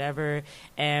you, whatever,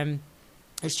 and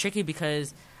it's tricky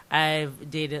because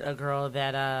I've dated a girl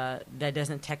that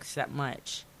doesn't text that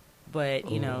much, but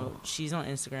she's on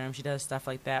Instagram, she does stuff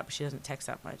like that, but she doesn't text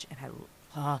that much, and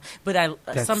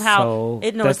That's somehow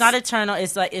it's not eternal.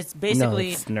 It's like it's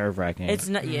basically it's nerve wracking. It's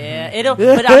not,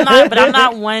 but I'm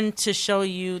not one to show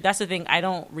you. That's the thing. I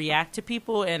don't react to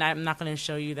people, and I'm not going to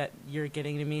show you that you're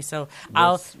getting to me. So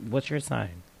what's your sign?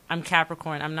 I'm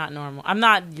Capricorn. I'm not normal. I'm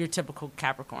not your typical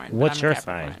Capricorn. What's your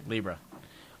sign? Libra.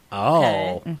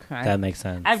 Oh, Okay. that makes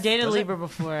sense. I've dated Libra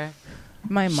before.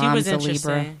 My She mom's was a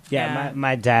interesting. Libra. Yeah,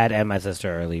 my dad and my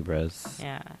sister are Libras.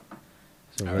 Yeah.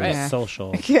 So we're right.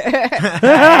 social. Are you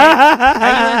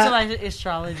into like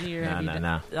astrology or have you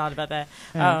thought about that?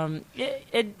 In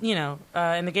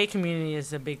the gay community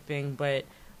is a big thing, but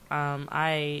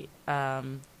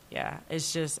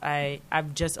it's just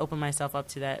I've just opened myself up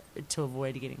to that to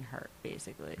avoid getting hurt,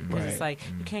 basically. Because it's like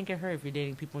you can't get hurt if you're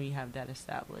dating people and you have that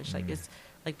established. Like it's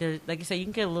like like you say, you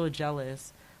can get a little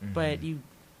jealous, but you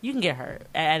can get hurt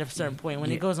at a certain point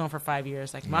when it goes on for 5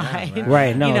 years, like mine.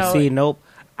 Right? No, nope.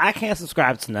 I can't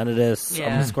subscribe to none of this.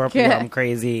 Yeah. I'm a Scorpio. I'm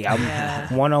crazy. I'm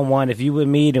one-on-one. If you with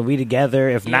me, then we together.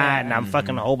 If not, and I'm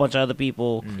fucking a whole bunch of other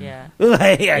people. Yeah.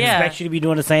 I expect you to be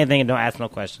doing the same thing and don't ask no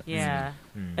questions. Yeah.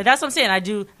 And that's what I'm saying. I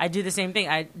do the same thing.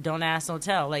 I don't ask, don't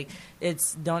tell. Like,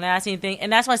 it's don't ask anything.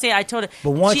 And that's why I say I told her.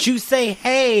 But once you say,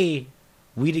 hey,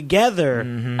 we together.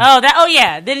 Then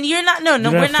you're not. No,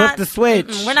 we're not. Flip the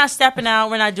switch. We're not stepping out.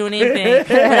 We're not doing anything.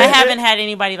 But I haven't had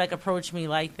anybody like approach me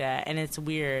like that, and it's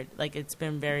weird. Like it's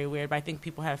been very weird. But I think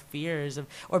people have fears of,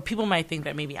 or people might think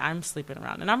that maybe I'm sleeping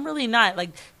around, and I'm really not.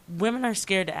 Like women are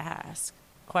scared to ask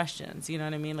questions. You know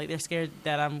what I mean? Like they're scared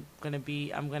that I'm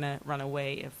gonna run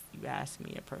away if you ask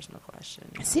me a personal question.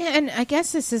 See, and I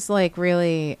guess this is like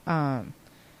really. I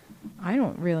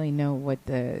don't really know what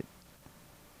the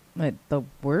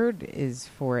word is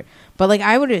for it, but like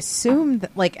I would assume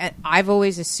that, like I've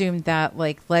always assumed that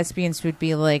like lesbians would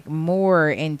be like more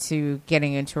into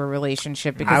getting into a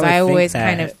relationship because I always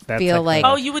kind of feel like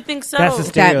you would think so. That's a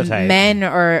stereotype. That men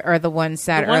are the ones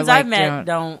that the ones are like I've met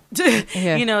don't.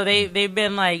 Yeah. They've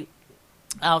been like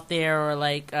out there or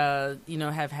like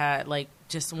have had like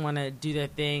just want to do their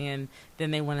thing and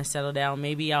then they want to settle down.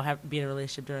 Maybe I'll have to be in a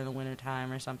relationship during the winter time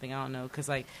or something. I don't know because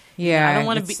like I don't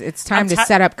want to be. It's time to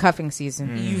set up cuffing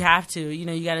season. You have to.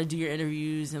 You got to do your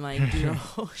interviews and like do your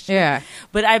whole shit. Yeah.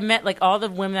 But I met like all the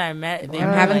women I met.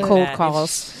 I'm having cold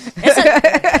calls. But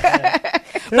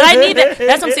I need that.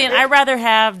 That's what I'm saying. I'd rather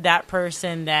have that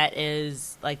person that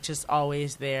is like just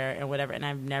always there and whatever. And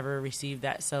I've never received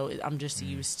that, so I'm just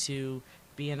used to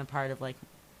being a part of like,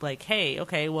 hey,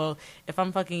 okay, well, if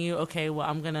I'm fucking you, okay, well,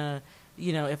 I'm gonna,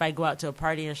 if I go out to a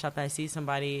party or something, I see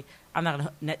somebody, I'm not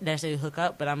gonna necessarily hook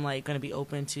up, but I'm like gonna be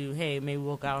open to, hey, maybe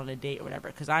we'll go out on a date or whatever,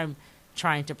 because I'm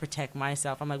trying to protect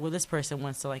myself. I'm like, well, this person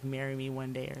wants to like marry me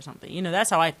one day or something. That's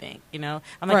how I think. I'm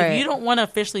like, if you don't want to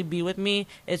officially be with me,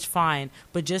 it's fine,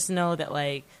 but just know that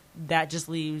like that just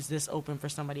leaves this open for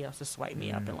somebody else to swipe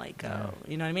me up and like go.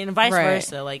 You know what I mean? And vice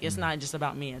versa. Like it's not just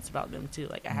about me; it's about them too.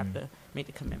 Like I have to make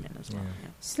the commitment as well. Yeah.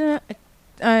 So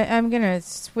I'm gonna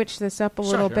switch this up a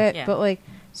little bit, but like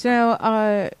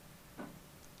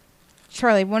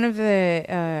Charlie, one of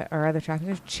our other topics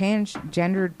is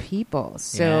transgendered people.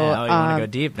 So you want to go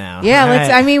deep now? Yeah, all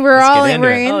right.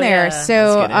 We're in there.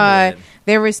 So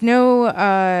there was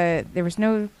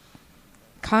no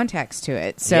context to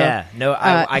it. So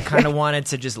I kind of wanted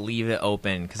to just leave it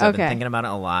open because I've been thinking about it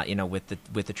a lot, with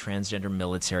the transgender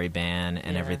military ban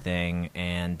and everything,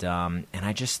 and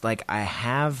I just like I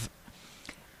have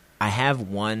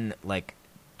one like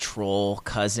troll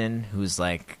cousin who's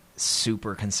like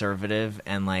super conservative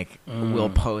and like will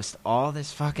post all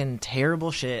this fucking terrible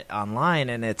shit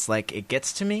online, and it's like it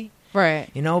gets to me, right?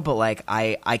 But like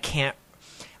I can't.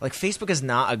 Like, Facebook is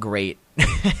not a great,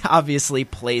 obviously,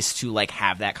 place to, like,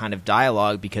 have that kind of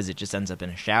dialogue because it just ends up in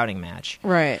a shouting match.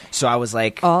 Right. So I was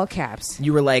like... All caps.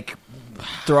 You were like,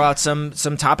 throw out some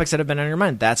topics that have been on your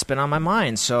mind. That's been on my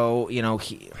mind. So, I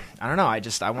don't know. I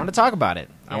want to talk about it.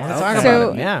 I want to talk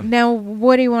about it. Yeah. Now,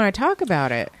 what do you want to talk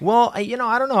about it? Well, I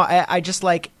don't know. I just,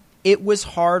 like... It was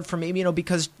hard for me,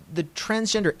 because the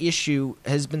transgender issue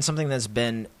has been something that's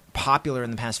been popular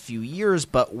in the past few years,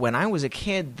 but when I was a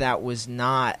kid, that was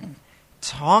not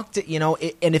talked,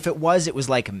 and if it was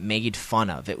like made fun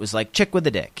of. It was like chick with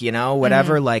a dick,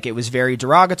 whatever. Like it was very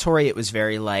derogatory. It was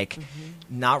very like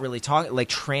not really talking, like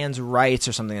trans rights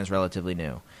or something that's relatively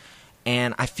new.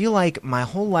 And I feel like my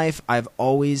whole life I've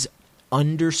always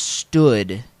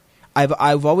understood.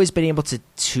 I've always been able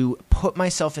to put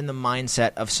myself in the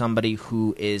mindset of somebody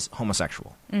who is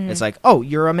homosexual. It's like, oh,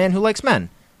 you're a man who likes men.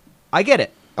 I get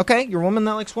it. Okay, you're a woman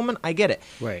that likes women. I get it.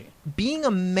 Right. Being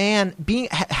a man,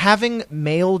 having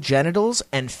male genitals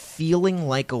and feeling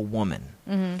like a woman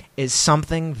is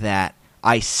something that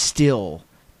I still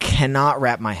cannot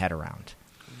wrap my head around.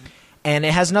 And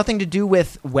it has nothing to do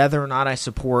with whether or not I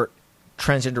support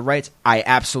transgender rights. I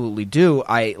absolutely do.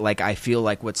 I feel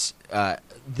like what's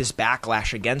this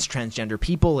backlash against transgender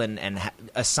people and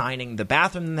assigning the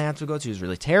bathroom they have to go to is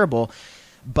really terrible.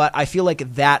 But I feel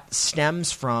like that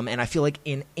stems from, and I feel like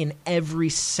in every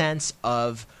sense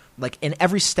of, like in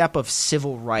every step of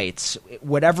civil rights,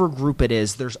 whatever group it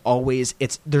is, there's always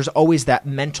that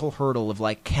mental hurdle of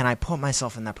like, can I put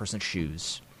myself in that person's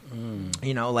shoes?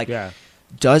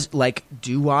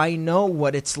 Do I know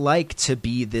what it's like to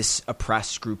be this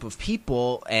oppressed group of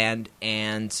people? And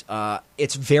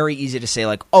it's very easy to say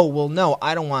like, oh, well, no,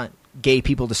 I don't want gay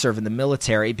people to serve in the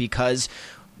military because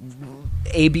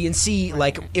A, B, and C,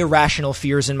 like irrational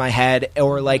fears in my head,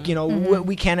 or like,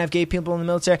 we can't have gay people in the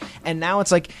military. And now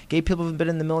it's like gay people have been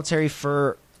in the military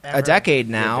for a decade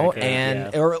now,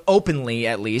 or openly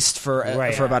at least for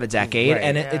about a decade. Right.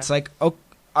 And it's like, oh,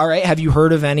 all right, have you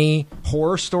heard of any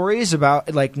horror stories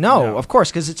about, like, no. Of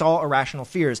course, because it's all irrational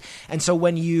fears. And so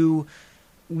when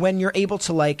you're able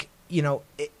to, like,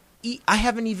 I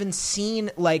haven't even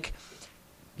seen, like,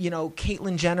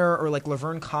 Caitlyn Jenner or, like,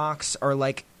 Laverne Cox are,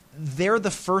 like, they're the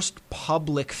first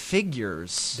public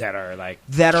figures that are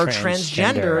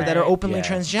transgender, that are openly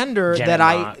transgender,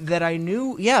 that I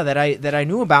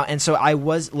knew about. And so I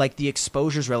was, like, the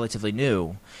exposure's relatively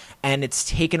new. And it's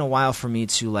taken a while for me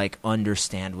to, like,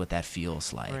 understand what that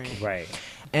feels like. Right.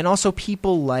 And also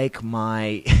people like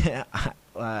my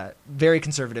very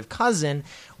conservative cousin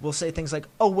will say things like,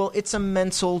 oh, well, it's a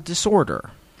mental disorder,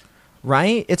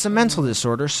 right? It's a mental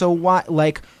disorder. So why,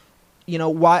 like,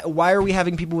 why are we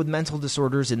having people with mental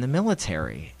disorders in the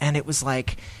military? And it was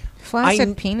like...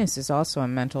 Flaccid penis is also a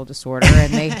mental disorder,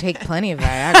 and they take plenty of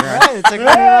Viagra. Right, it's like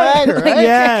Viagra, right?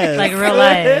 Yes. Like real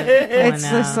life. It's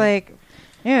just like...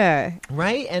 Yeah.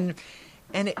 Right? And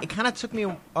it kind of took me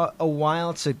a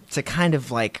while to kind of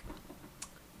like,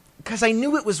 because I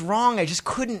knew it was wrong. I just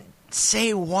couldn't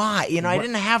say why. I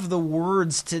didn't have the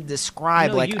words to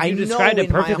describe. You described it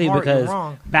perfectly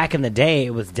because back in the day, it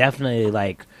was definitely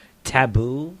like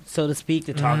taboo, so to speak,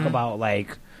 to talk about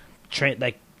like,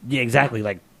 exactly,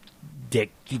 like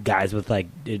dick guys with like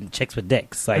chicks with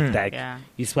dicks like that. Yeah.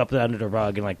 You swept it under the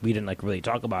rug and like we didn't like really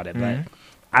talk about it, but.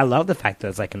 I love the fact that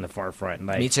it's like in the forefront.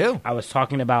 Like, me too. I was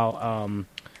talking about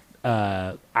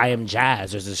I Am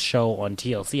Jazz. There's this show on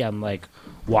TLC. I'm like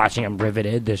watching. I'm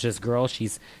riveted. There's this girl.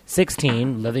 She's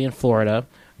 16, living in Florida.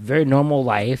 Very normal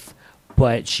life,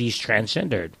 but she's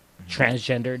transgendered.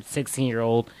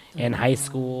 16-year-old in high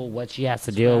school. What she has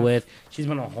to deal with. She's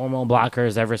been on hormone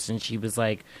blockers ever since she was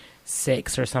like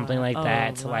 6 or something like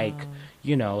that. To like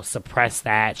suppress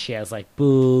that. She has like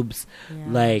boobs.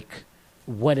 Like.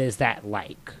 What is that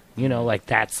like? Like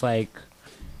that's like,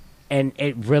 and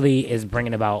it really is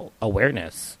bringing about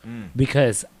awareness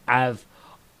because I've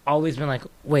always been like,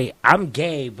 wait, I'm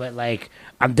gay, but like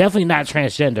I'm definitely not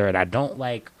transgender, and I don't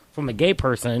like from a gay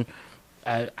person.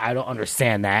 I don't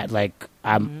understand that. Like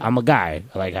I'm a guy,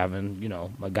 I like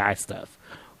having my guy stuff,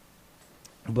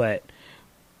 but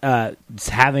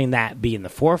having that be in the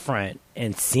forefront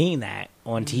and seeing that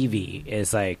on TV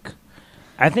is like.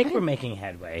 I think we're making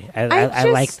headway. I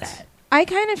like that. I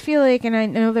kind of feel like, and I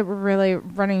know that we're really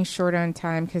running short on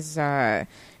time because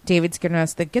David's giving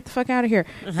us the get the fuck out of here.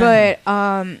 But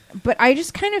I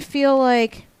just kind of feel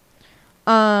like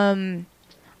I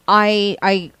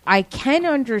can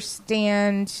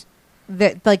understand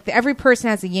that like every person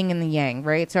has a yin and the yang,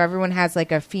 right? So everyone has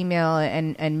like a female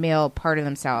and male part of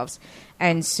themselves.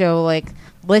 And so, like,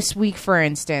 this week, for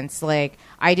instance, like,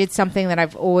 I did something that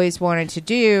I've always wanted to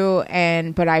do,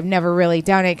 but I've never really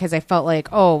done it because I felt like,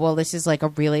 oh, well, this is, like, a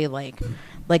really, like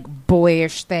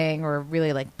boyish thing or a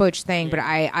really, like, butch thing. But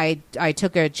I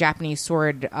took a Japanese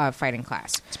sword fighting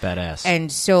class. It's badass.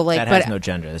 And so, like... That has no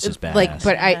gender. This is badass. Like,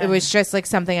 but it was just, like,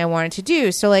 something I wanted to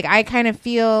do. So, like, I kind of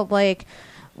feel like...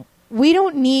 we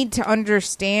don't need to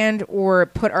understand or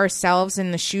put ourselves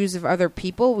in the shoes of other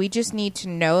people. We just need to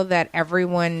know that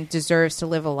everyone deserves to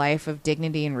live a life of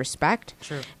dignity and respect.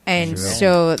 True. And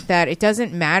so that it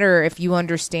doesn't matter if you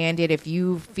understand it, if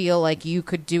you feel like you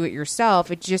could do it yourself.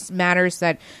 It just matters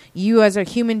that you as a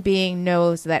human being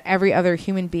knows that every other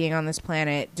human being on this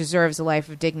planet deserves a life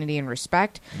of dignity and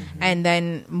respect, and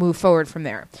then move forward from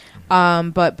there.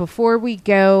 But before we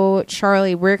go,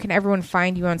 Charlie, where can everyone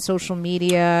find you on social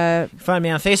media? Find me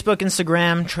on Facebook,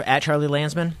 Instagram, at Charlie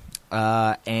Landsman.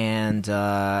 And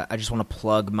I just want to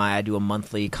plug I do a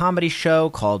monthly comedy show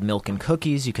called Milk and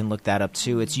Cookies. You can look that up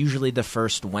too. It's usually the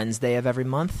first Wednesday of every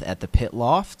month at the Pit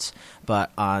Lofts.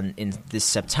 But in this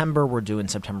September, we're doing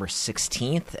September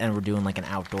 16th, and we're doing like an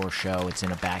outdoor show. It's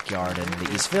in a backyard in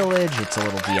the East Village. It's a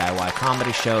little DIY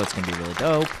comedy show. It's going to be really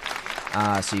dope.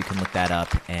 So you can look that up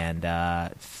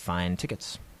and find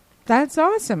tickets. That's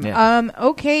awesome. Yeah.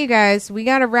 Okay, you guys, we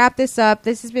got to wrap this up.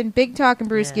 This has been Big Talk and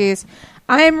Brewskis.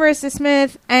 I am Maryssa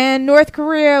Smith, and North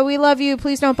Korea, we love you.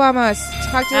 Please don't bomb us.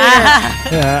 Talk to you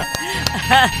later.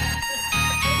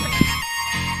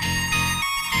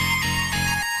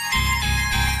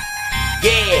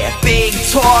 Yeah, big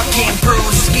talking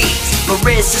brewskis.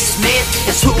 Maryssa Smith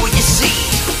is who you see.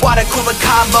 Water cooler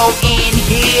combo in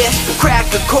here.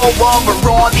 Crack a cold one, we're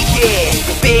on the air.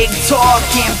 Big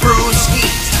talking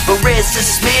brewskis. Maryssa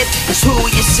Smith is who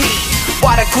you see.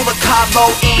 Water cooler combo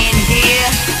in here.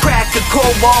 Crack a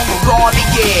cold one, we're on the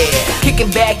air. Kicking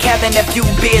back, having a few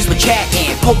beers, we're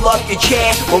chatting. Pull up your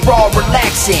chair, we're all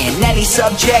relaxing. Any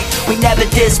subject, we never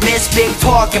dismiss. Big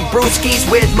talking brewskis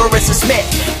with Maryssa Smith.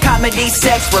 Comedy,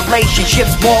 sex,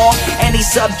 relationships, more. Any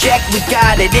subject, we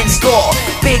got it in store.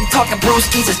 Big talking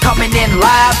brewskis is coming in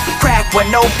live. Crack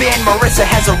one open, Maryssa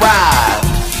has arrived.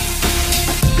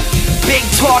 Big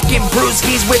talking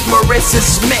brewskis with Maryssa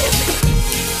Smith.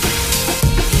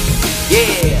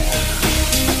 Yeah.